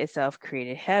could be a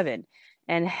self-created heaven.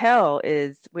 And hell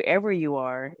is wherever you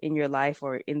are in your life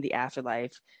or in the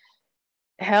afterlife.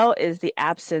 Hell is the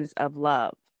absence of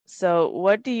love. So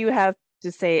what do you have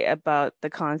to say about the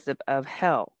concept of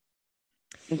hell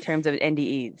in terms of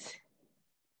NDEs?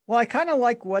 Well, I kind of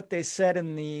like what they said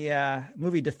in the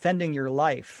movie Defending Your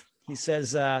Life. He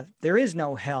says, there is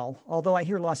no hell, although I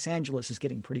hear Los Angeles is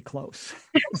getting pretty close.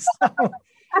 So,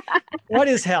 what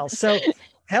is hell? So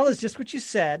hell is just what you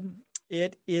said.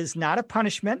 It is not a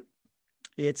punishment.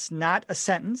 It's not a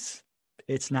sentence.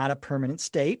 It's not a permanent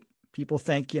state. People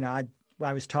think,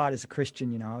 I was taught as a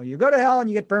Christian, you go to hell and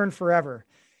you get burned forever.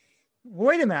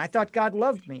 Wait a minute. I thought God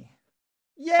loved me.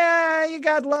 Yeah,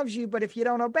 God loves you, but if you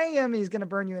don't obey him, he's going to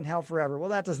burn you in hell forever. Well,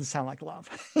 that doesn't sound like love.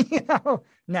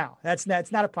 No, it's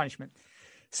not a punishment.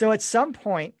 So at some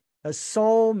point, a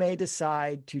soul may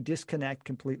decide to disconnect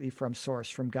completely from source,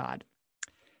 from God.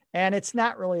 And it's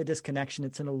not really a disconnection.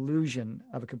 It's an illusion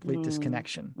of a complete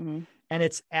disconnection. Mm-hmm. And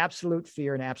it's absolute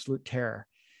fear and absolute terror.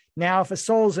 Now, if a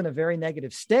soul's in a very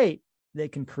negative state, they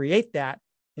can create that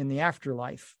in the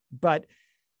afterlife. But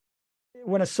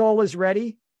when a soul is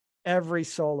ready, every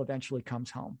soul eventually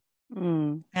comes home.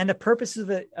 Mm. And the purpose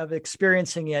of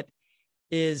experiencing it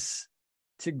is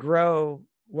to grow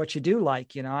what you do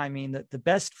like. The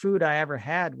best food I ever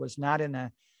had was not in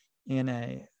a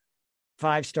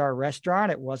 5-star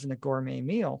restaurant. It wasn't a gourmet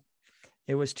meal.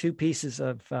 It was 2 pieces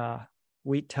of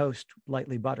wheat toast,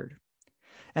 lightly buttered.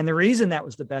 And the reason that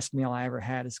was the best meal I ever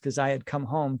had is because I had come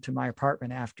home to my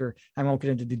apartment after, I won't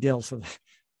get into the details of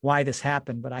why this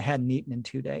happened, but I hadn't eaten in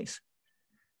 2 days.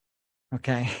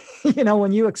 Okay.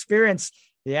 When you experience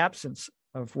the absence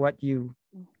of what you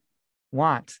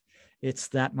want, it's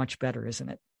that much better, isn't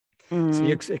it? Mm. So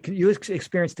you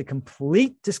experience the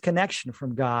complete disconnection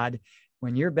from God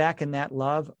when you're back in that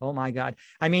love. Oh my God.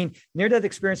 Near-death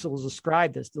experience will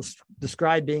describe this. They'll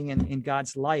describe being in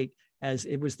God's light as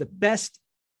it was the best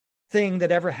thing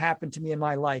that ever happened to me in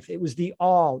my life. It was the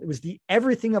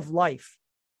everything of life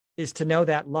is to know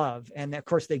that love. And of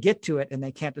course they get to it and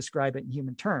they can't describe it in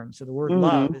human terms. So the word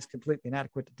love is completely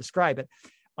inadequate to describe it.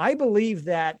 I believe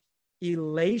that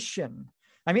elation.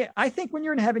 I think when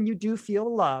you're in heaven, you do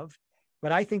feel love,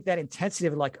 but I think that intensity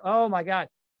of like, oh my God,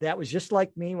 that was just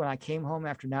like me when I came home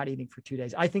after not eating for 2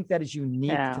 days. I think that is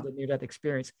unique to the near-death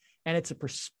experience. And it's a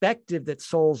perspective that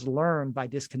souls learn by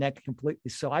disconnecting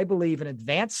completely. So I believe an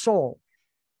advanced soul,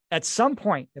 at some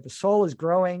point, if a soul is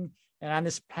growing and on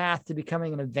this path to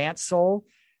becoming an advanced soul,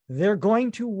 they're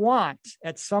going to want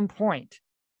at some point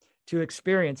to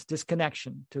experience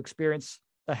disconnection, to experience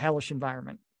a hellish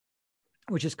environment,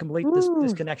 which is complete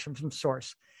disconnection from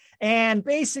source. And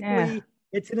basically,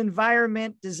 it's an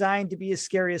environment designed to be as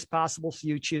scary as possible. So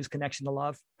you choose connection to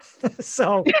love.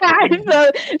 So we're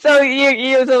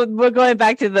going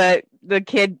back to the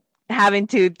kid having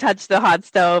to touch the hot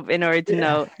stove in order to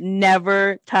know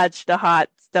never touch the hot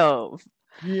stove.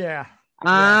 Yeah.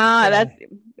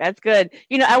 That's good.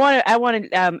 I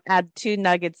want to add 2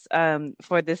 nuggets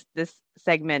for this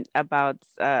segment about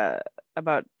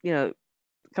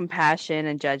compassion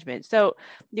and judgment. So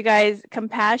you guys,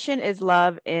 compassion is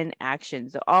love in action.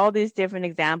 So all these different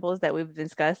examples that we've been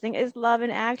discussing is love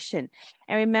in action.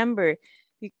 And remember,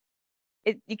 you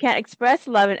can't express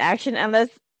love in action unless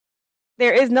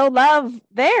there is no love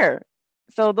there.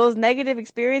 So those negative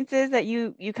experiences that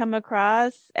you come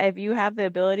across, if you have the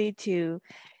ability to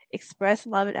express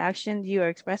love in action, you are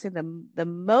expressing the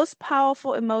most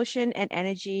powerful emotion and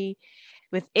energy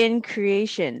within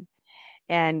creation.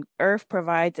 And Earth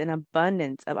provides an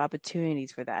abundance of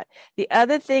opportunities for that. The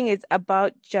other thing is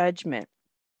about judgment,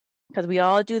 because we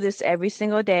all do this every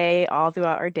single day, all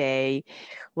throughout our day.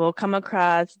 We'll come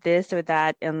across this or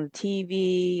that on the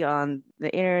TV, on the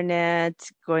internet,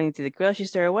 going to the grocery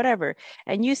store, or whatever.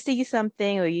 And you see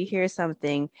something or you hear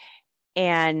something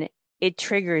and it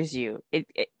triggers you.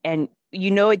 And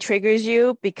it triggers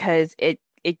you because it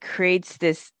creates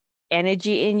this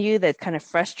energy in you that's kind of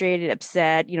frustrated,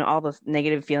 upset, all those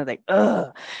negative feelings like,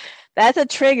 ugh, that's a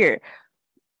trigger.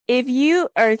 If you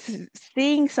are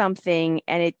seeing something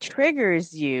and it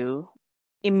triggers you,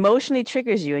 emotionally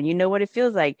triggers you, and you know what it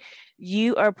feels like,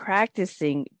 you are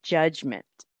practicing judgment,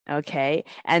 okay?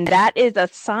 And that is a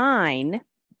sign,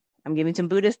 I'm giving some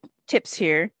Buddhist tips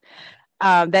here,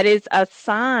 that is a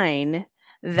sign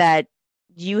that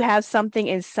you have something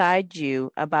inside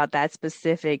you about that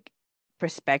specific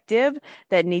perspective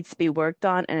that needs to be worked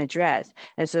on and addressed.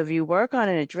 And so if you work on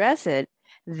and address it,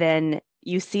 then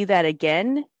you see that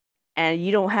again and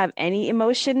you don't have any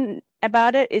emotion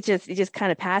about it. It just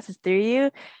kind of passes through you.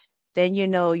 Then you're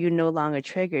no longer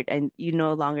triggered and you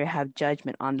no longer have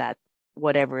judgment on that,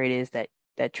 whatever it is that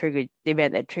triggered the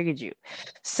event that triggered you.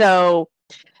 So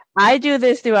I do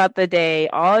this throughout the day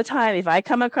all the time. If I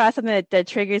come across something that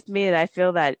triggers me and I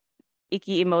feel that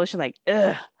icky emotion, like,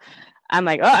 ugh, I'm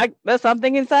like, there's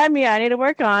something inside me I need to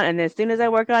work on. And as soon as I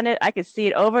work on it, I can see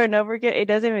it over and over again. It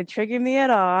doesn't even trigger me at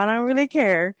all. I don't really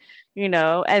care,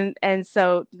 and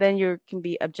so then you can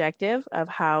be objective of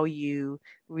how you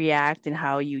react and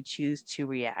how you choose to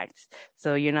react.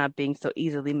 So you're not being so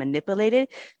easily manipulated,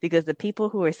 because the people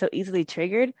who are so easily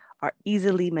triggered are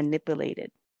easily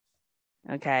manipulated.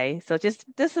 Okay. So just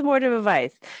some word of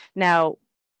advice. Now,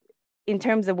 in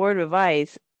terms of word of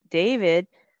advice, David,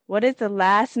 what is the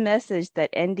last message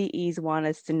that NDEs want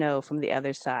us to know from the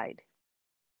other side?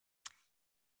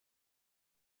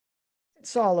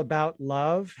 It's all about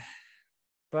love,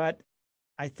 but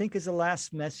I think as a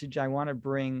last message, I want to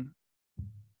bring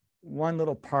one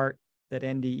little part that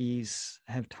NDEs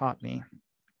have taught me,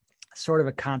 sort of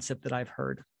a concept that I've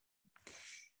heard.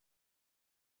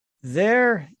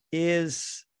 There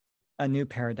is a new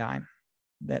paradigm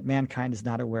that mankind is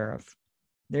not aware of.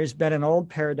 There's been an old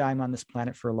paradigm on this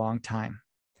planet for a long time.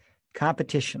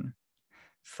 Competition,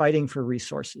 fighting for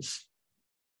resources,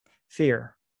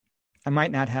 fear. I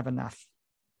might not have enough.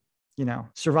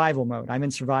 Survival mode. I'm in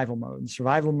survival mode. In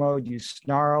survival mode, you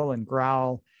snarl and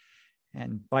growl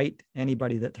and bite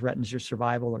anybody that threatens your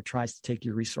survival or tries to take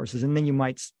your resources. And then you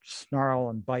might snarl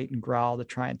and bite and growl to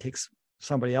try and take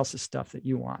somebody else's stuff that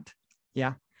you want.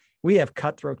 Yeah. We have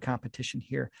cutthroat competition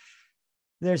here.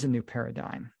 There's a new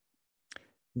paradigm.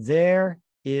 There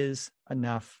is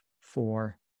enough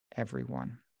for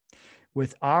everyone.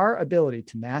 With our ability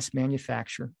to mass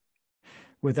manufacture,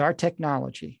 with our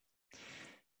technology,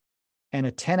 and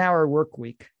a 10-hour work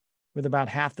week with about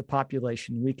half the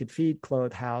population, we could feed,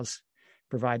 clothe, house,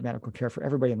 provide medical care for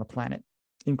everybody on the planet,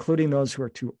 including those who are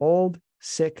too old,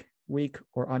 sick, weak,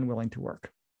 or unwilling to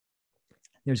work.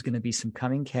 There's going to be some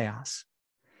coming chaos.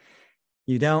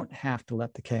 You don't have to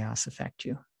let the chaos affect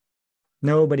you.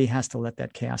 Nobody has to let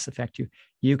that chaos affect you.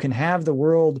 You can have the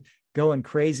world going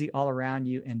crazy all around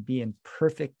you and be in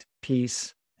perfect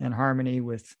peace and harmony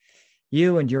with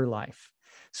you and your life.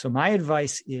 So my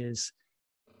advice is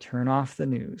turn off the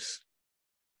news.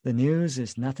 The news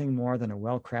is nothing more than a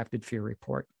well-crafted fear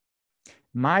report.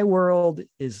 My world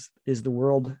is the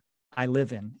world I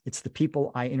live in. It's the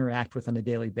people I interact with on a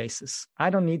daily basis. I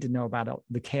don't need to know about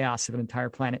the chaos of an entire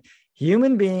planet.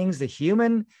 Human beings, the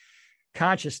human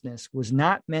consciousness was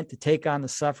not meant to take on the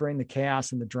suffering, the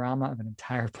chaos, and the drama of an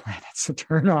entire planet. So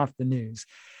turn off the news.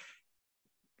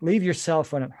 Leave your cell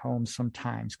phone at home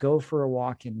sometimes. Go for a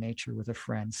walk in nature with a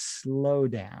friend. Slow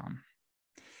down,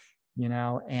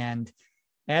 and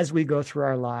as we go through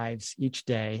our lives each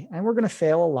day, and we're going to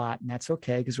fail a lot, and that's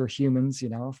okay because we're humans.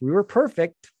 If we were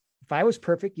perfect, if I was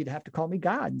perfect, you'd have to call me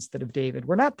God instead of David.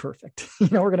 We're not perfect. We're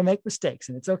going to make mistakes,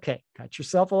 and it's okay. Cut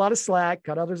yourself a lot of slack,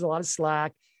 cut others a lot of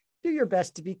slack. Do your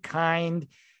best to be kind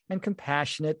and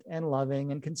compassionate and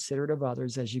loving and considerate of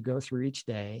others as you go through each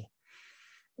day.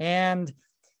 And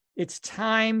it's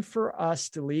time for us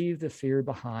to leave the fear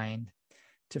behind,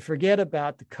 to forget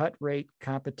about the cut rate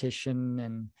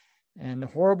competition and the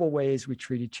horrible ways we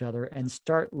treat each other, and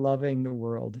start loving the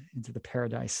world into the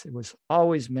paradise it was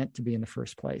always meant to be in the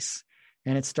first place.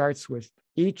 And it starts with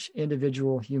each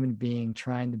individual human being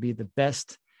trying to be the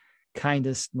best,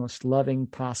 kindest, most loving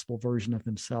possible version of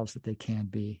themselves that they can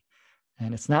be.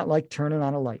 And it's not like turning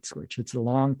on a light switch. It's a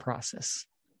long process.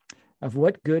 Of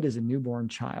what good is a newborn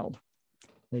child?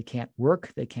 They can't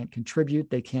work, they can't contribute,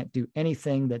 they can't do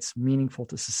anything that's meaningful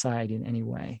to society in any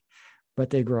way, but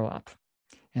they grow up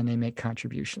and they make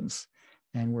contributions.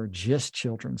 And we're just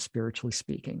children, spiritually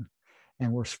speaking,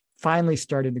 and we're finally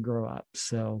starting to grow up.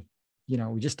 So,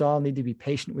 we just all need to be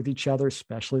patient with each other,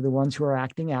 especially the ones who are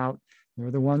acting out.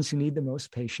 They're the ones who need the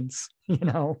most patience,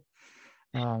 And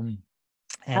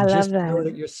just know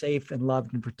that you're safe and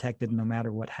loved and protected no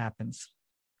matter what happens.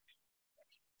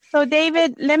 So,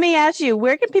 David, let me ask you,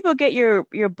 where can people get your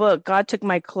book, God Took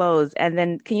My Clothes? And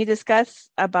then can you discuss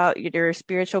about your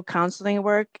spiritual counseling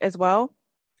work as well?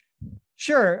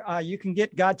 Sure. You can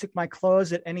get God Took My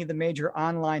Clothes at any of the major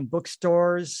online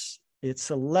bookstores. It's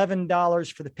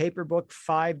 $11 for the paper book,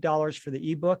 $5 for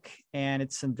the ebook, and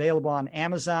it's available on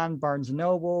Amazon, Barnes &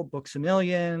 Noble, Books A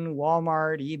Million,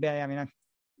 Walmart, eBay.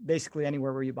 Basically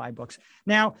anywhere where you buy books.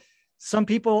 Now, some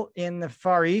people in the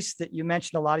Far East that you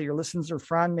mentioned, a lot of your listeners are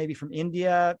from, maybe from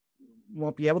India,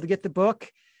 won't be able to get the book.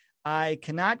 I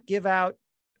cannot give out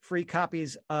free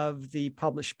copies of the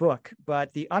published book,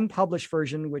 but the unpublished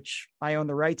version, which I own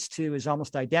the rights to, is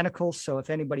almost identical. So if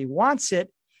anybody wants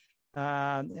it,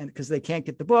 and because they can't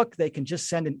get the book, they can just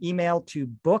send an email to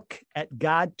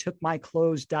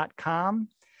book@godtookmyclothes.com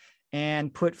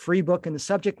and put free book in the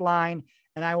subject line.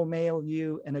 And I will mail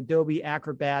you an Adobe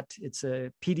Acrobat. It's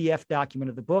a PDF document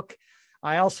of the book.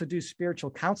 I also do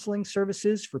spiritual counseling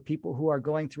services for people who are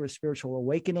going through a spiritual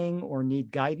awakening or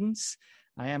need guidance.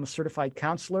 I am a certified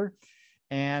counselor,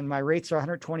 and my rates are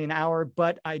 $120 an hour,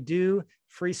 but I do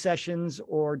free sessions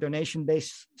or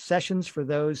donation-based sessions for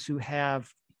those who have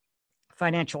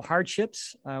financial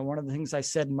hardships. One of the things I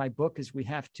said in my book is we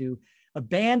have to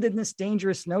abandon this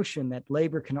dangerous notion that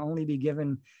labor can only be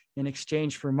given in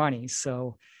exchange for money.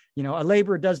 So, a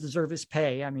laborer does deserve his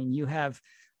pay. You have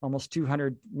almost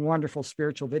 200 wonderful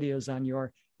spiritual videos on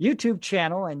your YouTube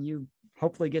channel, and you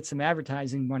hopefully get some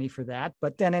advertising money for that.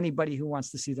 But then anybody who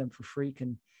wants to see them for free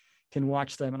can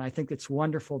watch them. And I think it's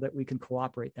wonderful that we can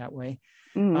cooperate that way.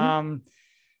 Mm-hmm.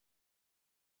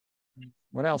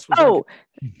 What else?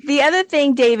 The other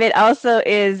thing, David, also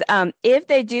is if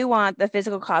they do want the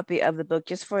physical copy of the book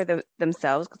just for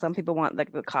themselves, because some people want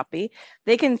like the copy,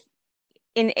 they can,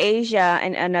 in Asia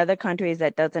and other countries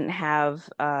that doesn't have,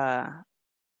 that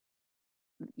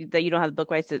you don't have the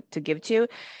book rights to give to,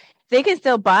 they can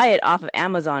still buy it off of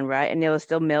Amazon, right? And they'll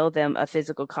still mail them a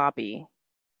physical copy.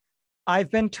 I've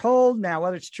been told now,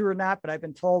 whether it's true or not, but I've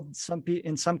been told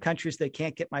in some countries they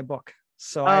can't get my book.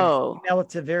 So I've emailed it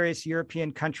to various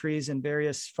European countries and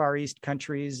various Far East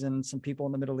countries and some people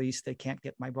in the Middle East. They can't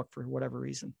get my book for whatever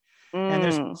reason. And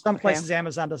there's some places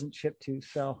Amazon doesn't ship to.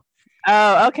 So.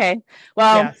 Oh, okay.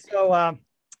 Well, yeah, so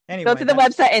anyway. Go to the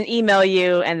website and email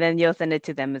you, and then you'll send it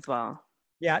to them as well.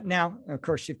 Yeah. Now, of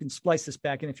course, you can splice this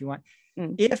back in if you want.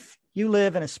 If you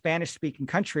live in a Spanish-speaking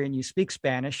country and you speak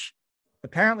Spanish,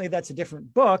 apparently that's a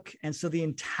different book. And so the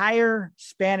entire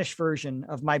Spanish version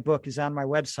of my book is on my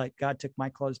website,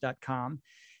 godtookmyclothes.com.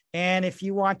 And if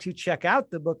you want to check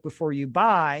out the book before you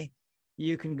buy,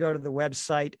 you can go to the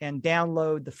website and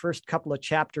download the first couple of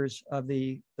chapters of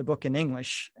the book in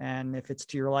English. And if it's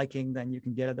to your liking, then you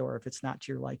can get it. Or if it's not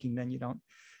to your liking, then you don't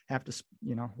have to,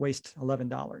 waste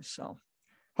 $11. So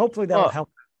hopefully that'll help.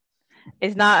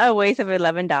 It's not a waste of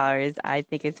 $11. I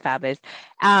think it's fabulous.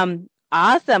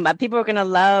 Awesome. People are going to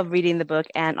love reading the book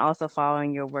and also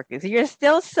following your work. So you're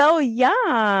still so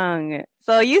young.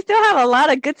 So you still have a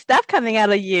lot of good stuff coming out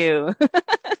of you.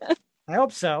 I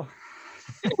hope so.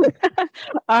 All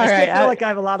right. I feel like I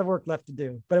have a lot of work left to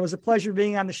do, but it was a pleasure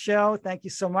being on the show. Thank you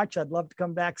so much. I'd love to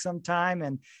come back sometime.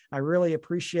 And I really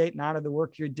appreciate and honor the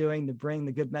work you're doing to bring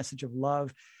the good message of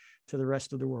love to the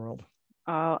rest of the world.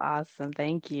 Oh, awesome.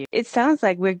 Thank you. It sounds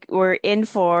like we're in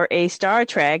for a Star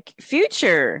Trek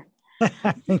future.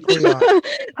 I think we are.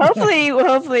 hopefully,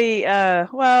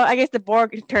 well, I guess the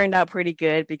Borg turned out pretty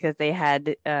good because they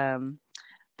had a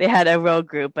rogue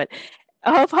group, but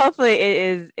hopefully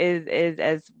it is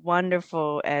as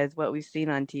wonderful as what we've seen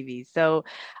on TV. So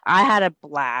I had a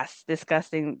blast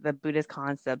discussing the Buddhist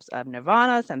concepts of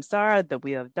nirvana, samsara, the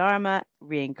wheel of dharma,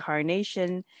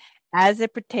 reincarnation, as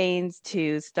it pertains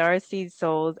to starseed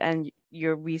souls and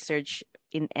your research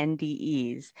in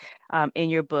NDEs in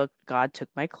your book, God Took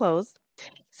My Clothes.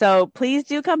 So please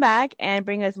do come back and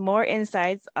bring us more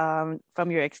insights from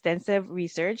your extensive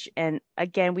research. And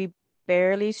again, we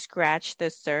barely scratched the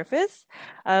surface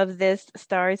of this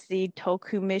Starseed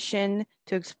Toku mission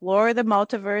to explore the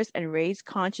multiverse and raise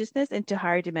consciousness into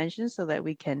higher dimensions so that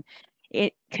we can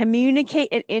communicate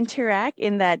and interact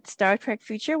in that Star Trek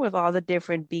future with all the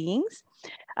different beings.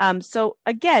 So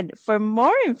again, for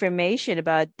more information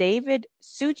about David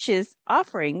Such's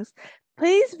offerings,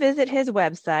 please visit his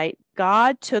website,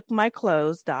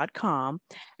 godtookmyclothes.com.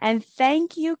 And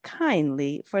thank you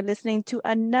kindly for listening to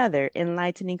another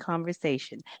enlightening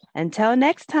conversation. Until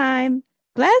next time,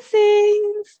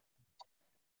 blessings.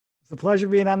 It's a pleasure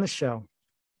being on the show.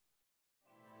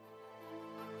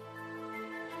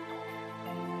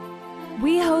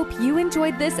 We hope you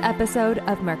enjoyed this episode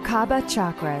of Merkaba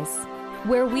Chakras,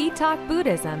 where we talk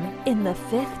Buddhism in the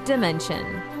fifth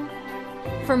dimension.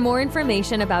 For more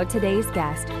information about today's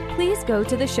guest, please go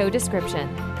to the show description.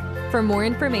 For more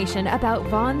information about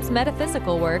Vaughn's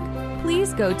metaphysical work,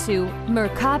 please go to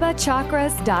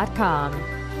merkabachakras.com.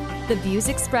 The views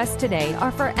expressed today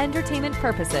are for entertainment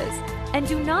purposes and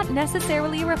do not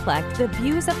necessarily reflect the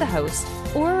views of the host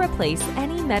or replace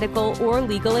any medical or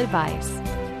legal advice.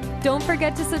 Don't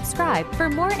forget to subscribe for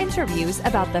more interviews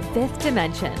about the fifth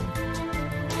dimension.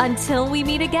 Until we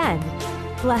meet again,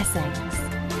 blessings.